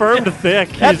confirmed thick.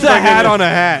 That's a hat on a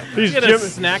hat. He's Get a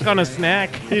snack on a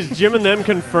snack. He's Jim and them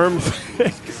confirmed.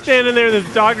 Standing there in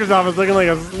his doctor's office looking like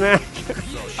a snack.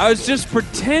 I was just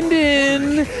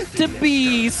pretending to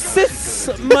be cis,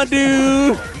 my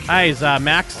dude. Hi, is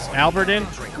Max Albert in?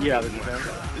 Yeah, this is him.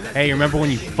 Hey, you remember when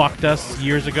you fucked us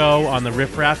years ago on the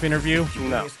Riff Raff interview?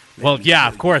 No. Well, yeah,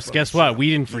 of course. Guess what? We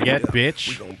didn't forget,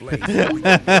 bitch.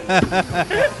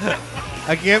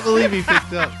 I can't believe he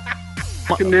picked up.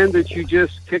 Recommend that you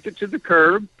just kick it to the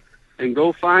curb and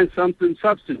go find something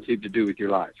substantive to do with your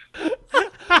life.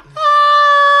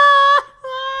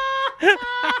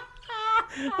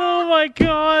 Oh my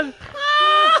god.